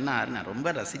 அவர் சொன்னார், நான்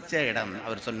ரொம்ப ரசிச்ச இடம்.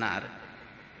 அவர் சொன்னார்,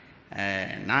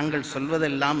 நாங்கள்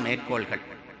சொல்வதெல்லாம் மேற்கோள்கள்.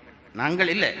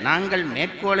 நாங்கள்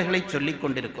மேற்கோள்களை சொல்லிக்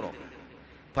கொண்டிருக்கிறோம்.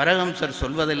 பரமஹம்சர்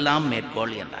சொல்வதெல்லாம்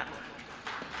மேற்கோள் என்றார்.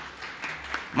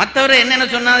 மற்றவரை என்னென்ன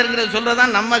சொன்னார்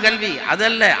சொல்றதான் நம்ம கல்வி,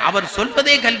 அதல்ல. அவர்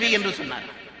சொல்வதே கல்வி என்று சொன்னார்.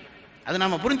 அது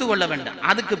நாம புரிந்து கொள்ள வேண்டும்.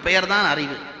 அதுக்கு பெயர் தான்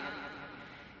அறிவு.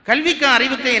 கல்விக்கும்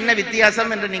அறிவுக்கும் என்ன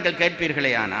வித்தியாசம் என்று நீங்கள்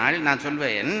கேட்பீர்களே. ஆனால் நான்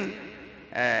சொல்வேன்,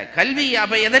 கல்வி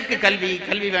அப்ப எதற்கு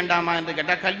கல்வி வேண்டாமா என்று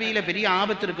கேட்டால், கல்வியில பெரிய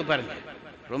ஆபத்து இருக்கு பாருங்க.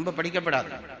 ரொம்ப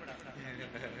படிக்கப்படாது.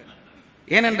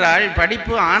 ஏனென்றால்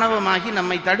படிப்பு ஆணவமாகி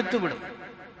நம்மை தடுத்து விடும்,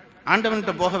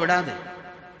 ஆண்டவன்கிட்ட போக விடாது.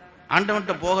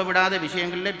 ஆண்டவன்கிட்ட போக விடாத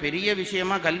விஷயங்கள்ல பெரிய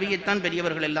விஷயமா கல்வியைத்தான்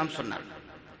பெரியவர்கள் எல்லாம் சொன்னார்.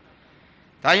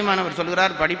 தாயுமானவர்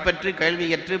சொல்கிறார், படிப்பற்று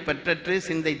கேள்வியற்று பெற்றற்று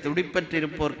சிந்தை துடிப்பற்று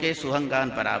இருப்போர்க்கே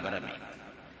சுகங்கான் பராபரமே.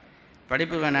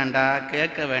 படிப்பு வேணாண்டா,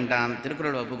 கேட்க வேண்டாம்,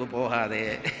 திருக்குறள் வகுப்புக்கு போகாதே.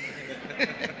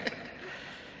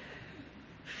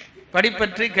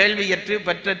 படிப்பற்று கேள்வியற்று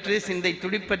பற்றற்று சிந்தை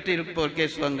துடிப்பற்று இருப்போர்க்கே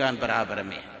சுகங்கான்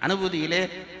பராபரமே. அனுபூதியிலே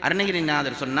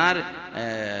அருணகிரிநாதர் சொன்னார்,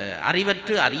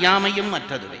 அறிவற்று அறியாமையும்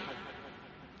மற்றதுவே.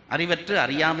 அறிவற்று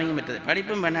அறியாமையும் மற்றது.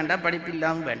 படிப்பும் வேண்டாண்டா, படிப்பு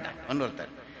இல்லாமல் வேண்டாம்.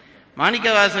 ஒருத்தர்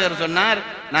மாணிக்கவாசகர் சொன்னார்,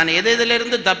 நான்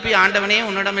எதிலிருந்து தப்பி ஆண்டவனே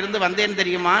உன்னிடமிருந்து வந்தேன்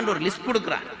தெரியுமான்னு ஒரு லிஸ்ட்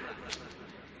கொடுக்கிறார்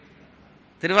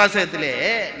திருவாசகத்திலே.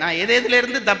 நான்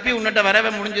எதிலிருந்து தப்பி உன்னிட்ட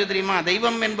வரவே முடிஞ்சது தெரியுமா?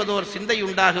 தெய்வம் என்பது ஒரு சிந்தை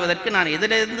உண்டாகுவதற்கு நான்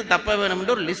எதிலிருந்து தப்ப வேணும்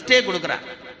என்று ஒரு லிஸ்டே கொடுக்கிறார்.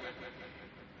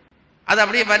 அது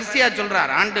அப்படியே வரிசையா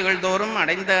சொல்றார். ஆண்டுகள் தோறும்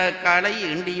அடைந்த காலை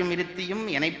இண்டியும் இருத்தியும்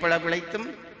இணைப்பள பிழைத்தும்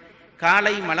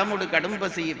காலை மலமுடு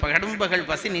கடும்பகல்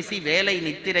பசி நிசி வேலை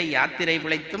நித்திரை யாத்திரை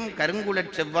பிழைத்தும்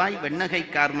கருங்குளச் செவ்வாய் வெண்ணகை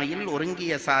கார்மையில்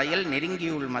ஒருங்கிய சாயல்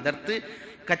நெருங்கியுள் மதர்த்து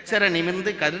கச்சர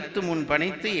நிமிர்ந்து கருத்து முன்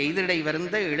பனைத்து எய்திடை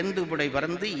வருந்த எழுந்து புடை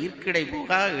பறந்து ஈர்க்கிடை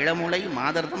போகா இளமுலை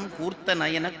மாதர்தம் கூர்த்த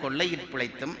நயன கொள்ளையிற்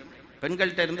பிழைத்தும்.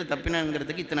 பெண்கள்கிட்ட இருந்து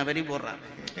தப்பினங்கிறதுக்கு இத்தனை வரி போடுறார்.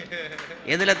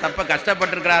 எதுல தப்ப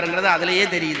கஷ்டப்பட்டிருக்கிறாருங்கிறது அதுலயே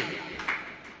தெரியுது.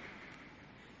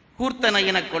 கூர்த்த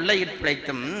நயன கொள்ளையிற்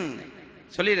பிழைத்தும்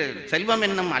சொல்லி செல்வம்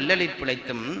என்னும் அல்லலிற்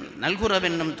பிழைத்தும்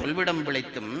நல்குறவென்னும் தொல்விடம்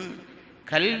பிழைத்தும்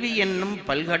கல்வி என்னும்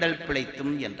பல்கடல்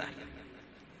பிழைத்தும் என்றார்.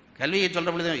 கல்வியை சொல்ற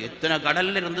பொழுது எத்தனை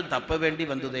கடல்ல இருந்து தப்ப வேண்டி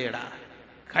வந்ததேடா,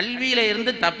 கல்வியில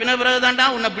இருந்து தப்பின பிறகுதான்டா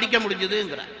உன்னை பிடிக்க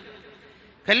முடிஞ்சதுங்கிறார்.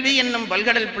 கல்வி என்னும்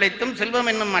பல்கடல் பிழைத்தும் செல்வம்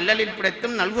என்னும் அல்லலில்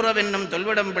பிழைத்தும் நல்குறவென்னும்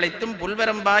தொல்விடம் பிழைத்தும்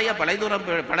புல்வரம்பாய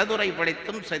பலதுறை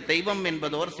பிழைத்தும் தெய்வம்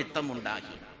என்பதோர் சித்தம்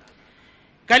உண்டாகி.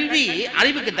 கல்வி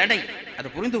அறிவுக்கு தடை, அதை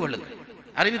புரிந்து கொள்ளுங்கள்.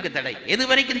 அறிவுக்கு தடை எது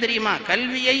வரைக்கும் தெரியுமா?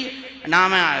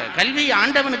 கல்வி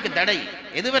ஆண்டவனுக்கு தடை.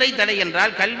 எதுவரை தடை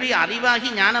என்றால் கல்வி அறிவாகி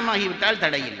ஞானமாகிவிட்டால்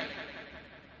தடை இல்லை.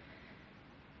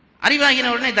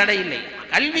 அறிவாகின உடனே தடை இல்லை.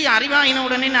 கல்வி அறிவாகின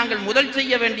உடனே நாங்கள் முதல்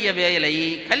செய்ய வேண்டிய வேலை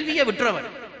கல்வியை விட்டுறவர்.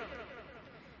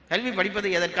 கல்வி படிப்பது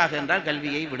எதற்காக என்றால்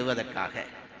கல்வியை விடுவதற்காக.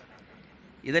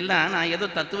 இதெல்லாம் நான் ஏதோ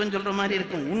தத்துவம் சொல்ற மாதிரி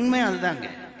இருக்கும், உண்மை அதுதாங்க.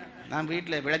 நான்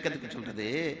வீட்டில் விளக்கத்துக்கு சொல்றது,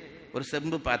 ஒரு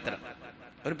செம்பு பாத்திரம்,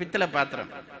 ஒரு பித்தளை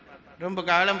பாத்திரம் ரொம்ப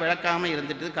காலம் விளக்காம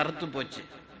இருந்துட்டு கருத்து போச்சு.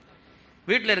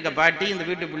 வீட்டில் இருக்க பாட்டி இந்த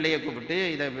வீட்டு பிள்ளையை கூப்பிட்டு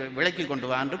இதை விளக்கி கொண்டு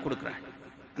வான்னு கொடுக்குறாள்.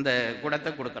 அந்த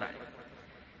குடத்தை கொடுக்குறாள்.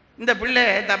 இந்த பிள்ளை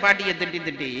பாட்டியை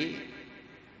திட்டி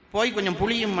போய் கொஞ்சம்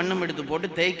புளியும் மண்ணும் எடுத்து போட்டு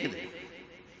தேய்க்குது.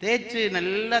 தேய்ச்சி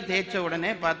நல்லா தேய்ச்ச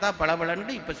உடனே பார்த்தா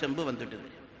பளபளன்னு இப்போ செம்பு வந்துட்டுது.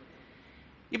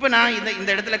 இப்போ நான் இந்த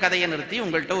இடத்துல கதையை நிறுத்தி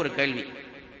உங்கள்கிட்ட ஒரு கேள்வி.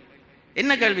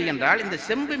 என்ன கேள்வி என்றால், இந்த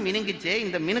செம்பு மினுங்கிச்சே,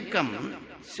 இந்த மினுக்கம்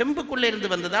செம்புக்குள்ள இருந்து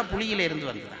வந்ததா புளியில இருந்து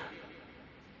வந்ததா?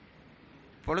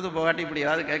 பொழுது போகாட்டி இப்படி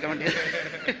ஏதாவது கேட்க வேண்டியது.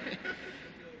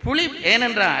 புளி,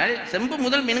 ஏனென்றால் செம்பு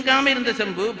முதல் மினுக்காம இருந்த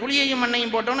செம்பு புளியையும்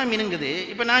மண்ணையும் போட்டோன்னா மினுங்குது.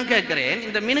 இப்ப நான் கேட்கிறேன்,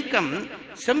 இந்த மினுக்கம்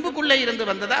செம்புக்குள்ள இருந்து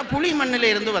வந்ததா புளி மண்ணில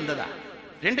இருந்து வந்ததா?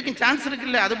 ரெண்டுக்கும் சான்ஸ்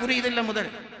இருக்குல்ல, அது புரியுது இல்ல? முதல்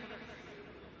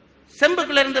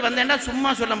செம்புக்குள்ள இருந்து வந்தேன்னா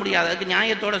சும்மா சொல்ல முடியாது, அதுக்கு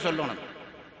நியாயத்தோட சொல்லணும்.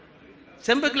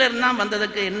 செம்புக்குள்ள இருந்தா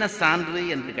வந்ததுக்கு என்ன சான்று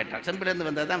என்று கேட்டால், செம்புல இருந்து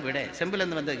வந்ததுதான் விட, செம்புல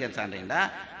இருந்து வந்ததுக்கு சான்றுண்டா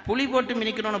புளி போட்டு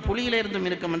மினுக்கணும். புளியில இருந்து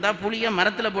மினுக்கம் வந்தா புளிய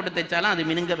மரத்துல போட்டு தைச்சாலும் அது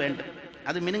மினுங்க வேண்டும்.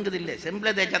 அது மினுங்குது இல்லை, செம்புல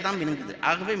தேய்ச்சா தான் மினுங்குது.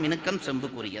 ஆகவே மினுக்கம்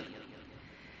செம்புக்குரியது.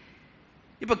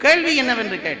 இப்ப கேள்வி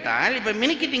என்னவென்று கேட்டால், இப்ப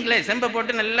மினுக்கிட்டீங்களே, செம்பை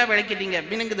போட்டு நல்லா விளக்கிட்டீங்க,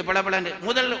 மினுங்குது பளபளன்னு.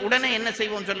 உடனே என்ன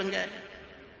செய்வோம் சொல்லுங்க?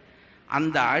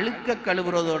 அந்த அழுக்க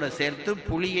கழுவுறதோட சேர்த்து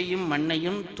புளியையும்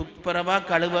மண்ணையும் துப்புரவா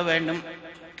கழுவ வேண்டும்.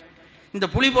 இந்த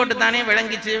புளி போட்டு தானே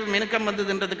விளங்கிச்சு மினுக்கம்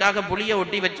வந்ததுன்றதுக்காக புளியை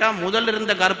ஒட்டி வச்சா முதல்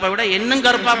இருந்த கருப்பை விட இன்னும்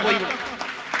கருப்பா போயிடும்.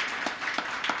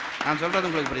 நான் சொல்றது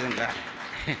உங்களுக்கு புரியுதுங்களா?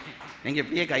 நீங்க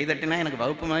இப்படியே கைதட்டினா எனக்கு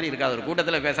வகுப்பு மாதிரி இருக்காது, ஒரு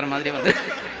கூட்டத்தில் பேசுற மாதிரி வந்து.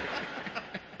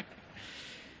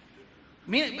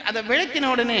 அதை விளக்கின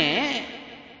உடனே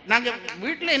நாங்க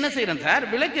வீட்டில் என்ன செய்யறோம் சார்,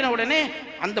 விளக்கின உடனே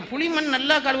அந்த புளிமண்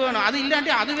நல்லா கழுவணும். அது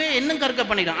இல்லாட்டி அதுவே இன்னும் கற்க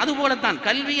பண்ணிடும். அது போலத்தான்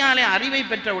கல்வியாலே அறிவை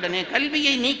பெற்ற உடனே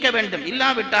கல்வியை நீக்க வேண்டும்.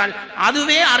 இல்லாவிட்டால்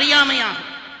அதுவே அறியாமையாகும்.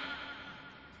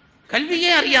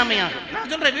 கல்வியே அறியாமையாகும்.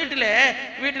 நான் சொல்றேன்,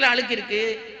 வீட்டுல அழுக்கு இருக்கு,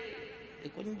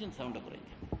 கொஞ்சம் சவுண்ட குறைங்க.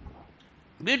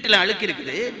 வீட்டுல அழுக்கு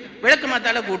இருக்குது, விளக்கு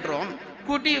மாத்தால கூட்டுறோம்.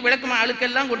 கூட்டி விளக்கு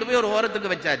அழுக்கெல்லாம் கொண்டு போய் ஒரு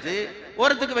ஓரத்துக்கு வச்சாச்சு.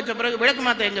 ஓரத்துக்கு வச்ச பிறகு விளக்கு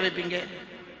மாத்த எங்க வைப்பீங்க?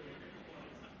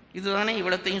 இதுதானே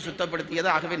இவ்வளத்தையும் சுத்தப்படுத்தியது.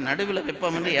 ஆகவே நடுவில்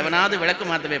வைப்போம் என்று எவனாவது விளக்கு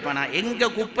மாத்த வைப்பானா? எங்க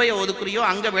குப்பையை ஒதுக்குறியோ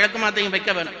அங்க விளக்கு மாத்தையும்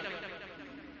வைக்க வேணும்.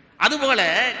 அதுபோல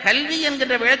கல்வி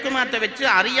என்கின்ற விளக்கு மாத்த வச்சு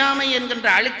அறியாமை என்கின்ற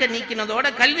அழுக்க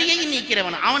நீக்கினதோட கல்வியையும்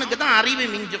நீக்கிறவன், அவனுக்கு தான் அறிவு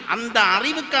மிஞ்சும். அந்த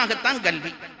அறிவுக்காகத்தான்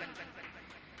கல்வி.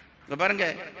 இப்ப பாருங்க,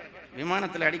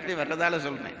 விமானத்தில் அடிக்கடி வர்றதால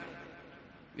சொல்றேன்.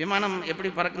 விமானம் எப்படி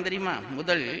பறக்கும் தெரியுமா?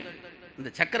 முதல் இந்த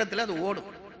சக்கரத்தில் அது ஓடும்,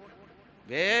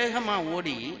 வேகமா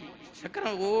ஓடி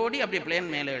சக்கரம் ஓடி அப்படியே பிளேன்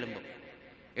மேலே எழும்பும்.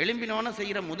 எழும்பினோன்னு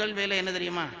செய்யற முதல் வேலை என்ன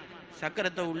தெரியுமா?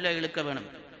 சக்கரத்தை உள்ள இழுக்க வேணும்.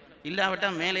 இல்லாவிட்டா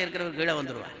மேலே இருக்கிறவர் கீழே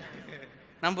வந்துடுவார்.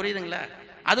 நான் புரியுதுங்களா?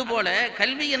 அதுபோல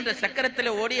கல்வி என்ற சக்கரத்தில்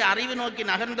ஓடி அறிவு நோக்கி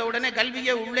நகர்ந்த உடனே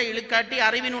கல்வியை உள்ள இழுக்காட்டி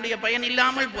அறிவினுடைய பயன்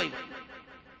இல்லாமல் போய்விடும்.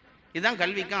 இதுதான்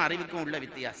கல்விக்கும் அறிவுக்கும் உள்ள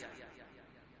வித்தியாசம்.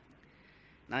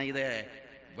 நான் இதை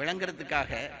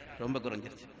விளங்குறதுக்காக ரொம்ப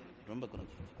குறைஞ்சிருச்சு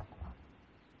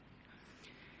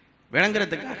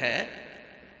விளங்குறதுக்காக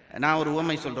நான் ஒரு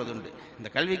உவமை சொல்றது உண்டு. இந்த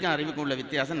கல்விக்கும் அறிவுக்கும் உள்ள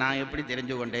வித்தியாசம் நான் எப்படி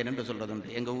தெரிஞ்சு கொண்டேன் என்று சொல்றது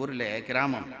உண்டு. எங்கள் ஊரில்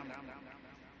கிராமம்,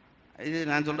 இது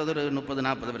நான் சொல்றது ஒரு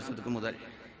 30-40 வருஷத்துக்கு முதல்.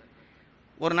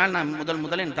 ஒரு நாள் நான்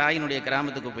முதல் என் தாயினுடைய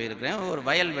கிராமத்துக்கு போயிருக்கிறேன். ஒரு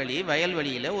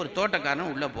வயல்வெளியில் ஒரு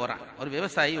தோட்டக்காரன் உள்ளே போகிறான், ஒரு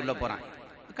விவசாயி உள்ளே போகிறான்,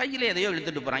 கையில் எதையோ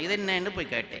இழுத்துட்டு போகிறான். இது என்னன்னு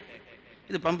போய் கேட்டேன்.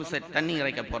 இது பம்பு செட், தண்ணி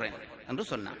இறைக்க போகிறேன் என்று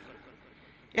சொன்னான்.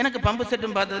 எனக்கு பம்பு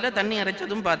செட்டும் பார்த்ததில்லை, தண்ணி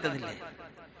இறைச்சதும் பார்த்ததில்லை.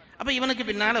 அப்போ இவனுக்கு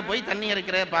பின்னால் போய் தண்ணி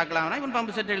இறைக்கிற பார்க்கலாம்னா இவன்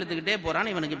பம்பு செட்டை இழுத்துக்கிட்டே போகிறான்.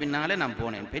 இவனுக்கு பின்னாலே நான்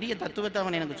போனேன். பெரிய தத்துவத்தை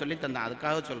அவன் எனக்கு சொல்லித்தந்தான்,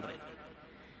 அதுக்காக சொல்கிறேன்.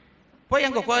 போய்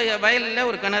அங்கே வயலில்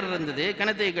ஒரு கிணறு இருந்தது.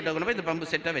 கிணத்தை கிட்ட கொண்டு போய் இந்த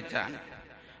பம்பு செட்டை வச்சான்.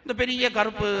 இந்த பெரிய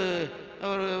கருப்பு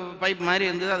ஒரு பைப் மாதிரி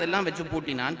இருந்தது, அதெல்லாம் வச்சு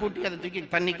பூட்டி அதை தூக்கி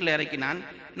தண்ணிக்குள்ளே இறக்கினான்.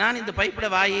 நான் இந்த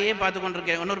பைப்பில் வாயே பார்த்து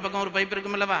கொண்டிருக்கேன். இன்னொரு பக்கம் ஒரு பைப்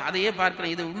இருக்குமில்லவா, அதையே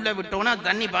பார்க்கிறேன். இது உள்ளே விட்டோன்னா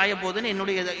தண்ணி பாய போகுதுன்னு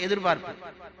என்னுடைய எதிர்பார்ப்பு.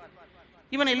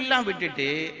 இவன் எல்லாம் விட்டுட்டு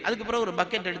அதுக்கப்புறம் ஒரு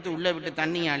பக்கெட் எடுத்து உள்ளே விட்டு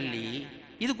தண்ணி அள்ளி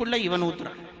இதுக்குள்ளே இவன்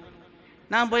ஊத்துறான்.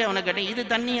 நான் போய் அவனை கேட்டேன், இது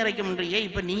தண்ணி இறைக்க முடியே,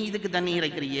 இப்போ நீ இதுக்கு தண்ணி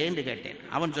இறைக்கிறியேன்னு கேட்டேன்.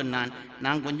 அவன் சொன்னான்,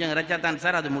 நான் கொஞ்சம் இறைச்சாத்தான்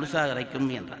சார் அது முழுசாக இறைக்கும்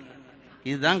என்றான்.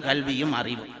 இதுதான் கல்வியும்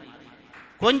அறிவும்.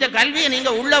 கொஞ்சம் கல்வியை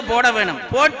நீங்க உள்ள போட வேணும்,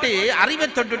 போட்டு அறிவை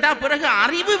தொட்டுட்டா பிறகு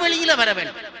அறிவு வெளியில வர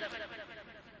வேணும்.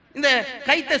 இந்த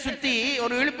கைத்தை சுத்தி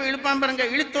ஒரு இழுப்பான் பாருங்க,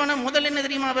 இழுத்தோன முதல் என்ன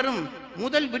தெரியுமா வரும்?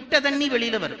 முதல் விட்ட தண்ணி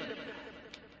வெளியில வரும்.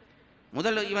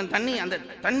 முதல் இவன் தண்ணி, அந்த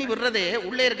தண்ணி விடுறதே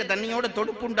உள்ளே இருக்க தண்ணியோட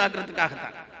தொடுப்பு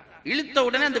உண்டாக்குறதுக்காகத்தான். இழுத்த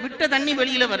உடனே அந்த விட்ட தண்ணி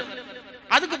வெளியில வரும்.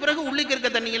 அதுக்கு பிறகு உள்ளுக்கு இருக்க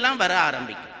தண்ணி எல்லாம் வர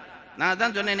ஆரம்பிக்கும். நான்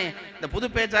தான் சொன்னேனே, இந்த புது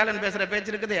பேச்சாளன் பேசுற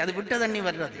பேச்சு இருக்குது, அது விட்ட தண்ணி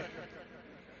வர்றது.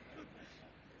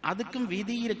 அதுக்கும்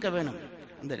விதி இருக்க வேணும்.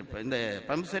 இந்த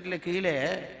பம்ப் செட்ல கீழே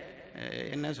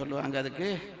என்ன சொல்லுவாங்க, அதுக்கு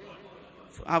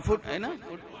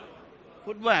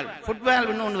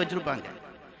ஃபுட்பால்னு ஒன்று வச்சிருப்பாங்க.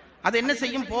 அது என்ன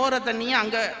செய்யும், போற தண்ணியை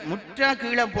அங்க முற்றா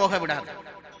கீழே போக விடாது.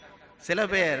 சில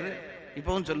பேர்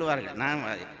இப்பவும் சொல்லுவார்கள், நான்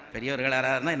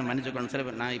பெரியவர்களாக இருந்தால் என்ன மன்னிச்சுக்கணும், சில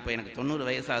பேர் நான் இப்போ எனக்கு 90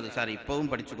 வயசாகுது சார்,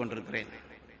 இப்பவும் படித்து கொண்டிருக்கிறேன்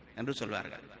என்று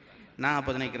சொல்வார்கள். நான்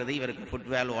அப்போ நினைக்கிறது, இவருக்கு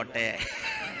ஃபுட்பால் ஓட்டை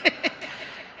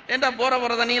ஏண்டா போற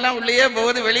தண்ணியெல்லாம் உள்ளேயே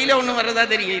போகுது, வெளியில ஒன்றும் வர்றதா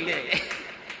தெரியல.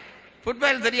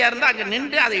 ஃபுட்பால் சரியா இருந்தா அங்கே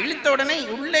நின்று அதை இழுத்த உடனே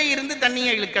உள்ளே இருந்து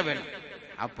தண்ணியை இழுக்க வேணும்.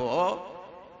 அப்போ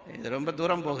இது ரொம்ப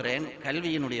தூரம் போகிறேன்.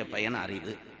 கல்வியினுடைய பயன்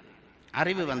அறிவு.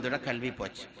 அறிவு வந்துட கல்வி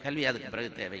போச்சு, கல்வி அதுக்கு பிறகு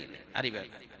தேவையில்லை, அறிவு.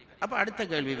 அப்போ அடுத்த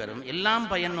கேள்வி வரும், எல்லாம்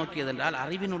பயன் நோக்கியது என்றால்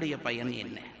அறிவினுடைய பயன்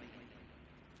என்ன?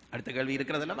 அடுத்த கேள்வி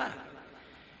இருக்கிறது அல்லவா?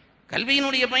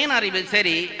 கல்வியினுடைய பயன் அறிவு,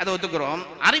 சரி, அதை ஒத்துக்கிறோம்.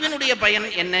 அறிவினுடைய பயன்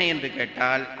என்ன என்று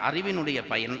கேட்டால் அறிவினுடைய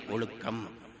பயன் ஒழுக்கம்.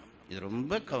 இது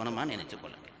ரொம்ப கவனமாக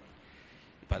நினைச்சுக்கொள்ளுங்க.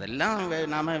 இப்போ அதெல்லாம்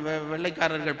நாம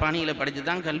வெள்ளைக்காரர்கள் பாணியில் படித்து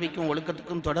தான் கல்விக்கும்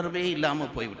ஒழுக்கத்துக்கும் தொடர்பே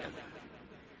இல்லாமல் போய்விட்டது.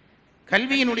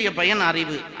 கல்வியினுடைய பயன்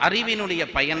அறிவு, அறிவினுடைய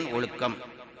பயன் ஒழுக்கம்.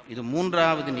 இது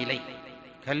மூன்றாவது நிலை.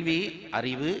 கல்வி,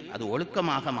 அறிவு, அது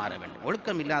ஒழுக்கமாக மாற வேண்டும்.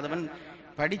 ஒழுக்கம் இல்லாதவன்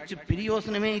படிச்சு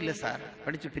பிரயோசனமே இல்லை சார்,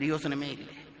 படிச்சு பிரயோசனமே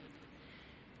இல்லை.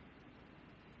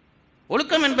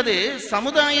 ஒழுக்கம் என்பது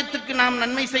சமுதாயத்துக்கு நாம்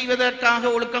நன்மை செய்வதற்காக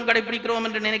ஒழுக்கம் கடைபிடிக்கிறோம்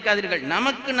என்று நினைக்காதீர்கள்.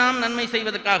 நமக்கு நாம் நன்மை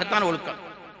செய்வதற்காகத்தான் ஒழுக்கம்.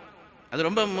 அது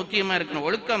ரொம்ப முக்கியமா இருக்கணும்.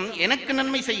 ஒழுக்கம் எனக்கு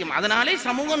நன்மை செய்யும், அதனாலே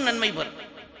சமூகம் நன்மை பெறும்.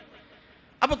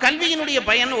 அப்ப கல்வியினுடைய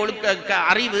பயன் ஒழுக்க,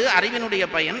 அறிவு, அறிவினுடைய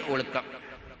பயன் ஒழுக்கம்.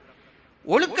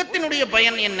 ஒழுக்கத்தினுடைய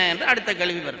பயன் என்ன என்று அடுத்த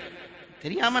கேள்வி வரும்.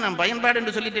 தெரியாம நான் பயன்பாடு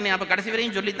என்று சொல்லிட்டேனே, அப்ப கடைசி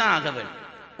வரையும் சொல்லித்தான் ஆக வேண்டும்.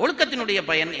 ஒழுக்கத்தினுடைய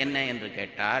பயன் என்ன என்று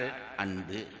கேட்டால்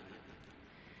அன்பு.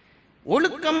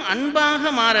 ஒழுக்கம்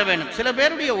அன்பாக மாற வேண்டும். சில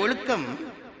பேருடைய ஒழுக்கம்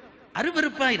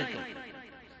அருவருப்பா இருக்கும்.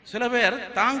 சில பேர்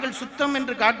தாங்கள் சுத்தம்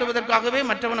என்று காட்டுவதற்காகவே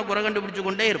மற்றவனை குறை கண்டுபிடிச்சு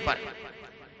கொண்டே இருப்பார்.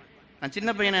 நான் சின்ன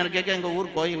பையனை கேட்க, எங்க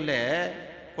ஊர்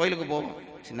கோயிலுக்கு போவோம்,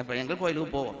 சின்ன பையன்கள்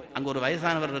கோயிலுக்கு போவோம். அங்க ஒரு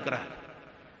வயசானவர் இருக்கிறார்.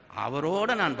 அவரோட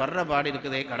நான் வர்ற பாடு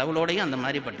இருக்குதே, கடவுளோடையும் அந்த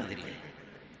மாதிரி பட்டதில்லை.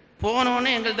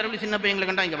 போனோடனே எங்கள் தரப்பு சின்ன பையங்களை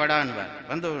கண்டா இங்க வடான்வார்,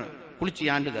 வந்து குளிச்சு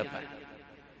ஆண்டு கேட்பார்.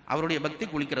 அவருடைய பக்தி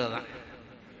குளிக்கிறது தான்.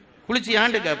 குளிச்சு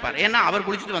ஆண்டு கேட்பார், ஏன்னா அவர்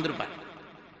குளிச்சுட்டு வந்திருப்பார்.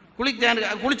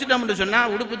 குளிச்சுட்டோம் சொன்னா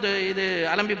உடுப்பு இது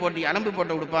அலம்பி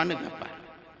போட்ட உடுப்பான்னு கேட்பார்.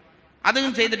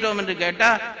 அதுவும் செய்துட்டோம் என்று கேட்டா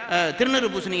திருநீறு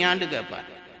பூசணியாண்டு கேட்பார்.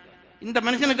 இந்த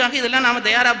மனுஷனுக்காக இதெல்லாம் நாம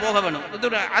தயாரா போக வேணும்.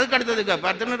 அதுக்கு அடுத்தது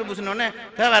கேட்பார், திருநீறு பூசணோன்னு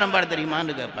தேவாரம் பாட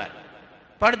தெரியுமான்னு கேட்பார்.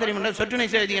 பாட தெரியுமா, சொற்றுணை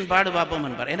செய்தியின் பாடு பார்ப்போம்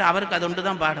என்பார். ஏன்னா அவருக்கு அது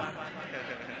ஒன்றுதான் பாடம்.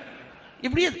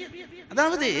 இப்படி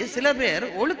அதாவது சில பேர்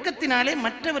ஒழுக்கத்தினாலே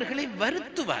மற்றவர்களை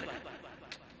வருத்துவார்கள்.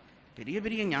 பெரிய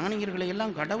பெரிய ஞானியர்களை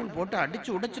எல்லாம் கடவுள் போட்டு அடிச்சு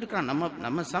உடைச்சிருக்கான்.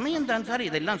 நம்ம சமயம் தான் சார்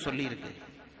இதெல்லாம் சொல்லி இருக்கு.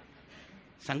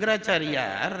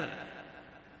 சங்கராச்சாரியார்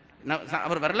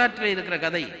அவர் வரலாற்றில் இருக்கிற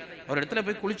கதை, ஒரு இடத்துல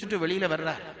போய் குளிச்சுட்டு வெளியில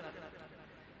வர்றார்.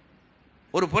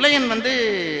 ஒரு புலையன் வந்து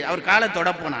அவர் காலை தொட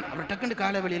போனான். அவர் டக்குன்னு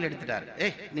காலை வெளியில எடுத்துட்டார்.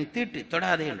 நீ தீட்டு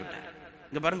தொடாதே என்றுட்டார்.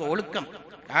 இங்க பாருங்க, ஒழுக்கம்.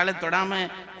 காலை தொடாம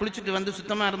குளிச்சுட்டு வந்து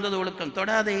சுத்தமா இருந்தது ஒழுக்கம்.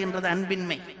 தொடாதே என்றது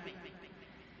அன்பின்மை.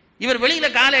 இவர் வெளியில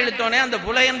காலை இழுத்தோனே அந்த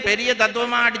புலையன் பெரிய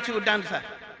தத்துவமா அடிச்சு விட்டான் சார்.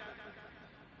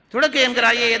 தொடக்க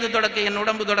என்கிறாயே, எது தொடக்க? என்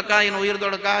உடம்பு தொடக்கா, என் உயிர்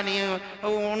தொடக்கா? நீ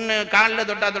ஒன்று காலில்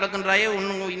தொட்டா தொடக்குன்றாயே,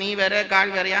 ஒன்று நீ வேற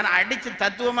கால் வேறையான அடிச்சு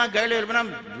தத்துவமா கேள்வி எழுப்பினா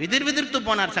விதிர்த்து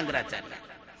போனார் சங்கராச்சாரியர்.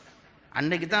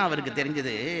 அன்னைக்கு தான் அவருக்கு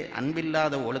தெரிஞ்சது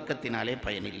அன்பில்லாத ஒழுக்கத்தினாலே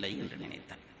பயனில்லை என்று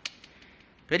நினைத்தார்.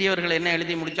 பெரியவர்கள் என்ன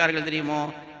எழுதி முடித்தார்கள் தெரியுமோ?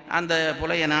 அந்த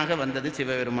புலையனாக வந்தது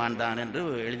சிவபெருமான் தான் என்று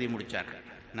எழுதி முடித்தார்கள்.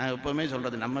 நான் எப்பவுமே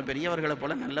சொல்றது, நம்ம பெரியவர்களை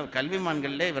போல நல்ல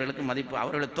கல்விமான்களில் இவர்களுக்கு மதிப்பு.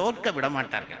 அவர்களை தோற்க விட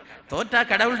மாட்டார்கள். தோற்றா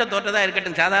கடவுள்கிட்ட தோற்றதா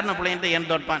இருக்கட்டும், சாதாரண பிள்ளைகிட்ட ஏன்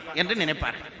தோற்பான் என்று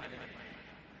நினைப்பார்கள்.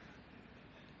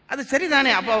 அது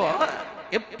சரிதானே? அப்போ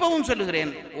எப்பவும்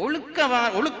சொல்லுகிறேன்,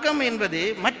 ஒழுக்கம் என்பது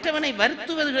மற்றவனை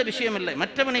வருத்துவதுகிற விஷயம் இல்லை,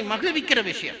 மற்றவனை மகிழ்விக்கிற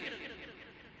விஷயம்.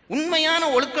 உண்மையான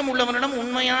ஒழுக்கம் உள்ளவனிடம்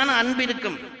உண்மையான அன்பு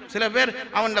இருக்கும். சில பேர்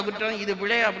அவன் குற்றம், இது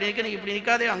பிழை, அப்படி இருக்க, நீ இப்படி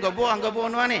நிற்காதே, அங்க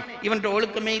போவானே, இவன்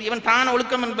ஒழுக்கமே, இவன் தான்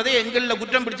ஒழுக்கம் என்பதை எங்களில்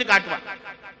குற்றம் பிடிச்சு காட்டுவான்.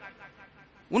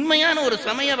 உண்மையான ஒரு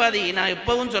சமயவாதி, நான்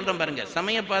எப்பவும் சொல்றேன் பாருங்க,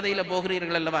 சமய பாதையில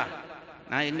போகிறீர்கள் அல்லவா,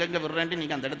 நான் எங்கெங்க விடுறேன்ட்டு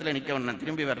நீங்க அந்த இடத்துல நிக்க வேண்டாம்,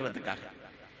 திரும்பி வர்றதுக்காக.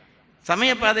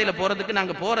 சமய பாதையில போறதுக்கு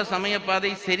நாங்க போற சமய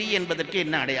பாதை சரி என்பதற்கு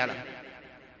என்ன அடையாளம்?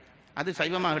 அது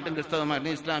சைவமாகட்டும்,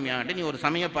 கிறிஸ்தவமாகட்டும், இஸ்லாமியாகட்டும், நீ ஒரு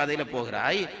சமய பாதையில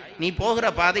போகிறாய், நீ போகிற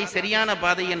பாதை சரியான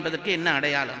பாதை என்பதற்கு என்ன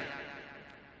அடையாளம்?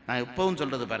 நான் எப்பவும்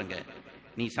சொல்றது பாருங்க,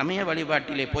 நீ சமய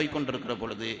வழிபாட்டிலே போய்கொண்டிருக்கிற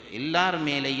பொழுது எல்லார்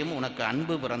மேலேயும் உனக்கு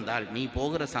அன்பு பிறந்தால் நீ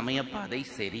போகிற சமய பாதை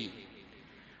சரி.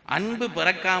 அன்பு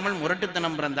பிறக்காமல்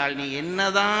முரட்டுத்தனம் பிறந்தால் நீ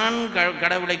என்னதான்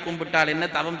கடவுளை கும்பிட்டால் என்ன,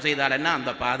 தவம் செய்தால் என்ன,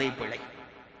 அந்த பாதை பிழை.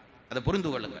 அதை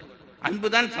புரிந்து கொள்ளுங்கள்.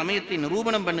 அன்புதான் சமயத்தை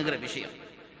நிரூபணம் பண்ணுகிற விஷயம்.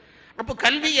 அப்போ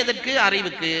கல்வி எதற்கு?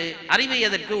 அறிவுக்கு. அறிவு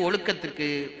எதற்கு? ஒழுக்கத்துக்கு.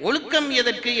 ஒழுக்கம்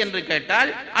எதற்கு என்று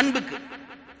கேட்டால் அன்புக்கு.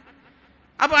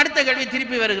 அப்ப அடுத்த கேள்வி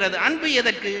திருப்பி வருகிறது, அன்பு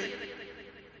எதற்கு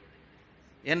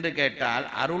என்று கேட்டால்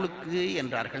அருளுக்கு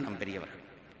என்றார்கள் நம் பெரியவர்கள்.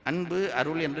 அன்பு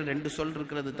அருள் என்று ரெண்டு சொல்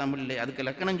இருக்கிறது தமிழிலே, அதுக்கு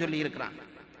இலக்கணம் சொல்லி இருக்கிறான்.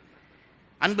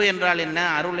 அன்பு என்றால் என்ன,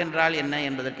 அருள் என்றால் என்ன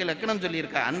என்பதற்கு இலக்கணம் சொல்லி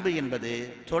இருக்க. அன்பு என்பது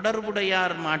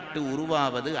தொடர்புடையார் மாட்டு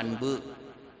உருவாவது அன்பு.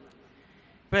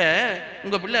 இப்ப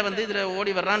உங்க பிள்ளை இதுல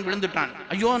ஓடி வர்றான், விழுந்துட்டான்,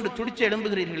 ஐயோ என்று துடிச்சு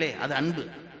எழும்புகிறீர்களே, அது அன்பு.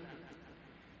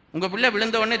 உங்க பிள்ளை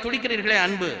விழுந்த உடனே துடிக்கிறீர்களே,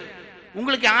 அன்பு.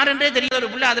 உங்களுக்கு யாரென்றே தெரியல, ஒரு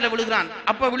பிள்ளை அதுல விழுகிறான்,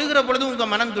 அப்ப விழுகிற பொழுது உங்க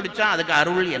மனம் துடிச்சா அதுக்கு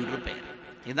அருள் என்று பெயர்.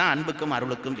 இதுதான் அன்புக்கும்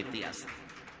அருளுக்கும் வித்தியாசம்.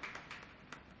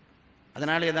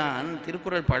 அதனாலேதான்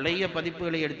திருக்குறள் பழைய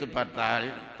பதிப்புகளை எடுத்து பார்த்தால்,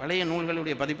 பழைய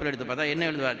நூல்களுடைய பதிப்புகளை எடுத்து பார்த்தா என்ன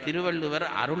எழுதுவார்? திருவள்ளுவர்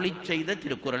அருளி செய்த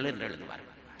திருக்குறள் என்று எழுதுவார்.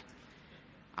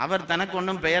 அவர் தனக்கு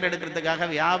ஒன்றும் பெயர் எடுக்கிறதுக்காக,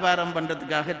 வியாபாரம்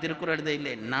பண்றதுக்காக திருக்குறள் எழுத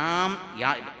இல்லை. நாம்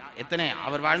எத்தனை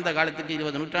அவர் வாழ்ந்த காலத்துக்கு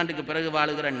 20 நூற்றாண்டுக்கு பிறகு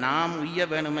வாழுகிற நாம் உய்ய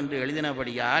வேணும் என்று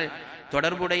எழுதினபடியால்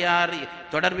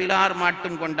தொடர்பிலார்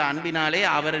மாட்டும் கொண்ட அன்பினாலே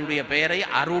அவருடைய பெயரை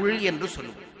அருள் என்று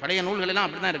சொல்லுவோம். பழைய நூல்கள் எல்லாம்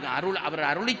அப்படிதான் இருக்கு. அருள், அவர்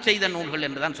அருளி செய்த நூல்கள்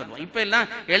என்றுதான் சொல்லுவோம். இப்ப எல்லாம்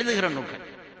எழுதுகிற நூல்கள்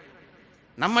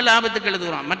நம்ம லாபத்துக்கு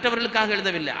எழுதுகிறோம், மற்றவர்களுக்காக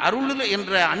எழுதவில்லை. அருள்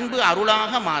என்ற அன்பு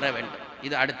அருளாக மாற வேண்டும்.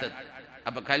 இது அடுத்தது.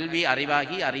 அப்ப கல்வி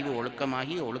அறிவாகி, அறிவு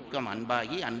ஒழுக்கமாகி, ஒழுக்கம்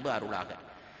அன்பாகி, அன்பு அருளாக.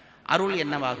 அருள்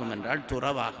என்னவாகும் என்றால்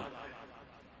துறவாகும்.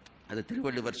 அது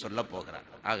திருவள்ளுவர் சொல்ல போகிறார்.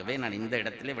 ஆகவே நான் இந்த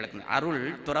இடத்திலே விளக்கினேன். அருள்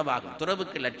துறவாகும்.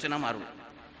 துறவுக்கு லட்சணம் அருள்,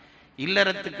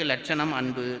 இல்லறத்துக்கு லட்சணம்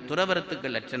அன்பு, துறவரத்துக்கு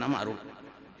லட்சணம் அருள்.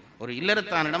 ஒரு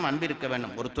இல்லறத்தானிடம் அன்பு இருக்க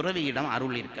வேண்டும், ஒரு துறவியிடம்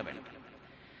அருள் இருக்க வேண்டும்.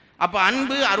 அப்ப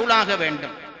அன்பு அருளாக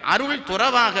வேண்டும், அருள்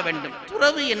துறவாக வேண்டும்.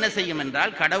 துறவு என்ன செய்யும்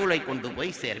என்றால் கடவுளை கொண்டு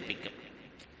போய் சேர்ப்பிக்கும்.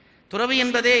 துறவு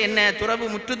என்பதே என்ன? துறவு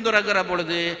முற்றுந்துறகிற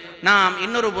பொழுது நாம்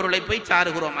இன்னொரு பொருளை போய்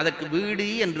சாருகிறோம், அதற்கு வீடு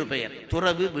என்று பெயர்.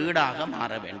 துறவு வீடாக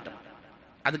மாற வேண்டும்.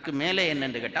 அதுக்கு மேலே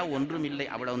என்னென்று கேட்டால் ஒன்றும் இல்லை,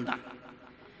 அவ்வளவுதான்.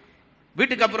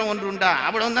 வீட்டுக்கு அப்புறம் ஒன்று உண்டா?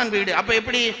 அவ்வளவுதான் வீடு. அப்ப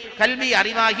எப்படி? கல்வி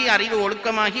அறிவாகி, அறிவு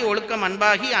ஒழுக்கமாகி, ஒழுக்கம்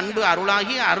அன்பாகி, அன்பு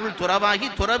அருளாகி, அருள் துறவாகி,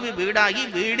 துறவு வீடாகி,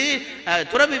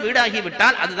 துறவு வீடாகி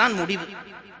விட்டால் அதுதான் முடிவு.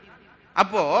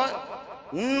 அப்போ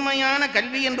உண்மையான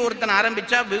கல்வி என்று ஒருத்தன்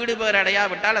ஆரம்பிச்சா வீடு பேர்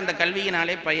அடையாவிட்டால் அந்த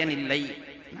கல்வியினாலே பயன் இல்லை.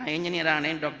 நான் என்ஜினியர்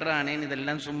ஆனேன், டாக்டர் ஆனேன்,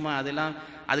 இதெல்லாம் சும்மா. அதெல்லாம்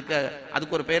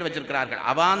அதுக்கு ஒரு பெயர் வச்சிருக்கிறார்கள்,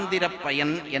 அவாந்திர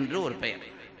பயன் என்று ஒரு பெயர்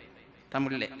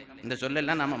தமிழ்ல. இந்த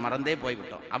சொல்லெல்லாம் நாம மறந்தே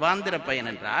போய்விட்டோம். அவாந்திர பயன்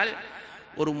என்றால்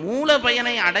ஒரு மூல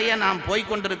பயனை அடைய நாம்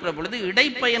போய்கொண்டிருக்கிற பொழுது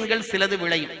இடைப்பயன்கள் சிலது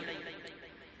விளையும்.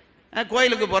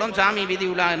 கோயிலுக்கு போறோம், சாமி வீதி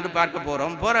உலா என்று பார்க்க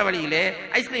போறோம், போற வழியிலே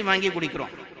ஐஸ்கிரீம் வாங்கி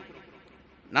குடிக்கிறோம்.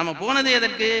 நம்ம போனது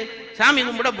எதற்கு? சாமி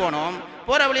கும்பிட போனோம்,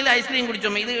 போற வழியில ஐஸ்கிரீம்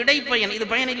குடிச்சோம். இது இடைப்பயன். இது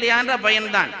பயன் இல்லையான்ற பயன்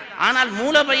தான். ஆனால்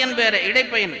மூல பயன் வேற,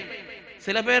 இடைப்பயன்.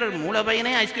 சில பேர் மூல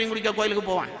பயனே ஐஸ்கிரீம் குடிக்க கோயிலுக்கு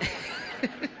போவான்.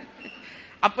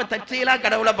 அப்ப தற்செயலா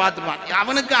கடவுளை பார்த்துப்பான்.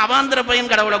 அவனுக்கு அவாந்திர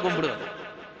பயன் கடவுளை கும்பிடுவது.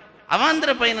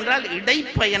 அவாந்திர பயன் என்றால்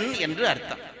இடைப்பயன் என்று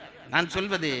அர்த்தம். நான்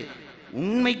சொல்வது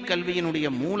உண்மை கல்வியினுடைய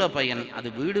மூல பயன் அது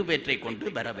வீடு பேற்றை கொண்டு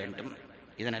வர வேண்டும்.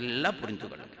 இதனெல்லாம் புரிந்து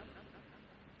கொள்ளுங்கள்.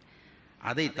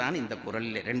 அதைத்தான் இந்த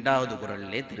குறளில் 2வது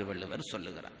குறளிலே திருவள்ளுவர்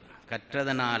சொல்லுகிறார்.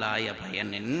 கற்றதனாலாய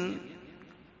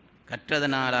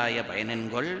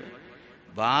பயனென்கொள்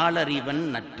வாளறிவன்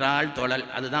நற்றாள் தொழல்,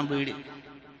 அதுதான் வீடு.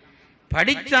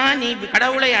 படித்தா நீ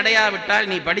கடவுளை அடையாவிட்டால்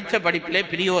நீ படித்த படிப்பிலே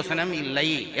பிரயோசனம் இல்லை.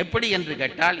 எப்படி என்று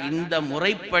கேட்டால், இந்த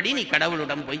முறைப்படி நீ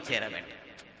கடவுளிடம் போய் சேர வேண்டும்.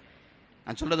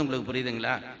 நான் சொல்றது உங்களுக்கு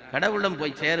புரியுதுங்களா? கடவுளிடம்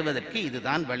போய் சேருவதற்கு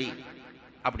இதுதான் வழி.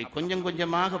 அப்படி கொஞ்சம்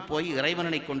கொஞ்சமாக போய்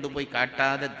இறைவனை கொண்டு போய்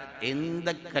காட்டாத எந்த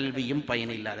கல்வியும்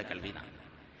பயனில்லாத கல்விதான்.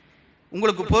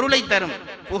 உங்களுக்கு பொருளை தரும்,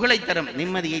 புகழை தரும்,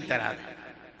 நிம்மதியை தராது.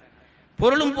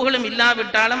 பொருளும் புகழும்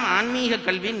இல்லாவிட்டாலும் ஆன்மீக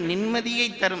கல்வி நிம்மதியை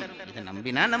தரும். இதை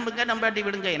நம்பினா நம்புங்க, நம்பாட்டி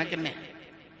விடுங்க, எனக்கு என்ன,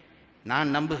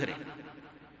 நான் நம்புகிறேன்.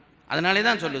 அதனாலே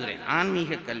தான் சொல்லுகிறேன்,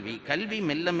 ஆன்மீக கல்வி கல்வி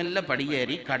மெல்ல மெல்ல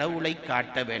படியேறி கடவுளை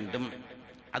காட்ட வேண்டும்.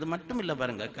 அது மட்டும் இல்லை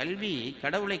பாருங்க, கல்வி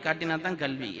கடவுளை காட்டினா தான்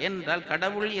கல்வி. ஏனென்றால்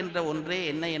கடவுள் என்ற ஒன்றே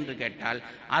என்ன என்று கேட்டால்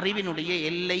அறிவினுடைய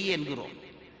எல்லை என்கிறோம்.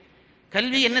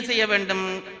 கல்வி என்ன செய்ய வேண்டும்?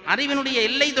 அறிவினுடைய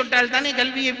எல்லை தொட்டால் தானே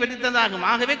கல்வியை பிரித்ததாகும்.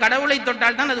 ஆகவே கடவுளை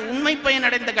தொட்டால் தான் அது உண்மை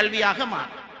பயனடைந்த கல்வியாக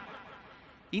மாறும்.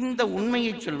 இந்த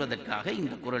உண்மையை சொல்வதற்காக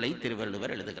இந்த குறளை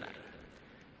திருவள்ளுவர் எழுதுகிறார்.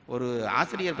 ஒரு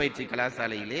ஆசிரியர் பயிற்சி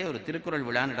கலாசாலையிலே ஒரு திருக்குறள்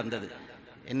விழா நடந்தது.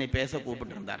 என்னை பேச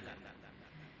கூப்பிட்டிருந்தார்கள்.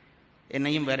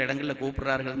 என்னையும் வேறு இடங்களில்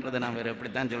கூப்பிடுறார்கள்ன்றதை நான் வேறு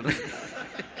எப்படித்தான் சொல்கிறேன்.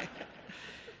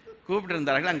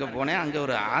 கூப்பிட்டிருந்தார்கள். அங்கே போனேன். அங்கே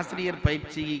ஒரு ஆசிரியர்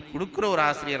பயிற்சி கொடுக்குற ஒரு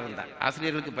ஆசிரியர் இருந்தார்.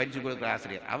 ஆசிரியர்களுக்கு பயிற்சி கொடுக்குற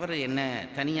ஆசிரியர். அவர் என்ன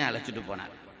தனியாக அழைச்சிட்டு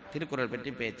போனார். திருக்குறள்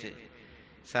பற்றி பேச்சு.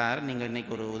 சார், நீங்கள்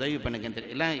இன்னைக்கு ஒரு உதவி பண்ணுங்க.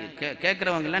 எல்லாம்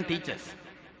கேட்குறவங்கெல்லாம் டீச்சர்ஸ்.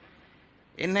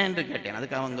 என்ன என்று கேட்டேன்.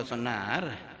 அதுக்கு அவங்க சொன்னார்,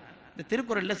 இந்த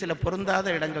திருக்குறளில் சில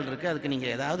பொருந்தாத இடங்கள் இருக்குது, அதுக்கு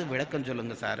நீங்கள் ஏதாவது விளக்கம்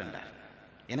சொல்லுங்கள் சார் என்றார்.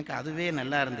 எனக்கு அதுவே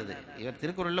நல்லா இருந்தது. இவர்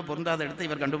திருக்குறளில் பொருந்தாத இடத்தை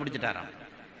இவர் கண்டுபிடிச்சிட்டாராம்.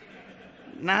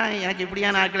 எனக்கு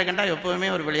இப்படியான ஆட்களை கண்டால் எப்போவுமே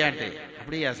ஒரு விளையாட்டு.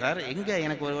 அப்படியா சார், எங்கே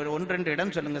எனக்கு ஒரு 1-2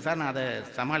 இடம் சொல்லுங்கள் சார், நான் அதை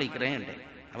சமாளிக்கிறேன் என்று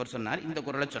அவர் சொன்னார். இந்த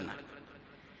குறளை சொன்னார்.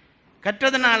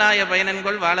 கற்றதனாலாய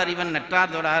பயனன்கொள் வாளறிவன்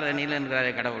நற்றார் தொழார் எனில் என்கிற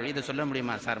கடவுள். இதை சொல்ல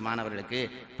முடியுமா சார் மாணவர்களுக்கு?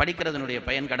 படிக்கிறதுனுடைய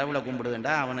பயன் கடவுளை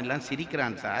கும்பிடுவேண்டா, அவன் எல்லாம்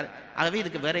சிரிக்கிறான் சார். ஆகவே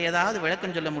இதுக்கு வேற ஏதாவது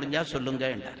விளக்கம் சொல்ல முடிஞ்சா சொல்லுங்க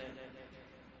என்றார்.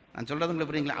 நான் சொல்றது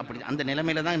உங்களுக்கு புரியுங்களா? அப்படி அந்த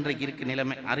நிலைமையில தான் இன்றைக்கு இருக்கு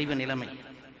நிலைமை, அறிவு நிலைமை.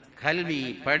 கல்வி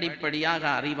படிப்படியாக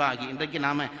அறிவாகி, இன்றைக்கு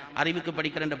நாம அறிவுக்கு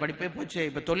படிக்கிற படிப்பே போச்சு.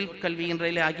 இப்ப தொழில் கல்வி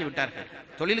என்றையிலே ஆக்கி விட்டார்கள்.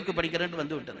 தொழிலுக்கு படிக்கிறேன்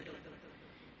வந்து விட்டது.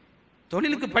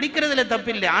 தொழிலுக்கு படிக்கிறதுல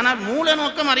தப்பில்லை, ஆனால் மூல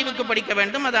நோக்கம் அறிவுக்கு படிக்க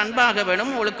வேண்டும். அது அன்பாக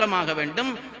வேண்டும், ஒழுக்கமாக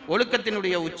வேண்டும்.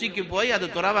 ஒழுக்கத்தினுடைய உச்சிக்கு போய் அது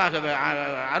துறவாக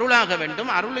அருளாக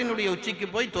வேண்டும். அருளினுடைய உச்சிக்கு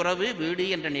போய் துறவு வீடு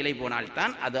என்ற நிலை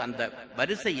போனால்தான் அது அந்த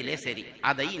வரிசையிலே சரி.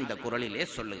 அதை இந்த குறளிலே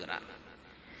சொல்லுகிறார்.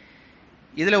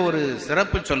 இதுல ஒரு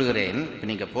சிறப்பு சொல்லுகிறேன்.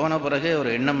 நீங்க போன பிறகு ஒரு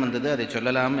எண்ணம் வந்தது, அதை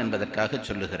சொல்லலாம் என்பதற்காக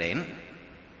சொல்லுகிறேன்.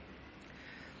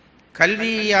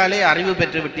 கல்வியாலே அறிவு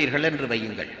பெற்று விட்டீர்கள் என்று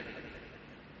வையுங்கள்.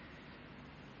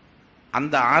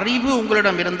 அந்த அறிவு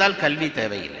உங்களிடம் இருந்தால் கல்வி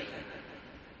தேவையில்லை.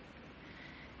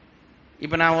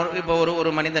 இப்ப நான்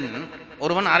ஒரு மனிதன்,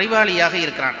 ஒருவன் அறிவாளியாக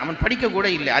இருக்கிறான், அவன் படிக்க கூட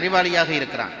இல்லை, அறிவாளியாக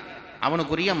இருக்கிறான்.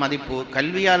 அவனுக்குரிய மதிப்பு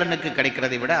கல்வியாளனுக்கு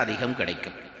கிடைக்கிறதை விட அதிகம்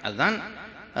கிடைக்கும். அதுதான்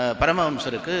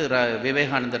பரமஹம்சருக்கு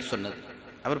விவேகானந்தர் சொன்னது.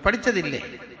 அவர் படித்ததில்லை,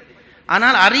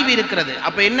 ஆனால் அறிவு இருக்கிறது.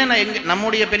 அப்ப என்ன,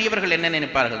 நம்முடைய பெரியவர்கள் என்ன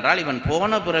நினைப்பார்கள் என்றால், இவன்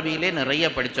போன பிறவியிலே நிறைய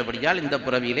படித்தபடியால் இந்த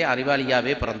பிறவியிலே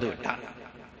அறிவாளியாவே பிறந்து விட்டான்.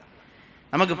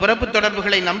 நமக்கு பிறப்பு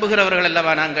தொடர்புகளை நம்புகிறவர்கள்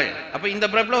அல்லவா நாங்கள். அப்ப இந்த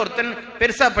பிறப்புல ஒருத்தன்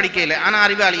பெருசா படிக்க இல்லை, ஆனா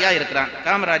அறிவாளியா இருக்கிறான்.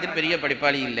 காமராஜர் பெரிய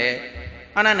படிப்பாளி இல்லை,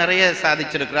 ஆனா நிறைய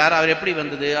சாதிச்சிருக்கிறார். அவர் எப்படி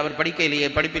வந்தது? அவர் படிக்க இல்லையே,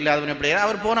 படிப்பில்லாதவன் எப்படி?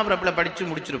 அவர் போன பிறப்புல படிச்சு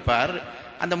முடிச்சிருப்பார்.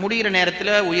 அந்த முடிகிற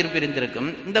நேரத்தில் உயிர் பிரிந்திருக்கும்.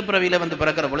 இந்த பிறவியில வந்து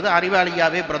பிறக்கிற பொழுது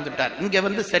அறிவாளியாவே பிறந்துட்டார். இங்க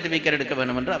வந்து சர்டிபிகேட் எடுக்க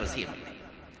வேண்டும் என்று அவசியம் இல்லை.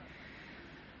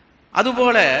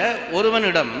 அதுபோல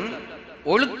ஒருவனிடம்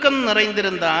ஒழுக்கம்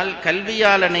நிறைந்திருந்தால்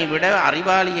கல்வியாளனை விட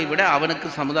அறிவாளியை விட அவனுக்கு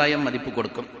சமுதாயம் மதிப்பு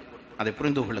கொடுக்கும். அதை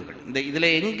புரிந்து கொள்ளுங்கள்.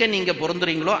 இதுல எங்க நீங்க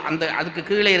பொருந்துறீங்களோ அதுக்கு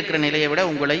கீழே இருக்கிற நிலையை விட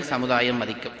உங்களை சமுதாயம்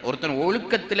மதிக்கும். ஒருத்தன்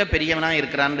ஒழுக்கத்துல பெரியவனா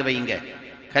இருக்கிறான்னு வைங்க,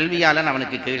 கல்வியாளன்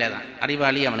அவனுக்கு கீழே தான்,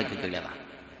 அறிவாளி அவனுக்கு கீழே தான்.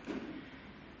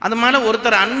 அது மேல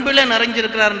ஒருத்தர் அன்புல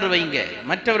நிறைஞ்சிருக்கிறார் என்று வைங்க,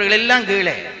 மற்றவர்கள் எல்லாம்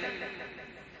கீழே.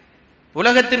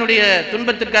 உலகத்தினுடைய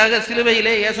துன்பத்திற்காக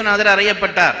சிலுவையிலே இயேசுநாதர்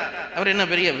அறையப்பட்டார். அவர் என்ன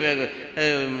பெரிய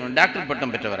டாக்டர்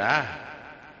பட்டம் பெற்றவரா?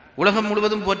 உலகம்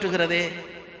முழுவதும் போற்றுகிறதே.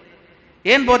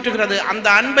 ஏன் போற்றுகிறது? அந்த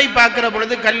அன்பை பார்க்கிற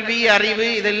பொழுது கல்வி அறிவு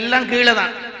இதெல்லாம் கீழே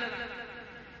தான்.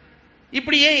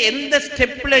 இப்படியே எந்த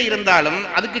ஸ்டெப்ல இருந்தாலும்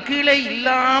அதுக்கு கீழே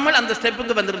இல்லாமல் அந்த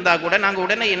ஸ்டெப்புக்கு வந்திருந்தா கூட நாங்க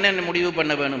உடனே என்ன முடிவு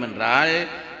பண்ண வேணும் என்றால்,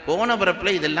 போன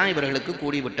பிறப்புல இதெல்லாம் இவர்களுக்கு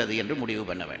கூடிவிட்டது என்று முடிவு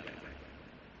பண்ண வேண்டும்.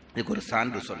 இதுக்கு ஒரு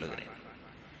சான்று சொல்லுகிறேன்.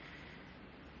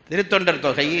 திருத்தொண்டர்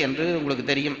தொகை என்று உங்களுக்கு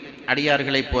தெரியும்.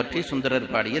 அடியார்களை போற்றி சுந்தரர்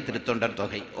பாடிய திருத்தொண்டர்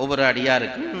தொகை. ஒவ்வொரு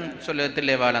அடியாருக்கும் சொல்ல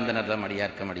தில்லைவாழந்தனர்தம்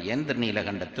அடியார்க்கம் அடியேன்,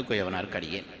 திருநீலகண்டத்து குயவனார்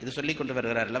கடியேன், இது சொல்லிக் கொண்டு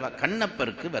வருகிறார் அல்லவா.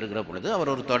 கண்ணப்பருக்கு வருகிற பொழுது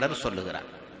அவர் ஒரு தொடர் சொல்லுகிறார்.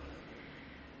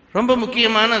 ரொம்ப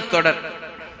முக்கியமான தொடர்.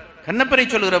 கண்ணப்பரை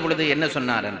சொல்லுகிற பொழுது என்ன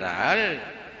சொன்னார் என்றால்,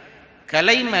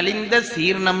 கலை மலிந்த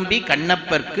சீர்நம்பி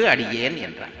கண்ணப்பர்க்கு அடியேன்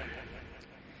என்றார்.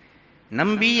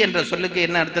 நம்பி என்ற சொல்லுக்கு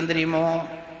என்ன அர்த்தம் தெரியுமோ?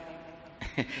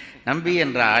 நம்பி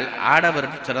என்றால் ஆடவர்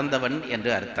சிறந்தவன்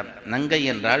என்று அர்த்தம். நங்கை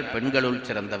என்றால் பெண்களுள்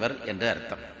சிறந்தவர் என்று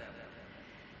அர்த்தம்.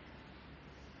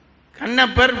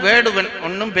 கண்ணப்பர் வேடுவன்,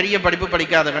 ஒன்றும் பெரிய படிப்பு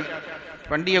படிக்காதவன்,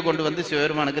 பண்டிகை கொண்டு வந்து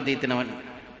சிவபெருமானுக்கு தீத்தினவன்.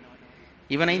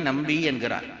 இவனை நம்பி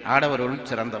என்கிறார். ஆடவருள்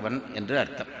சிறந்தவன் என்று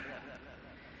அர்த்தம்.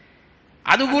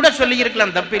 அது கூட சொல்லி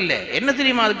இருக்கலாம், தப்பில்லை. என்ன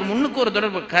தெரியுமா? அதுக்கு முன்னுக்கு ஒரு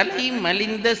தொடர்பு. கலை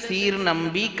மலிந்த சீர்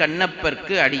நம்பி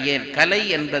கண்ணப்பர்க்கு அடியேன். கலை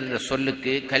என்ற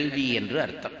சொல்லுக்கு கல்வி என்று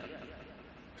அர்த்தம்.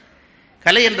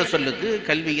 கலை என்ற சொல்லுக்கு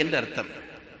கல்வி என்று அர்த்தம்.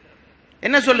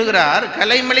 என்ன சொல்லுகிறார்?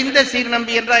 கலை மலிந்த சீர்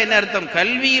நம்பி என்றால் என்ன அர்த்தம்?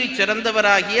 கல்வியில்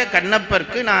சிறந்தவராகிய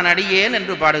கண்ணப்பர்க்கு நான் அடியேன்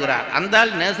என்று பாடுகிறார்.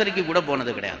 அந்தால் நேசரிக்கு கூட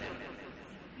போனது கிடையாது.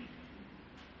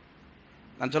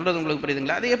 நான் சொல்றது உங்களுக்கு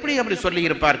புரியுதுங்களா? அது எப்படி அப்படி சொல்லி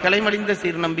இருப்பார்? கலைமலிந்த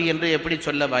சீர்நம்பி என்று எப்படி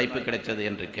சொல்ல வாய்ப்பு கிடைச்சது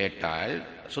என்று கேட்டால்,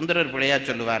 சுந்தரர் பிழையா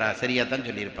சொல்லுவாரா? சரியா தான்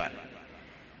சொல்லியிருப்பார்.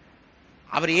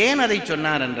 அவர் ஏன் அதை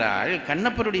சொன்னார் என்றால்,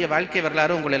 கண்ணப்பருடைய வாழ்க்கை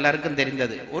வரலாறு உங்கள் எல்லாருக்கும்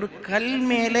தெரிந்தது. ஒரு கல்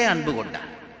மேலே அன்பு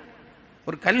கொண்டார்.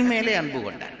 ஒரு கல் மேலே அன்பு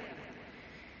கொண்டார்.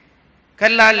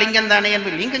 கல்லால் லிங்கம் தானே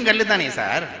என்பது, லிங்கம் கல்லு தானே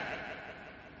சார்.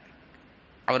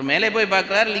 அவர் மேலே போய்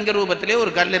பார்க்கிறார், லிங்க ரூபத்திலே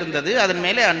ஒரு கல் இருந்தது, அதன்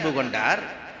மேலே அன்பு கொண்டார்.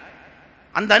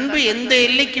 அந்த அன்பு எந்த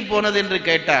எல்லைக்கு போனது என்று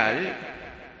கேட்டால்,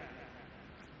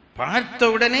 பார்த்த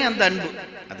உடனே அந்த அன்பு,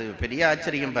 அது பெரிய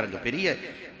ஆச்சரியம் பாருங்க. பெரிய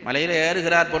மலையில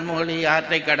ஏறுகிறார், பொன்முகலி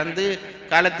ஆற்றை கடந்து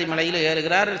காலத்தி மலையில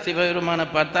ஏறுகிறார், சிவபெருமானை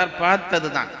பார்த்தார்.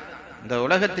 பார்த்ததுதான் இந்த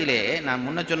உலகத்திலே நான்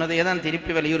முன்ன சொன்னதையே தான்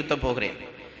திருப்பி வலியுறுத்த போகிறேன்.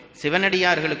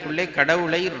 சிவனடியார்களுக்குள்ளே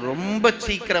கடவுளை ரொம்ப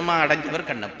சீக்கிரமா அடைஞ்சவர்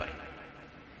கண்ணப்பர்.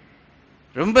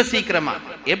 ரொம்ப சீக்கிரமா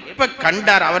எப்ப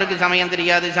கண்டார்? அவருக்கு சமயம்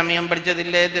தெரியாது, சமயம்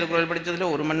படிச்சதில்லை, திருக்குறள் படிச்சதில்லை,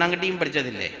 ஒரு மண்ணாங்கட்டியும்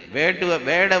படிச்சதில்லை.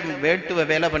 வேட்டுவ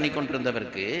வேலை பண்ணி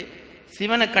கொண்டிருந்தவருக்கு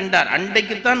சிவனை கண்டார்.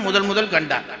 அன்றைக்குத்தான் முதல்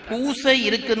கண்டார். பூசை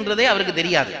இருக்குன்றதே அவருக்கு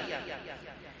தெரியாது.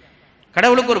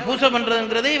 கடவுளுக்கு ஒரு பூசை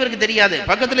பண்றதுங்கிறதே இவருக்கு தெரியாது.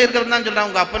 பக்கத்துல இருக்கிறது தான் சொல்றான்,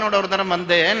 உங்க அப்பனோட ஒரு தரம்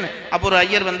வந்தேன், அப்போ ஒரு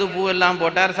ஐயர் வந்து பூ எல்லாம்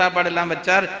போட்டார், சாப்பாடு எல்லாம்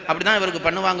வச்சார், அப்படிதான் இவருக்கு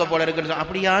பண்ணுவாங்க போல இருக்குன்னு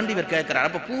அப்படியாண்டு இவர் கேட்கிறார்.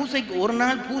 அப்ப பூசைக்கு ஒரு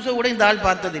நாள் பூசை கூட இந்த ஆள்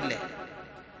பார்த்ததில்லை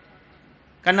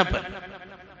கண்ணப்பர்.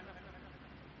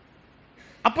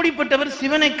 அப்படிப்பட்டவர்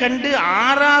சிவனை கண்டு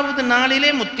 6வது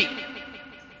நாளிலே முத்தி.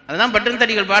 அதுதான்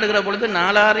பட்டன்தடிகள் பாடுகிற பொழுது,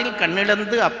 நாளாரில்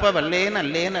கண்ணிழந்து அப்ப வல்லேன்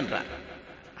அல்லேன் என்றார்.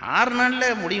 6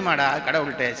 நாள்ல முடியுமாடா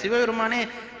கடவுள்கிட்ட? சிவபெருமானே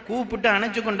கூப்பிட்டு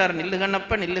அணைச்சு கொண்டார். நில்லு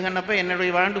கண்ணப்ப, நில்லு கண்ணப்ப,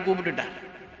 என்னுடைய வாழ்ந்து கூப்பிட்டுட்டார்.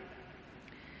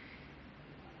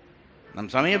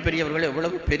 நம் சமய பெரியவர்கள்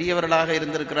எவ்வளவு பெரியவர்களாக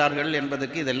இருந்திருக்கிறார்கள்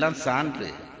என்பதற்கு இதெல்லாம் சான்று.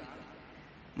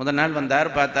 முதல் நாள் வந்தார்,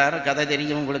 பார்த்தார். கதை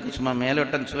தெரியும் உங்களுக்கு, சும்மா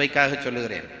மேலோட்டம் சுவைக்காக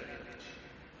சொல்லுகிறேன்.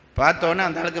 பார்த்தோன்னே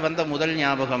அந்த ஆளுக்கு வந்த முதல்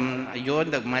ஞாபகம், ஐயோ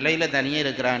இந்த மலையில தனியே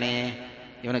இருக்கிறானே,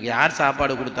 இவனுக்கு யார்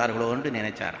சாப்பாடு கொடுத்தார்களோன்னு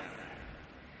நினைச்சாராம்.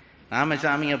 நாம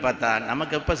சாமியை பார்த்தா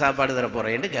நமக்கு எப்போ சாப்பாடு தர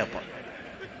போறேன்னு கேட்போம்.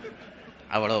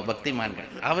 அவ்வளோ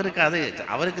பக்திமான்கள்.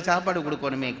 அவருக்கு சாப்பாடு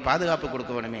கொடுக்கணுமே, பாதுகாப்பு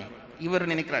கொடுக்கணுமே,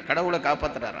 இவர் நினைக்கிறார் கடவுளை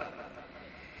காப்பாற்றுறாரா.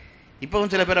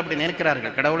 இப்பவும் சில பேர் அப்படி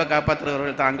நினைக்கிறார்கள், கடவுளை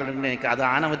காப்பாற்றுறவர்கள் தாங்கள் நினைக்க. அது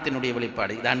ஆணவத்தினுடைய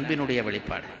வெளிப்பாடு, இது அன்பினுடைய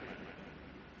வெளிப்பாடு.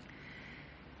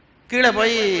 கீழே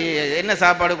போய் என்ன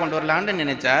சாப்பாடு கொண்டு வரலான்னு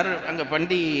நினைச்சார். அங்கே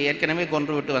பண்டி ஏற்கனவே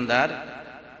கொன்று விட்டு வந்தார்.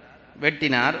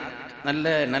 வெட்டினார்,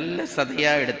 நல்ல நல்ல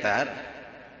சதையா எடுத்தார்,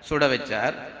 சுட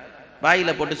வச்சார்,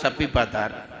 வாயில போட்டு சப்பி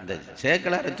பார்த்தார். இந்த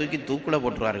சேக்கலாரை தூக்கி தூக்குல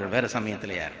போட்டுருவார்கள் வேற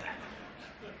சமயத்தில். யார்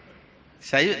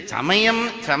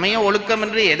சமய ஒழுக்கம்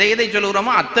என்று எதை எதை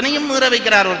சொல்லுகிறோமோ அத்தனையும் மீற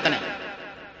வைக்கிறார் ஒருத்தனை.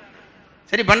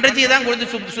 சரி பண்றச்சியை தான்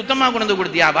கொடுத்து சுத்தமா கொண்டு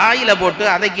கொடுத்தியா, வாயில போட்டு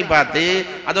அதைக்கு பார்த்து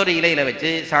அதோட இலையில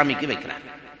வச்சு சாமிக்கு வைக்கிறார்.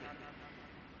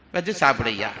 வச்சு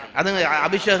சாப்பிடையா, அது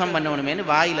அபிஷேகம் பண்ணணுமேனு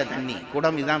வாயில தண்ணி,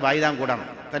 குடம், இதுதான் வாய் தான் குடம்,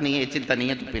 தண்ணியை எச்சில்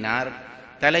தண்ணியை துப்பினார்.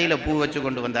 தலையில பூ வச்சு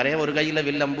கொண்டு வந்தாரே, ஒரு கையில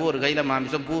வில்லம்பூ, ஒரு கையில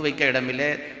மாமிசம். பூ வைக்க இடமில்லை,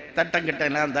 தட்டங்கிட்ட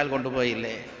எல்லாம் இருந்தால் கொண்டு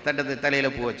போயில்லை. தட்டத்தை தலையில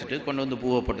பூ வச்சுட்டு கொண்டு வந்து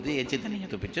பூவை போட்டு எச்சி தண்ணியை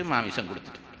துப்பிச்சு மாமிசம்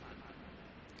கொடுத்துட்டு.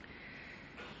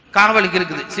 காவலுக்கு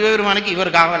இருக்குது சிவபெருமானுக்கு,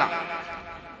 இவர் காவலாம்,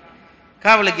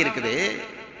 காவலுக்கு இருக்குது.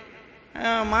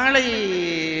 மாலை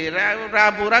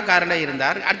பூரா காரில்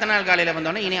இருந்தார். அடுத்த நாள் காலையில்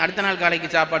வந்தோடனே இனி அடுத்த நாள் காலைக்கு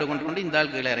சாப்பாடு கொண்டு இந்த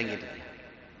ஆள் கீழே இறங்கிட்டு.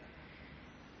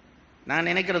 நான்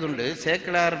நினைக்கிறது உண்டு,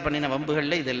 சேக்கலார் பண்ணின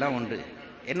வம்புகளில் இதெல்லாம் உண்டு.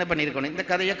 என்ன பண்ணியிருக்கணும், இந்த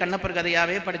கதையை கண்ணப்பர்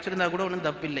கதையாவே படிச்சிருந்தா கூட ஒன்றும்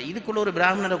தப்பில்லை. இதுக்குள்ள ஒரு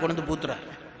பிராமணரை கொண்டு பூத்துறார்.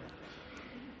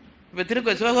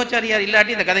 இப்போ சிவகோச்சாரியார்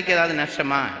இல்லாட்டி இந்த கதைக்கு ஏதாவது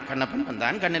நஷ்டமா? கண்ணப்பன்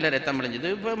வந்தான், கண்ணில் ரத்தம்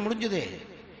விளைஞ்சது, இப்போ முடிஞ்சதே.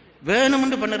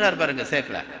 வேணுமென்று பண்ணுறாரு பாருங்க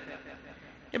சேக்கலார்.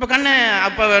 இப்போ கண்ணை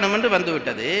அப்போ வேணுமென்று வந்து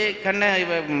விட்டது. கண்ணை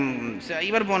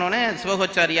இவர் போனோடனே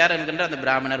சிவகோச்சாரியார் என்கின்ற அந்த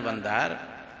பிராமணர் வந்தார்.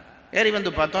 ஏறி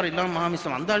வந்து பார்த்தார், எல்லாம்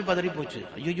மாமிசம். அந்த ஆள் பதறி போச்சு,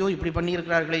 ஐயோ இப்படி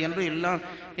பண்ணியிருக்கிறார்களே என்று. எல்லாம்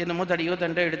என்னமோ தடியோ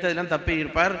தண்டை எடுத்து அதெல்லாம் தப்பி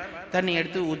இருப்பார். தண்ணி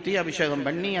எடுத்து ஊற்றி அபிஷேகம்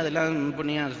பண்ணி அதெல்லாம்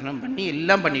புண்ணியாசனம் பண்ணி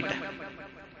எல்லாம் பண்ணிட்டார்.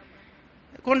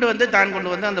 கொண்டு வந்து தான்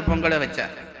கொண்டு வந்து அந்த பொங்கலை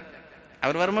வச்சார்.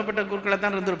 அவர் வறுமைப்பட்ட குருக்களை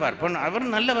தான் இருந்திருப்பார்.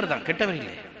 அவர் நல்லவர் தான், கெட்டவர்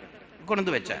இல்லை. கொண்டு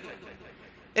வந்து வச்சார்.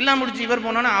 எல்லாம் முடிச்சு இவர்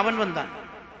போனோன்னா அவன் வந்தான்.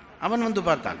 அவன் வந்து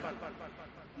பார்த்தான்,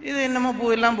 இது என்னமோ பூ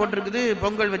எல்லாம் போட்டிருக்குது,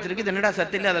 பொங்கல் வச்சிருக்கு, இது என்னடா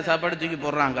சத்தியில் அதை சாப்பாடு தூக்கி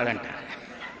போடுறாங்களான்ட்டு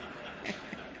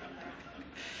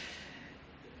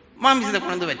மாமிசத்தை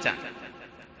கொண்டு வந்து வச்சான்.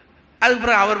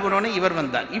 அதுக்கப்புறம் அவர் போனோடனே இவர்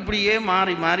வந்தார். இப்படியே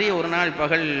மாறி மாறி ஒரு நாள்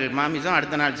பகல் மாமிசம்,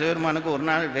 அடுத்த நாள் சிவருமானுக்கு, ஒரு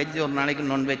நாள் வெஜ், ஒரு நாளைக்கு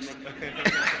நான்வெஜ்.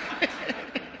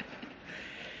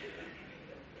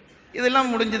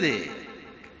 இதெல்லாம் முடிஞ்சது.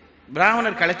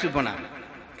 பிராமணர் களைச்சு போனார்.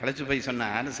 களைச்சு போய்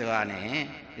சொன்னார், சிவானே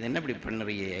இது என்ன இப்படி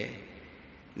பண்ணுறியே,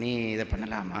 நீ இதை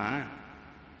பண்ணலாமா,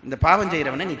 இந்த பாவம்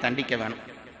செய்கிறவனை நீ தண்டிக்க வேணும்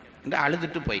என்று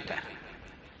அழுதுட்டு போயிட்டார்.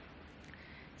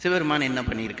 சிவருமான் என்ன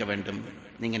பண்ணியிருக்க வேண்டும்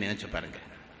நீங்கள் நினைச்சு பாருங்க.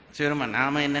 சிவருமான்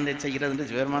நாம என்ன செய்கிறது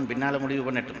சிவருமான் பின்னால் முடிவு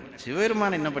பண்ணட்டும்.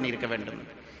 சிவருமான் என்ன பண்ணியிருக்க வேண்டும்?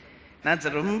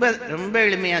 நான் ரொம்ப ரொம்ப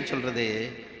எளிமையாக சொல்கிறது,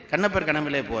 கண்ணப்பர்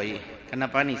கனவிலே போய்,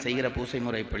 கண்ணப்பா நீ செய்கிற பூசை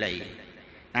முறை பிழை,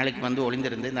 நாளைக்கு வந்து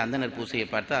ஒளிந்திருந்து இந்த அந்தனர் பூசையை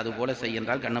பார்த்து அது போல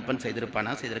செய்யென்றால் கண்ணப்பன்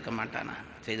செய்திருப்பானா செய்திருக்க மாட்டானா?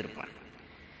 செய்திருப்பான்.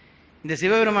 இந்த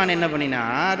சிவபெருமான் என்ன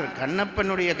பண்ணினார்,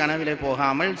 கண்ணப்பனுடைய கனவிலே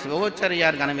போகாமல்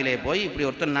சிவோச்சரியார் கனவிலே போய், இப்படி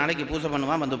ஒருத்தர் நாளைக்கு பூசை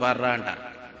பண்ணுவான் வந்து பாடுறான்ட்டார்.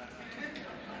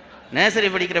 நேசரி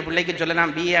படிக்கிற பிள்ளைக்கு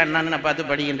சொல்லலாம் பிஏ அண்ணனை பார்த்து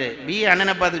படிக்கின்று, பிஏ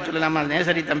அண்ணனை பார்த்து சொல்லலாமா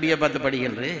நேசரி தம்பியை பார்த்து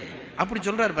படிக்கின்று? அப்படி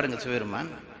சொல்றாரு பாருங்க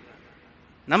சிவபெருமான்.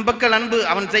 நம்பக்கள் அன்பு,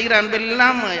 அவன் செய்கிற அன்பு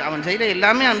எல்லாம், அவன் செய்கிற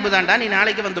எல்லாமே அன்பு தான்டா, நீ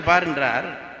நாளைக்கு வந்து பாருன்றார்.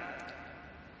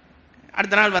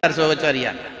 அடுத்த நாள் வார்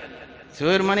சிவோச்சாரியார்.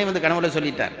 சிவபெருமானே வந்து கனவுல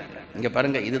சொல்லிட்டார், இங்க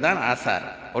பாருங்க இதுதான் ஆசார்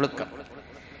ஒழுக்கம்.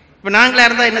 இப்போ நாங்களா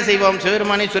இருந்தால் என்ன செய்வோம்,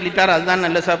 சிவபெருமானே சொல்லிட்டார் அதுதான்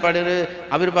நல்ல சாப்பாடு,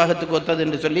 அவிர்வாகத்துக்கு ஒத்தது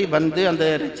என்று சொல்லி வந்து அந்த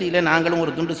ரிச்சியில் நாங்களும்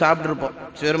ஒரு துண்டு சாப்பிட்ருப்போம்.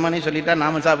 சிவபெருமானே சொல்லிட்டார்,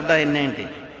 நாம சாப்பிட்டா என்னன்ட்டு.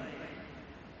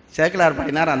 சேக்கலார்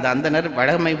பாடினார், அந்த அந்தனர்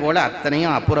வழமை போல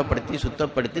அத்தனையும் அப்புறப்படுத்தி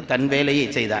சுத்தப்படுத்தி தன் வேலையை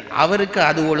செய்தார். அவருக்கு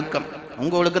அது ஒழுக்கம்.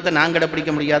 உங்க ஒழுக்கத்தை நான்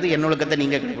கடைப்பிடிக்க முடியாது, என் ஒழுக்கத்தை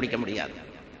நீங்க கடைப்பிடிக்க முடியாது.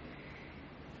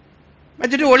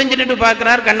 வச்சுட்டு ஒளிஞ்சிட்டு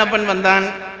பார்க்கிறார், கண்ணப்பன் வந்தான்.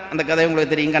 அந்த கதை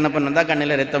உங்களுக்கு தெரியும். கண்ணப்பன் வந்தா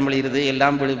கண்ணில் ரத்தம் வழியுது,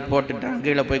 எல்லாம் போட்டுட்டான்,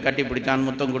 கீழே போய் கட்டி பிடிச்சான்,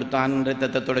 முத்தம் கொடுத்தான்,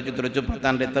 ரத்தத்தை துடைச்சு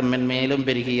பார்த்தான், ரத்தம் மென்மேலும்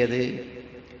பெருகியது.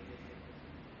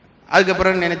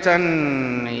 அதுக்கப்புறம் நினைச்சான்,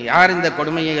 யார் இந்த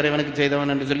கொடுமையை இறைவனுக்கு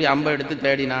செய்தவன் என்று சொல்லி அம்பை எடுத்து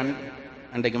தேடினான்.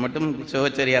 அன்றைக்கு மட்டும்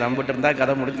சிவச்சரியார் அம்பிட்டு இருந்தா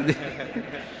கதை முடிஞ்சது.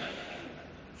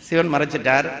 சிவன்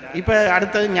மறைச்சிட்டார். இப்ப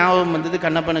அடுத்தது ஞாபகம் வந்தது,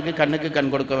 கண்ணப்பனுக்கு கண்ணுக்கு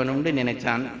கண் கொடுக்க வேணும்னு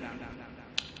நினைச்சான்.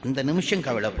 இந்த நிமிஷம்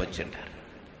கவலை போச்சுட்டார்.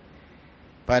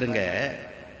 பாருங்க,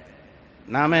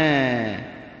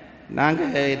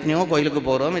 நாங்கள் எத்தனையோ கோயிலுக்கு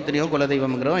போகிறோம், எத்தனையோ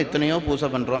குலதெய்வம்ங்கிறோம், எத்தனையோ பூசை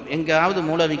பண்ணுறோம். எங்கேயாவது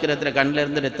மூளை விற்கிறத்துல கண்ணில்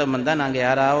இருந்து ரத்தம் வந்தால் நாங்கள்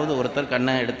யாராவது ஒருத்தர்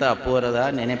கண்ணை எடுத்து அப்புறதா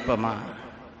நினைப்போமா?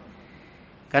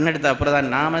 கண் எடுத்து அப்புறம்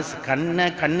தான். நாம்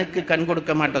கண்ணுக்கு கண்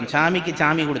கொடுக்க மாட்டோம், சாமிக்கு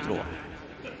சாமி கொடுத்துருவோம்.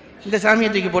 இந்த சாமியை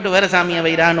தூக்கி போட்டு வேற சாமியை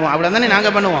வைரானுவோம், அவ்வளோதானே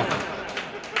நாங்கள் பண்ணுவோம்.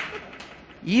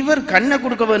 இவர் கண்ணை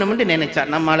கொடுக்க வேணும்னு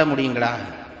நினைச்சார். நம்மளால முடியுங்களா?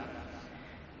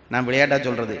 நான் விளையாட்டா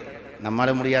சொல்றது,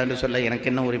 நம்மளால முடியாதுன்னு சொல்ல எனக்கு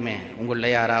என்ன உரிமை?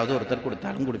 உங்களில் யாராவது ஒருத்தர்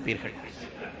கொடுத்தாலும் கொடுப்பீர்கள்.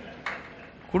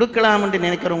 கொடுக்கலாம் என்று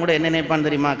நினைக்கிறவங்க கூட என்ன நினைப்பான்னு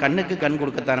தெரியுமா? கண்ணுக்கு கண்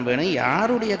கொடுக்கத்தான் வேணும்,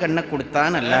 யாருடைய கண்ணை கொடுத்தா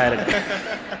நல்லா இருக்கு.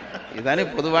 இதுதானே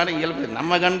பொதுவான இயல்பு.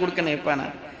 நம்ம கண் கொடுக்க நினைப்பானா?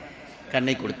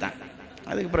 கண்ணை கொடுத்தான்.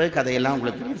 அதுக்கு பிறகு கதையெல்லாம்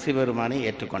உங்களுக்கு சிவபெருமானை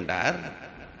ஏற்றுக்கொண்டார்.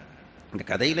 இந்த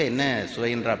கதையில என்ன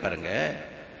சுவைன்றா பாருங்க.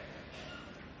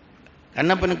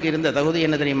 கண்ணப்பனுக்கு இருந்த தகுதி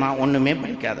என்ன தெரியுமா?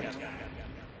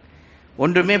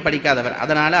 ஒன்றுமே படிக்காதவர்.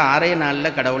 அதனால 6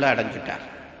 நாளில் கடவுளை அடைஞ்சிட்டார்.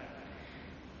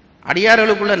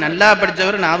 அடியார்களுக்குள்ள நல்லா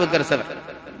படித்தவர் நாவுக்கரசர்.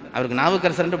 அவருக்கு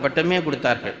நாவுக்கரசர் பட்டமே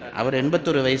கொடுத்தார்கள். அவர்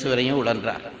 81 வயசு வரையும்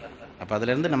உழன்றார். அப்ப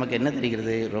அதுல இருந்து நமக்கு என்ன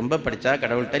தெரிகிறது? ரொம்ப படிச்சா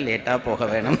கடவுள்கிட்ட லேட்டா போக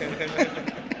வேணும்.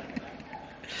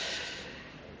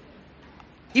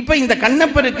 இப்ப இந்த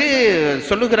கண்ணப்பருக்கு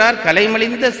சொல்லுகிறார்,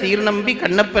 கலைமலிந்த சீர்நம்பி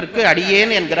கண்ணப்பருக்கு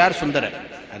அடியேன் என்கிறார் சுந்தரர்.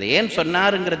 அதை ஏன்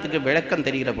சொன்னாருங்கிறதுக்கு விளக்கம்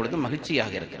தெரிகிற பொழுது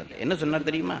மகிழ்ச்சியாக இருக்கிறது. என்ன சொன்னார்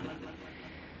தெரியுமா?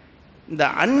 இந்த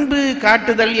அன்பு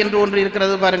காட்டுதல் என்று ஒன்று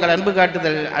இருக்கிறது பாருங்கள்.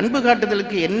 அன்பு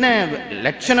காட்டுதலுக்கு என்ன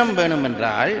லட்சணம் வேணும்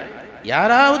என்றால்,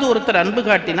 யாராவது ஒருத்தர் அன்பு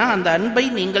காட்டினா அந்த அன்பை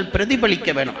நீங்கள்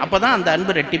பிரதிபலிக்க வேணும். அப்பதான் அந்த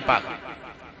அன்பு ரெட்டிப்பாகும்.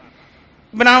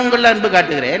 இப்ப நான் உங்கள அன்பு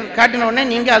காட்டுகிறேன், காட்டின உடனே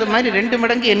நீங்க அது மாதிரி 2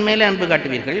 மடங்கு என் மேலே அன்பு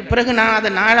காட்டுவீர்கள். பிறகு நான் அதை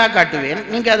 4ஆ காட்டுவேன்,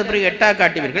 நீங்க அது பிறகு 8ஆ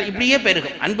காட்டுவீர்கள். இப்படியே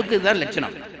பெருகும். அன்புக்கு இதுதான்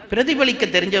லட்சணம். பிரதிபலிக்க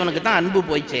தெரிஞ்சவனுக்கு தான் அன்பு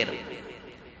போய் சேரும்.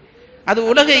 அது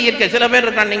உலக இயற்கை. சில பேர்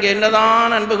இருக்கான், நீங்க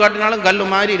என்னதான் அன்பு காட்டினாலும் கல்லு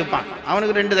மாதிரி இருப்பான்.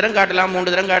 அவனுக்கு 2 தரம் காட்டலாம்,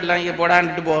 3 தரம் காட்டலாம், இங்க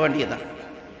போடான்ட்டு போக வேண்டியதுதான்.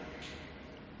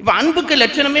 இப்ப அன்புக்கு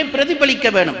லட்சணமே பிரதிபலிக்க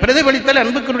வேணும். பிரதிபலித்தல்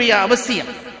அன்புக்குரிய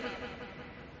அவசியம்.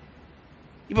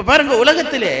 இப்ப பாருங்க,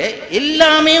 உலகத்திலே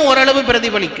எல்லாமே ஓரளவு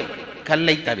பிரதிபலிக்கும்,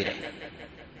 கல்லை தவிர.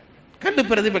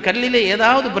 கல்லிலே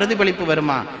ஏதாவது பிரதிபலிப்பு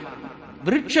வருமா?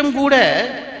 விருட்சம் கூட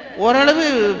ஓரளவு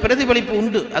பிரதிபலிப்பு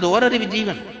உண்டு, அது ஓரறிவு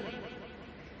ஜீவன்.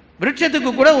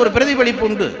 விருட்சத்துக்கு கூட ஒரு பிரதிபலிப்பு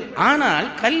உண்டு. ஆனால்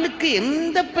கல்லுக்கு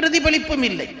எந்த பிரதிபலிப்பும்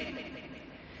இல்லை.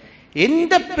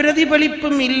 எந்த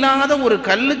பிரதிபலிப்பும் இல்லாத ஒரு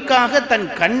கல்லுக்காக தன்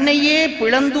கண்ணையே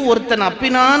பிளந்து ஒருத்தன்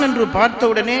அப்பினான் என்று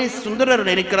பார்த்தவுடனே சுந்தரர்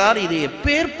நினைக்கிறார், இது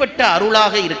எப்பேற்பட்ட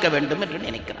அருளாக இருக்க வேண்டும் என்று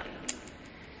நினைக்கிறார்.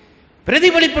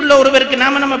 பிரதிபலிப்புள்ள ஒருவருக்கு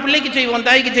நாம நம்ம பிள்ளைக்கு செய்வோம்,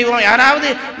 தாய்க்கு செய்வோம், யாராவது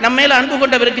நம்ம மேல அன்பு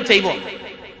கொண்டவருக்கு செய்வோம்.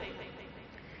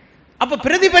 அப்ப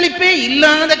பிரதிபலிப்பே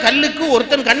இல்லாத கல்லுக்கு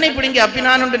ஒருத்தன் கண்ணை பிடுங்கி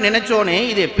அப்பினான் என்று நினைச்சோனே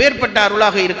இது எப்பேற்பட்ட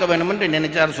அருளாக இருக்க வேண்டும் என்று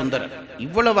நினைச்சார் சுந்தரர்.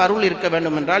 இவ்வளவு அருள் இருக்க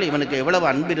வேண்டும் என்றால் இவனுக்கு எவ்வளவு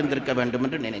அன்பு இருந்திருக்க வேண்டும்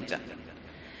என்று நினைச்சார்.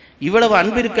 இவ்வளவு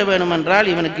அன்பு இருக்க வேண்டும் என்றால்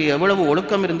இவனுக்கு எவ்வளவு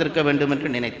ஒழுக்கம் இருந்திருக்க வேண்டும் என்று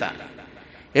நினைத்தார்.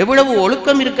 எவ்வளவு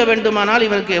ஒழுக்கம் இருக்க வேண்டுமானால்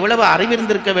இவனுக்கு எவ்வளவு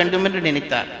அறிவிருந்திருக்க வேண்டும் என்று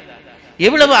நினைத்தார்.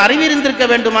 எவ்வளவு அறிவிருந்திருக்க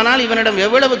வேண்டுமானால் இவனிடம்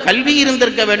எவ்வளவு கல்வி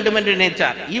இருந்திருக்க வேண்டும் என்று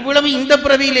நினைத்தார். இவ்வளவு இந்த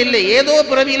பிறவியில் இல்லை, ஏதோ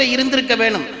பிறவியில இருந்திருக்க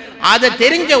வேண்டும். அதை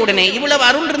தெரிஞ்ச உடனே இவ்வளவு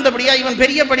அருள் இருந்தபடியா இவன்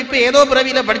பெரிய படிப்பு ஏதோ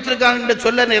பிறவியில படிச்சிருக்கான் என்று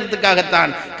சொல்ல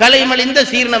நேரத்துக்காகத்தான் கலைமலிந்த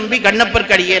சீர் நம்பி கண்ணப்பர்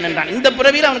கடியேன் என்றான். இந்த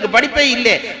பிறவியில் அவனுக்கு படிப்பே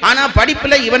இல்லை, ஆனா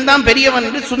படிப்புல இவன் தான் பெரியவன்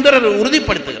என்று சுந்தரர்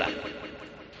உறுதிப்படுத்துகிறார்.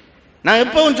 நான்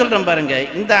எப்பவும் சொல்றேன் பாருங்க,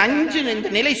 இந்த இந்த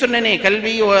நிலை சொன்னேனே,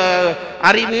 கல்வி,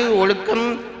 அறிவு, ஒழுக்கம்,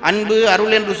 அன்பு,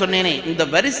 அருள் என்று சொன்னேனே, இந்த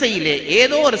வரிசையிலே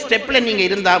ஏதோ ஒரு ஸ்டெப்ல நீங்க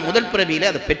இருந்தா முதல் பிறவியில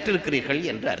அதை பெற்றிருக்கிறீர்கள்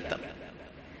என்று அர்த்தம்.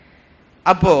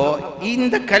 அப்போ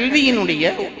இந்த கல்வியினுடைய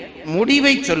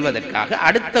முடிவை சொல்வதற்காக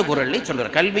அடுத்த குறளை சொல்ற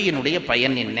கல்வியினுடைய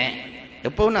பயன் என்ன.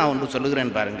 எப்பவும் நான் ஒன்று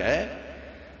சொல்லுகிறேன் பாருங்க,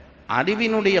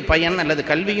 அறிவினுடைய பயன் அல்லது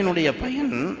கல்வியினுடைய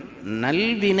பயன்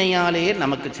நல்வினையாலே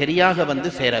நமக்கு சரியாக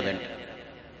வந்து சேர வேண்டும்.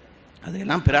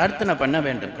 அதையெல்லாம் பிரார்த்தனை பண்ண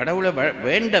வேண்டும், கடவுளை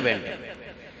வேண்ட வேண்டும்.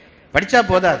 படிச்சா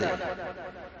போதாது.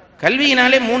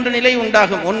 கல்வியினாலே 3 நிலை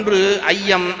உண்டாகும். ஒன்று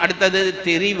ஐயம், அடுத்தது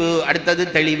திரிவு, அடுத்தது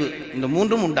தெளிவு. இந்த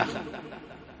 3ம் உண்டாகும்.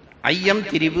 ஐயம்,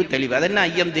 திரிவு, தெளிவு. அது என்ன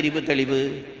ஐயம், திரிவு, தெளிவு?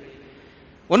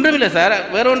 ஒன்றுமில்லை சார்,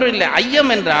 வேற ஒன்றும் இல்லை.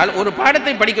 ஐயம் என்றால் ஒரு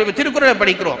பாடத்தை படிக்கிறோம், திருக்குறளை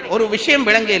படிக்கிறோம், ஒரு விஷயம்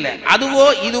விளங்க இல்லை, அதுவோ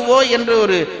இதுவோ என்று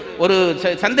ஒரு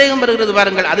சந்தேகம் வருகிறது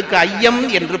பாருங்கள், அதுக்கு ஐயம்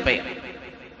என்று பெயர்.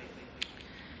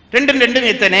 ரெண்டும்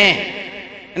எத்தனை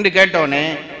என்று கேட்டோன்னே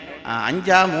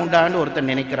 5 3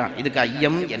 ஒருத்தன் நினைக்கிறான், இதுக்கு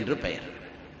ஐயம் என்று பெயர்.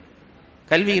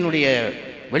 கல்வியினுடைய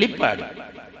வெளிப்பாடு.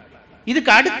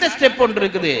 இதுக்கு அடுத்த ஸ்டெப் ஒன்று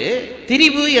இருக்குது,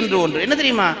 திரிவு என்று ஒன்று. என்ன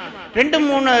தெரியுமா? 2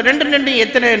 3 2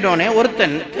 எத்தனை என்றோனே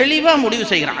ஒருத்தன் தெளிவா முடிவு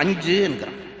செய்கிறான், 5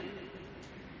 என்கிறான்.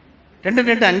 2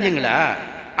 2 5ங்களா?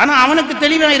 ஆனா அவனுக்கு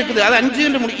தெளிவா இருக்குது, அது 5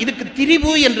 என்று இதுக்கு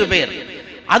திரிவு என்று பெயர்.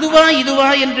 அதுவா இதுவா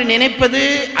என்று நினைப்பது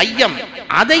ஐயம்,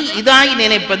 அதை இதாய்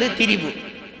நினைப்பது திரிவு.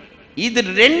 இது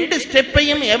 2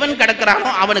 ஸ்டெப்பையும் எவன்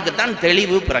கடக்கிறானோ அவனுக்கு தான்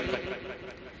தெளிவு பிறக்கும்.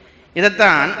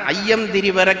 இதைத்தான் ஐயம்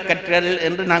திரிவரக் கற்றல்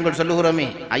என்று நாங்கள் சொல்லுகிறோமே.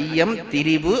 ஐயம்,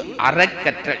 திரிவு,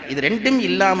 அறக்கற்றல், இது 2ம்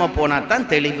இல்லாம போனாதான்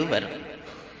தெளிவு வரும்.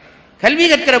 கல்வி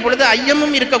கற்கிற பொழுது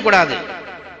ஐயமும் இருக்கக்கூடாது,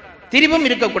 திரிவும்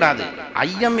இருக்கக்கூடாது.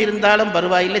 ஐயம் இருந்தாலும்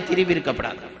பரவாயில்லை, திரிவு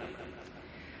இருக்கப்படாது.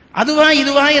 அதுவா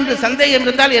இதுவா என்று சந்தேகம்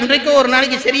இருந்தால் என்றைக்கோ ஒரு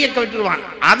நாளைக்கு சரியா கற்றுவான்.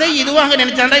 அதை இதுவாக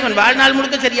நினைச்சாண்டா இவன் வாழ்நாள்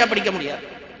முழுக்க சரியா படிக்க முடியாது.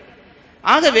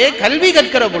 ஆகவே கல்வி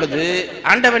கற்கிற பொழுது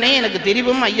ஆண்டவனே எனக்கு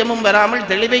திரிவும் ஐயமும் வராமல்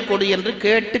தெளிவை கொடு என்று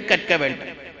கேட்டு கற்க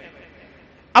வேண்டும்.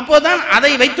 அப்போதான்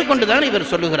அதை வைத்துக் கொண்டுதான்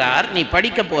இவர் சொல்லுகிறார், நீ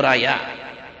படிக்க போறாயா,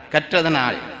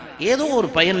 கற்றதனால் ஏதோ ஒரு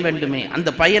பயன் வேண்டுமே.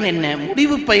 அந்த பயன் என்ன?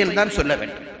 முடிவு பயன் தான் சொல்ல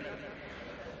வேண்டும்.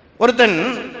 ஒருத்தன்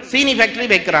சீனி ஃபேக்டரி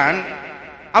வைக்கிறான்,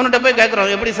 அவன்கிட்ட போய்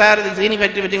கேட்கிறோம், எப்படி சார் இது சீனி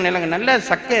ஃபேக்டரி வச்சுங்க, நல்லா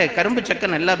சக்கை, கரும்பு சக்கை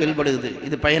நல்லா வெளிப்படுது,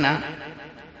 இது பயனா?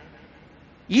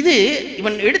 இது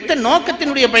இவன் எடுத்த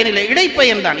நோக்கத்தினுடைய பயன் இல்லை,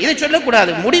 இடைப்பயன் தான். இதை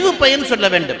சொல்லக்கூடாது, முடிவு பயன் சொல்ல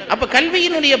வேண்டும். அப்ப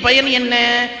கல்வியினுடைய பயன் என்ன?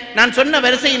 நான் சொன்ன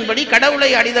வரிசையின்படி கடவுளை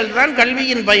அடைதல் தான்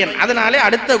கல்வியின் பயன். அதனாலே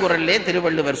அடுத்த குறளிலே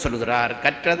திருவள்ளுவர் சொல்கிறார்,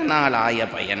 கற்றதனால் ஆய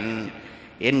பயன்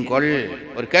என்கொள்.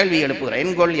 ஒரு கேள்வி எழுப்புகிறார்,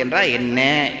 என்கொள் என்றால் என்ன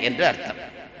என்று அர்த்தம்.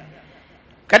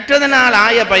 கற்றதனால்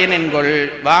ஆய பயன் என்கொள்,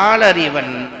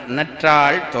 வாளறிவன்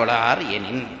நற்றாள் தொழார்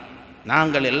எனின்.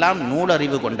 நாங்கள் எல்லாம்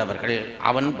நூலறிவு கொண்டவர்கள்,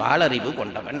 அவன் வாளறிவு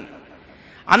கொண்டவன்.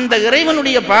 அந்த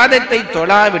இறைவனுடைய பாதத்தை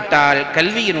தொழாவிட்டால்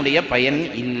கல்வியினுடைய பயன்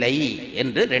இல்லை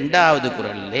என்று 2வது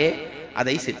குறளிலே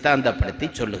அதை சித்தாந்தப்படுத்தி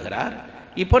சொல்லுகிறார்.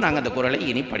 இப்போ நாங்கள் அந்த குறளை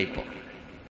இனி படிப்போம்.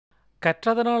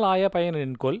 கற்றதனால் ஆய பயன்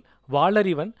என்கொள்,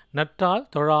 வாளறிவன் நற்றாள்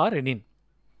தொழார் எனின்.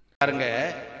 பாருங்க,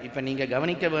 இப்ப நீங்க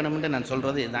கவனிக்க வேணும்னு நான்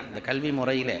சொல்றது இதுதான். இந்த கல்வி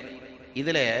முறையில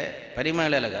இதுல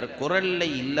பரிமேலழகர் குறள்ல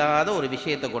இல்லாத ஒரு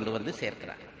விஷயத்தை கொண்டு வந்து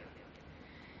சேர்க்கிறார்.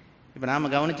 இப்ப நாம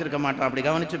கவனிச்சிருக்க மாட்டோம், அப்படி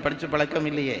கவனிச்சு படிச்சு பழக்கம்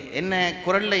இல்லையே. என்ன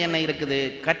குறள்ல என்ன இருக்குது?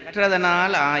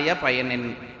 கற்றதனால் ஆய பயனின்,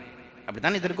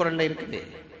 அப்படித்தான் திருக்குறள்ல இருக்குது.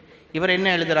 இவர் என்ன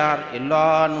எழுதுறார்? எல்லா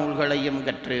நூல்களையும்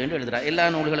கற்று என்று எழுதுறார். எல்லா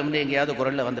நூல்களும் எங்கேயாவது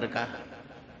குறள்ல வந்திருக்கா?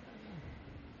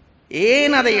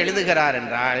 ஏன் அதை எழுதுகிறார்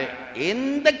என்றால்,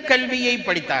 எந்த கல்வியை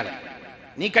படித்தாலும்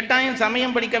நீ கட்டாயம்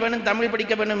சமயம் படிக்க வேணும், தமிழ்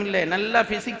படிக்க வேணும் இல்லை, நல்லா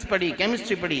பிசிக்ஸ் படி,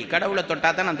 கெமிஸ்ட்ரி படி, கடவுளை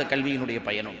தொட்டாதான் அந்த கல்வியினுடைய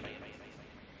பயனும்.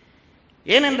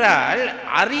 ஏனென்றால்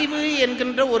அறிவு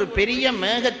என்கின்ற ஒரு பெரிய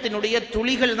மேகத்தினுடைய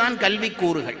துளிகள் தான் கல்வி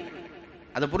கூறுகள்.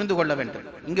 அதை புரிந்து கொள்ள வேண்டும்.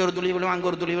 இங்கே ஒரு துளி விழும், அங்கே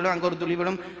ஒரு துளி விழும், அங்கே ஒரு துளி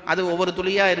விழும், அது ஒவ்வொரு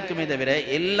துளியா இருக்குமே தவிர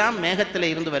எல்லாம் மேகத்தில்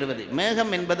இருந்து வருவது.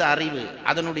 மேகம் என்பது அறிவு,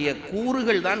 அதனுடைய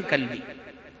கூறுகள் தான் கல்வி.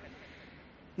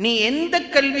 நீ எந்த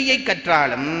கல்வியை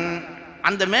கற்றாலும்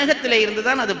அந்த மேகத்திலே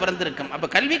இருந்துதான் அது பிறந்திருக்கும். அப்ப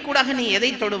கல்வி கூடாக நீ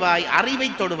எதை தொடுவாய்? அறிவை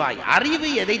தொடுவாய். அறிவு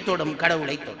எதை தொடும்?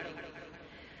 கடவுளை தொடும்.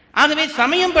 ஆகவே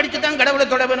சமயம் படித்து தான் கடவுளை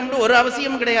தொட வேண்டும் ஒரு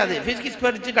அவசியம் கிடையாது. பிசிக்ஸ்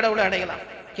படித்து கடவுளை அடையலாம்,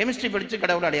 கெமிஸ்ட்ரி படித்து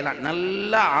கடவுளை அடையலாம்.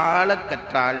 நல்ல ஆழ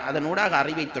கற்றால் அதனூடாக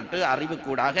அறிவை தொட்டு அறிவு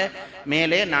கூடாக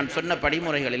மேலே நான் சொன்ன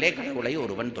படிமுறைகளிலே கடவுளை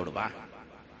ஒருவன் தொடுவான்.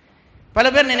 பல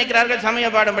பேர் நினைக்கிறார்கள் சமய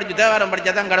பாடம் படித்து தேவாரம்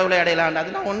படித்தா தான் கடவுளை அடையலாம்.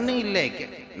 அதெல்லாம் ஒன்றும் இல்லை.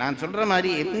 நான் சொல்ற மாதிரி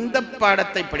எந்த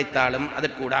பாடத்தை படித்தாலும்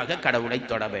அதற்கூடாக கடவுளை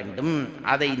தொட வேண்டும்.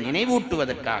 அதை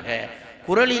நினைவூட்டுவதற்காக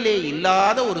குறளிலே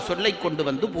இல்லாத ஒரு சொல்லை கொண்டு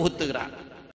வந்து புகுத்துகிறார்.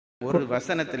 ஒரு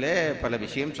வசனத்திலே பல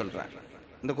விஷயம் சொல்றார்.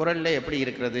 இந்த குறளில் எப்படி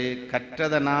இருக்கிறது?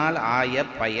 கற்றதனால் ஆய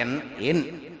பயன் என்.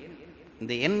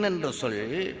 இந்த என் என்ற சொல்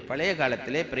பழைய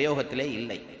காலத்திலே பிரயோகத்திலே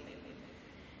இல்லை.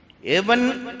 எவன்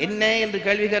என்ன என்று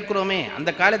கேள்வி கேட்கிறோமே, அந்த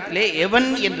காலத்திலே எவன்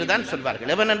என்றுதான்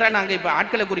சொல்வார்கள். எவன் என்றால் நாங்கள் இப்ப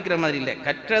ஆட்களை குறிக்கிற மாதிரி இல்லை.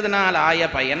 கற்றதனால் ஆய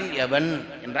பயன் எவன்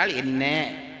என்றால் என்ன.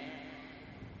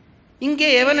 இங்கே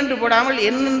எவன் என்று போடாமல்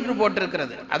என் என்று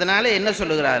போட்டிருக்கிறது. அதனால என்ன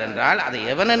சொல்லுகிறார் என்றால், அது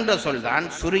எவன் என்ற சொல் தான்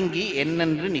சுருங்கி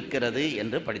என்னென்று நிற்கிறது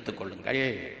என்று படித்துக் கொள்ளுங்கள்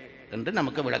என்று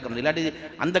நமக்கு விளக்கம். இல்லாட்டி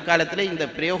அந்த காலத்திலே இந்த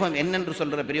பிரயோகம் என்னென்று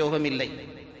சொல்ற பிரயோகம் இல்லை.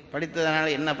 படித்ததனால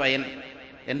என்ன பயன்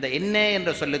என்ற என்ன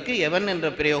என்ற சொல்லுக்கு எவன் என்ற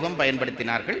பிரயோகம்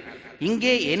பயன்படுத்தினார்கள்.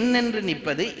 இங்கே என்னென்று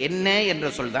நிற்பது என்ன என்ற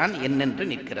சொல் தான் என்னென்று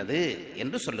நிற்கிறது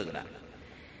என்று சொல்லுகிறார்.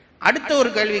 அடுத்த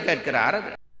ஒரு கேள்வி கேட்கிறார்.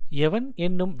 எவன்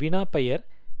என்னும் வினா பெயர்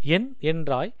என்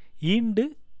என்றாய் ஈண்டு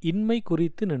இன்மை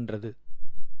குறித்து நின்றது.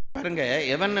 பாருங்க,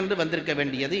 எவன் என்று வந்திருக்க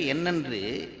வேண்டியது என்னென்று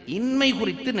இன்மை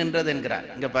குறித்து நின்றது என்கிறார்.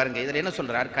 இங்க பாருங்க, இதுல என்ன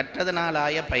சொல்றார்?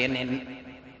 கற்றதனாலாய பயன் என்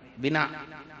வினா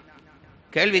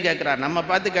கேள்வி கேட்கிறார். நம்ம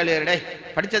பார்த்து கேள்வி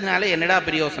படித்ததுனால என்னடா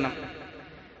பிரயோசனம்?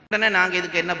 உடனே நாங்கள்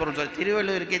இதுக்கு என்ன பொருள் சொல்ல,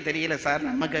 திருவள்ளுவருக்கே தெரியல சார்,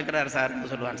 நம்ம கேட்கிறார் சார்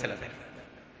சொல்லுவான் சில பேர்.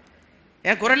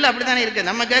 என் குரல்ல அப்படித்தானே இருக்கு,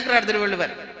 நம்ம கேட்கிறார்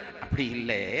திருவள்ளுவர். அப்படி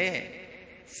இல்லை.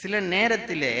 சில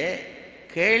நேரத்திலே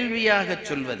கேள்வியாக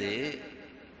சொல்வது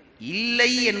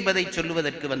இல்லை என்பதை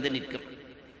சொல்லுவதற்கு வந்து நிற்கும்.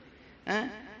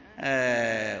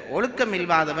 ஒழுக்கம்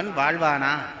இல்லாதவன்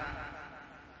வாழ்வானா?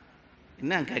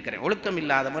 என்ன கேட்கிறேன், ஒழுக்கம்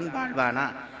இல்லாதவன் வாழ்வானா?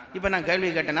 இப்ப நான் கேள்வி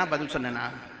கேட்டேனா பதில் சொன்னேனா?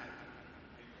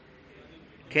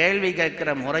 கேள்வி கேட்கிற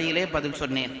முறையிலே பதில்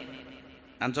சொன்னேன்.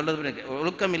 நான் சொல்றது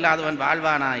ஒழுக்கம் இல்லாதவன்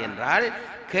வாழ்வானா என்றால்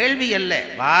கேள்வி அல்ல,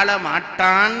 வாழ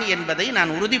மாட்டான் என்பதை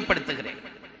நான் உறுதிப்படுத்துகிறேன்.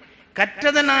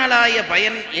 கற்றதனாலாய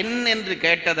பயன் என் என்று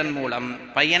கேட்டதன் மூலம்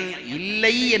பயன்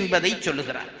இல்லை என்பதை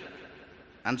சொல்லுகிறார்.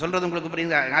 நான் சொல்றது உங்களுக்கு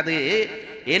புரியுதா? அது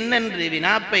என்னென்று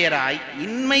வினாப்பெயராய்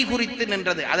இன்மை குறித்து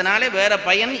நின்றது. அதனாலே வேற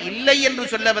பயன் இல்லை என்று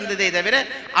சொல்ல வந்ததே தவிர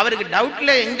அவருக்கு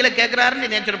டவுட்ல எங்களை கேட்கிறாருன்னு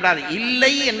நினைச்சிடக்கூடாது.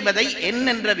 இல்லை என்பதை என்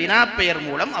என்ற வினாப்பெயர்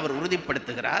மூலம் அவர்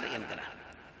உறுதிப்படுத்துகிறார் என்கிறார்.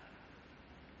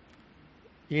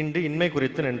 ஈண்டு இன்மை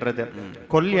குறித்து நின்றது.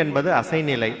 கொல் என்பது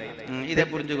அசைநிலை. இதை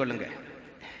புரிஞ்சு கொள்ளுங்க.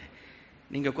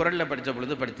 நீங்க குறள்ல படித்த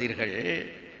பொழுது படித்தீர்கள்,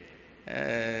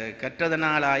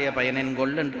 கற்றதனாலாய பயனென்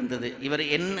கொல் என்று இருந்தது. இவர்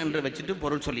என் என்று வச்சுட்டு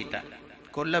பொருள் சொல்லிட்டார்,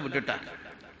 கொல்ல விட்டுட்டார்.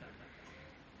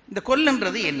 இந்த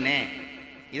கொல்லுன்றது என்ன?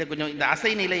 இதை கொஞ்சம், இந்த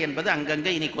அசைநிலை என்பது அங்கங்க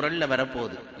இனி குறள்ல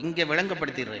வரப்போகுது, இங்க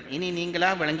விளங்கப்படுத்திடுறேன். இனி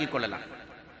நீங்களா விளங்கிக் கொள்ளலாம்.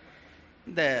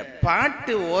 இந்த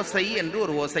பாட்டு ஓசை என்று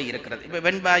ஒரு ஓசை இருக்கிறது. இப்ப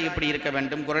வெண்பாய் இப்படி இருக்க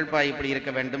வேண்டும், குரல்பாய் இப்படி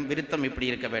இருக்க வேண்டும், விருத்தம்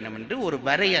இப்படி இருக்க வேண்டும் என்று ஒரு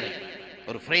வரையறை,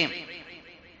 ஒரு ஃப்ரேம்.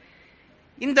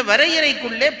 இந்த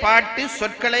வரையறைக்குள்ளே பாட்டு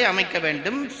சொற்களை அமைக்க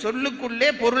வேண்டும், சொல்லுக்குள்ளே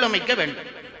பொருள் அமைக்க வேண்டும்.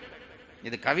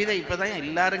 இது கவிதை. இப்பதான்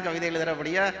எல்லாரும் கவிதை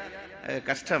எழுதுறபடியா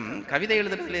கஷ்டம். கவிதை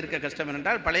எழுதுறதுல இருக்க கஷ்டம்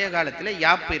என்றால், பழைய காலத்தில்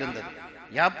யாப்பு இருந்தது.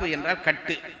 யாப்பு என்றால்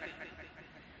கட்டு,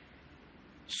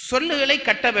 சொல்லுகளை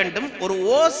கட்ட வேண்டும், ஒரு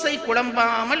ஓசை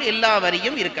குழம்பாமல் எல்லா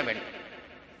வரியும் இருக்க வேண்டும்.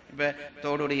 இப்ப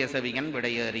தோடுடைய செவியன்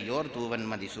விடையறியோர் தூவன்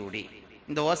மதிசூடி,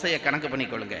 இந்த ஓசையை கணக்கு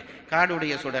பண்ணிக்கொள்ளுங்க.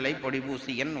 காடுடைய சுடலை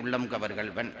பொடிபூசியன் உள்ளம்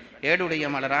கவர்கள்வன், ஏடுடைய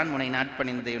மலரான் முனை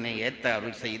நாட்பணிந்தனை ஏத்த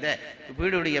அருள் செய்த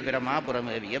வீடுடைய பிரமா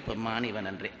புறமேவிய பெம்மான் இவன்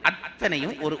அன்றே.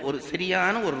 அத்தனையும் ஒரு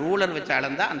சரியான ஒரு ரூலர் வச்சு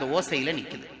அளந்தா அந்த ஓசையில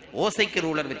நிக்குது. ஓசைக்கு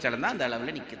ரூலர் வச்சு அளந்தா அந்த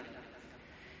அளவுல நிக்குது.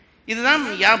 இதுதான்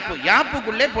யாப்பு.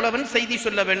 யாப்புக்குள்ளே புலவன் செய்தி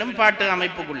சொல்ல வேண்டும், பாட்டு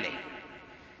அமைப்புக்குள்ளே.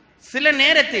 சில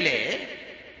நேரத்திலே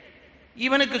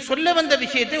இவனுக்கு சொல்ல வந்த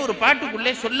விஷயத்தை ஒரு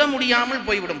பாட்டுக்குள்ளே சொல்ல முடியாமல்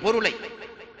போய்விடும் பொருளை.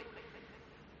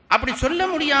 அப்படி சொல்ல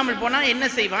முடியாமல் போனா என்ன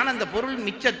செய்வான்? அந்த பொருள்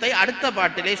மிச்சத்தை அடுத்த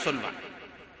பாட்டிலே சொல்வான்.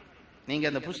 நீங்க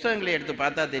அந்த புஸ்தகங்களை எடுத்து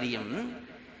பார்த்தா தெரியும்.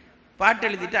 பாட்டு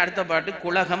எழுதிட்டு அடுத்த பாட்டு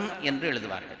குலகம் என்று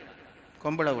எழுதுவார்கள்.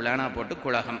 கொம்பள உலானா போட்டு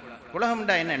குலகம்.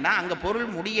 குலகம்டா என்னன்னா, அங்க பொருள்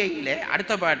முடிய இல்லை,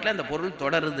 அடுத்த பாட்டில் அந்த பொருள்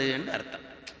தொடருதுன்னு அர்த்தம்.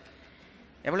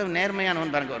 எவ்வளவு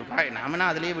நேர்மையானவன் பாருங்க. ஒரு நாமனா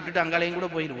அதிலேயே விட்டுட்டு அங்காலையும் கூட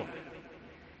போயிடுவோம்.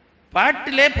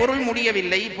 பாட்டிலே பொருள்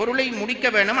முடியவில்லை, பொருளை முடிக்க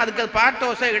வேணும், அதுக்கு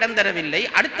பாட்டோசை இடம் தரவில்லை,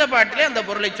 அடுத்த பாட்டிலே அந்த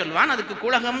பொருளை சொல்வான், அதுக்கு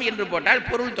குலகம் என்று போட்டால்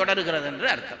பொருள் தொடருகிறது என்று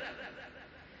அர்த்தம்.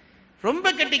 ரொம்ப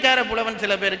கெட்டிக்கார புலவன்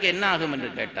சில பேருக்கு என்ன ஆகும் என்று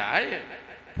கேட்டால்,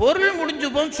 பொருள் முடிஞ்சு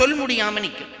போம், சொல் முடியாம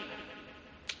நிற்கும்.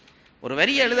 ஒரு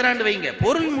வரியை எழுதுறாண்டு வைங்க,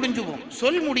 பொருள் முடிஞ்சு போம்,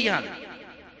 சொல் முடியாது.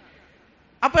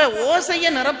 அப்ப ஓசையை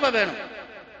நிரப்ப வேணும்.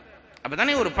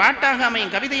 அப்பதானே ஒரு பாட்டாக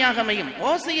அமையும், கவிதையாக அமையும்.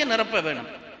 ஓசையை நிரப்ப வேணும்.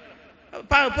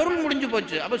 பொருள் முடிஞ்சு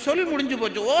போச்சு, அப்ப சொல் முடிஞ்சு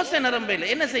போச்சு, ஓசை நிரம்ப இல்லை.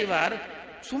 என்ன செய்வார்?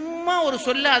 சும்மா ஒரு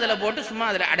சொல்ல அதுல போட்டு சும்மா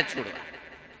அதுல அடைச்சு விடுவார்.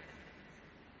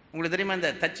 உங்களுக்கு தெரியுமா,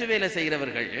 இந்த தச்சு வேலை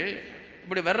செய்கிறவர்கள்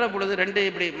இப்படி வர்ற பொழுது ரெண்டு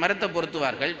இப்படி மரத்தை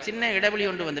பொருத்துவார்கள். சின்ன இடைவெளி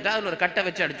ஒன்று வந்துட்டா அதுல ஒரு கட்டை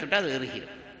வச்சு அடிச்சுட்டா அது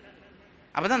இறுகிடும்.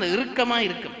 அப்பதான் அந்த இறுக்கமா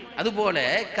இருக்கும். அதுபோல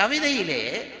கவிதையிலே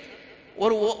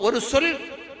ஒரு சொல்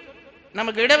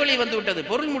நமக்கு இடைவெளி வந்து விட்டது,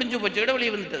 பொருள் முடிஞ்சு போச்சு, இடைவெளி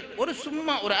வந்துட்டது, ஒரு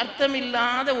சும்மா ஒரு அர்த்தம்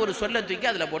இல்லாத ஒரு சொல்ல தூக்கி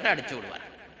அதுல போட்டு அடிச்சு விடுவார்.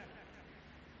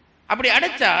 அப்படி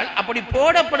அடைச்சால் அப்படி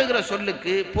போடப்படுகிற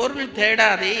சொல்லுக்கு பொருள்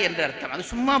தேடாதே என்று அர்த்தம். அது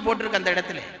சும்மா போட்டிருக்கு, அந்த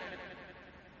இடத்துல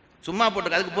சும்மா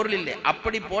போட்டிருக்கு, அதுக்கு பொருள் இல்லை.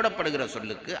 அப்படி போடப்படுகிற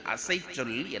சொல்லுக்கு அசை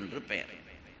சொல் என்று பெயர்.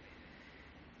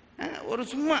 ஒரு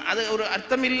சும்மா அது ஒரு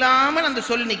அர்த்தம் இல்லாமல் அந்த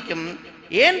சொல் நிற்கும்.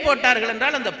 ஏன் போட்டார்கள்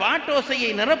என்றால் அந்த பாட்டோசையை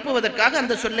நிரப்புவதற்காக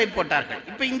அந்த சொல்லை போட்டார்கள்.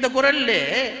 இப்ப இந்த குறள்ல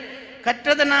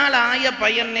கற்றதனால் ஆய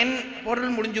பயனின்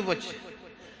பொருள் முடிஞ்சு போச்சு,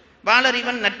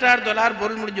 வாளறிவன் நற்றார் தொழார்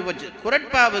பொருள் முடிஞ்சு போச்சு.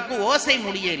 குறட்பாவுக்கு ஓசை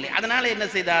முடிய இல்லை. அதனால என்ன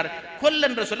செய்தார்? கொல்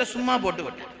என்ற சொல்ல சும்மா போட்டு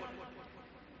விட்டார்.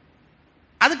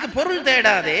 அதுக்கு பொருள்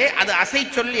தேடாதே, அது அசை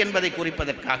சொல் என்பதை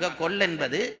குறிப்பதற்காக கொல்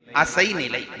என்பது அசை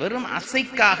நிலை, வெறும்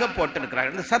அசைக்காக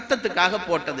போட்டிருக்கிறார், இந்த சத்தத்துக்காக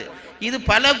போட்டது. இது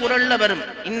பல குறள்ல வரும்.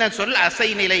 இன்ன சொல் அசை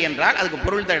நிலை என்றால் அதுக்கு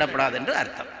பொருள் தேடப்படாது என்று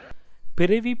அர்த்தம்.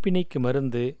 பிறவி பிணிக்கு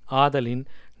மருந்து ஆதலின்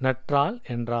நற்றால்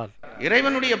என்றால்.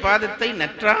 இறைவனுடைய பாதத்தை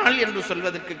நற்றால் என்று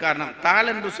சொல்வதற்கு காரணம், தாள்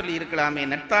என்று சொல்லி இருக்கலாமே,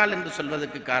 நற்றால் என்று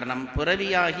சொல்வதற்கு காரணம்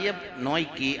பிறவியாகிய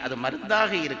நோய்க்கு அது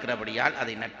மருந்தாக இருக்கிறபடியால்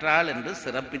அதை நற்றால் என்று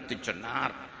சிறப்பித்து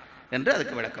சொன்னார் என்று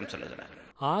அதுக்கு விளக்கம் சொல்லுகிறார்.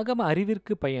 ஆகம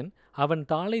அறிவிற்கு பயன் அவன்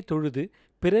தாளை தொழுது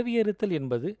பிறவியறுத்தல்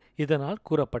என்பது இதனால்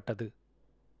கூறப்பட்டது.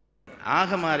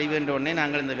 ஆகம அறிவு என்ற உடனே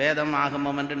நாங்கள் இந்த வேதம்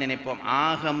ஆகமம் என்று நினைப்போம்.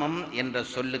 ஆகமம் என்ற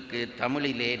சொல்லுக்கு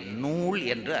தமிழிலே நூல்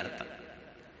என்று அர்த்தம்.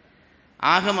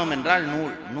 ஆகமம் என்றால்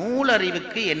நூல். நூல்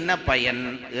அறிவுக்கு என்ன பயன்?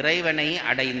 இறைவனை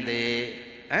அடைந்து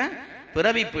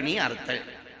பிறவிப்பிணி அறுத்தல்.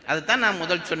 அதுதான் நான்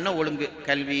முதல் சொன்ன ஒழுங்கு.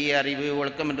 கல்வி, அறிவு,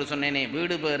 ஒழுக்கம் என்று சொன்னேனே.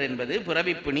 வீடு பேர் என்பது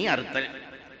பிறவிப்பிணி அறுத்தல்.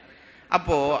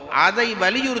 அப்போ அதை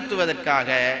வலியுறுத்துவதற்காக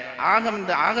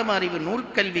இந்த ஆகம அறிவு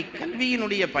நூற்கல்வி,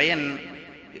 கல்வியினுடைய பயன்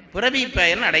பிறவி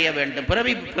பயன் அடைய வேண்டும்,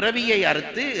 பிறவியை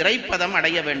அறுத்து இறைப்பதம்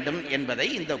அடைய வேண்டும் என்பதை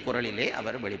இந்த குறளிலே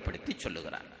அவர் வெளிப்படுத்தி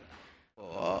சொல்லுகிறார்.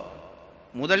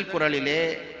 முதல் குறளிலே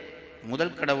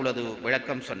முதல் கடவுளது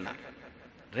விளக்கம் சொன்னார்.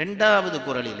 இரண்டாவது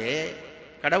குறளிலே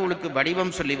கடவுளுக்கு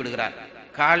வடிவம் சொல்லிவிடுகிறார்.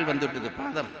 கால் வந்துவிட்டது,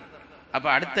 பாதம். அப்ப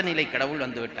அடுத்த நிலை கடவுள்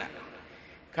வந்து விட்டார்.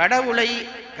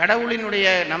 கடவுளினுடைய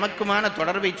நமக்குமான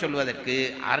தொடர்பை சொல்வதற்கு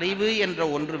அறிவு என்ற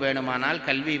ஒன்று வேணுமானால்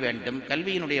கல்வி வேண்டும்.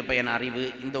 கல்வியினுடைய பயன் அறிவு.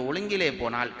 இந்த ஒழுங்கிலே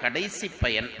போனால் கடைசி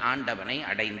பயன் ஆண்டவனை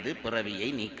அடைந்து பிறவியை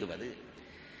நீக்குவது.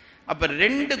 அப்ப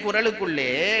ரெண்டு குறளுக்குள்ளே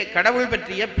கடவுள்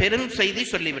பற்றிய பெரும் செய்தி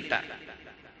சொல்லிவிட்டார்.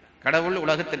 கடவுள்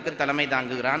உலகத்திற்கு தலைமை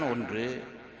தாங்குகிறான் ஒன்று,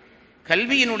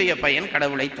 கல்வியினுடைய பயன்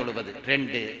கடவுளை தொழுவது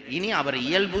ரெண்டு. இனி அவர்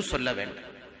இயல்பு சொல்ல வேண்டும்.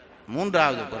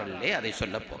 மூன்றாவது குறளிலே அதை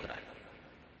சொல்ல போகிறார்.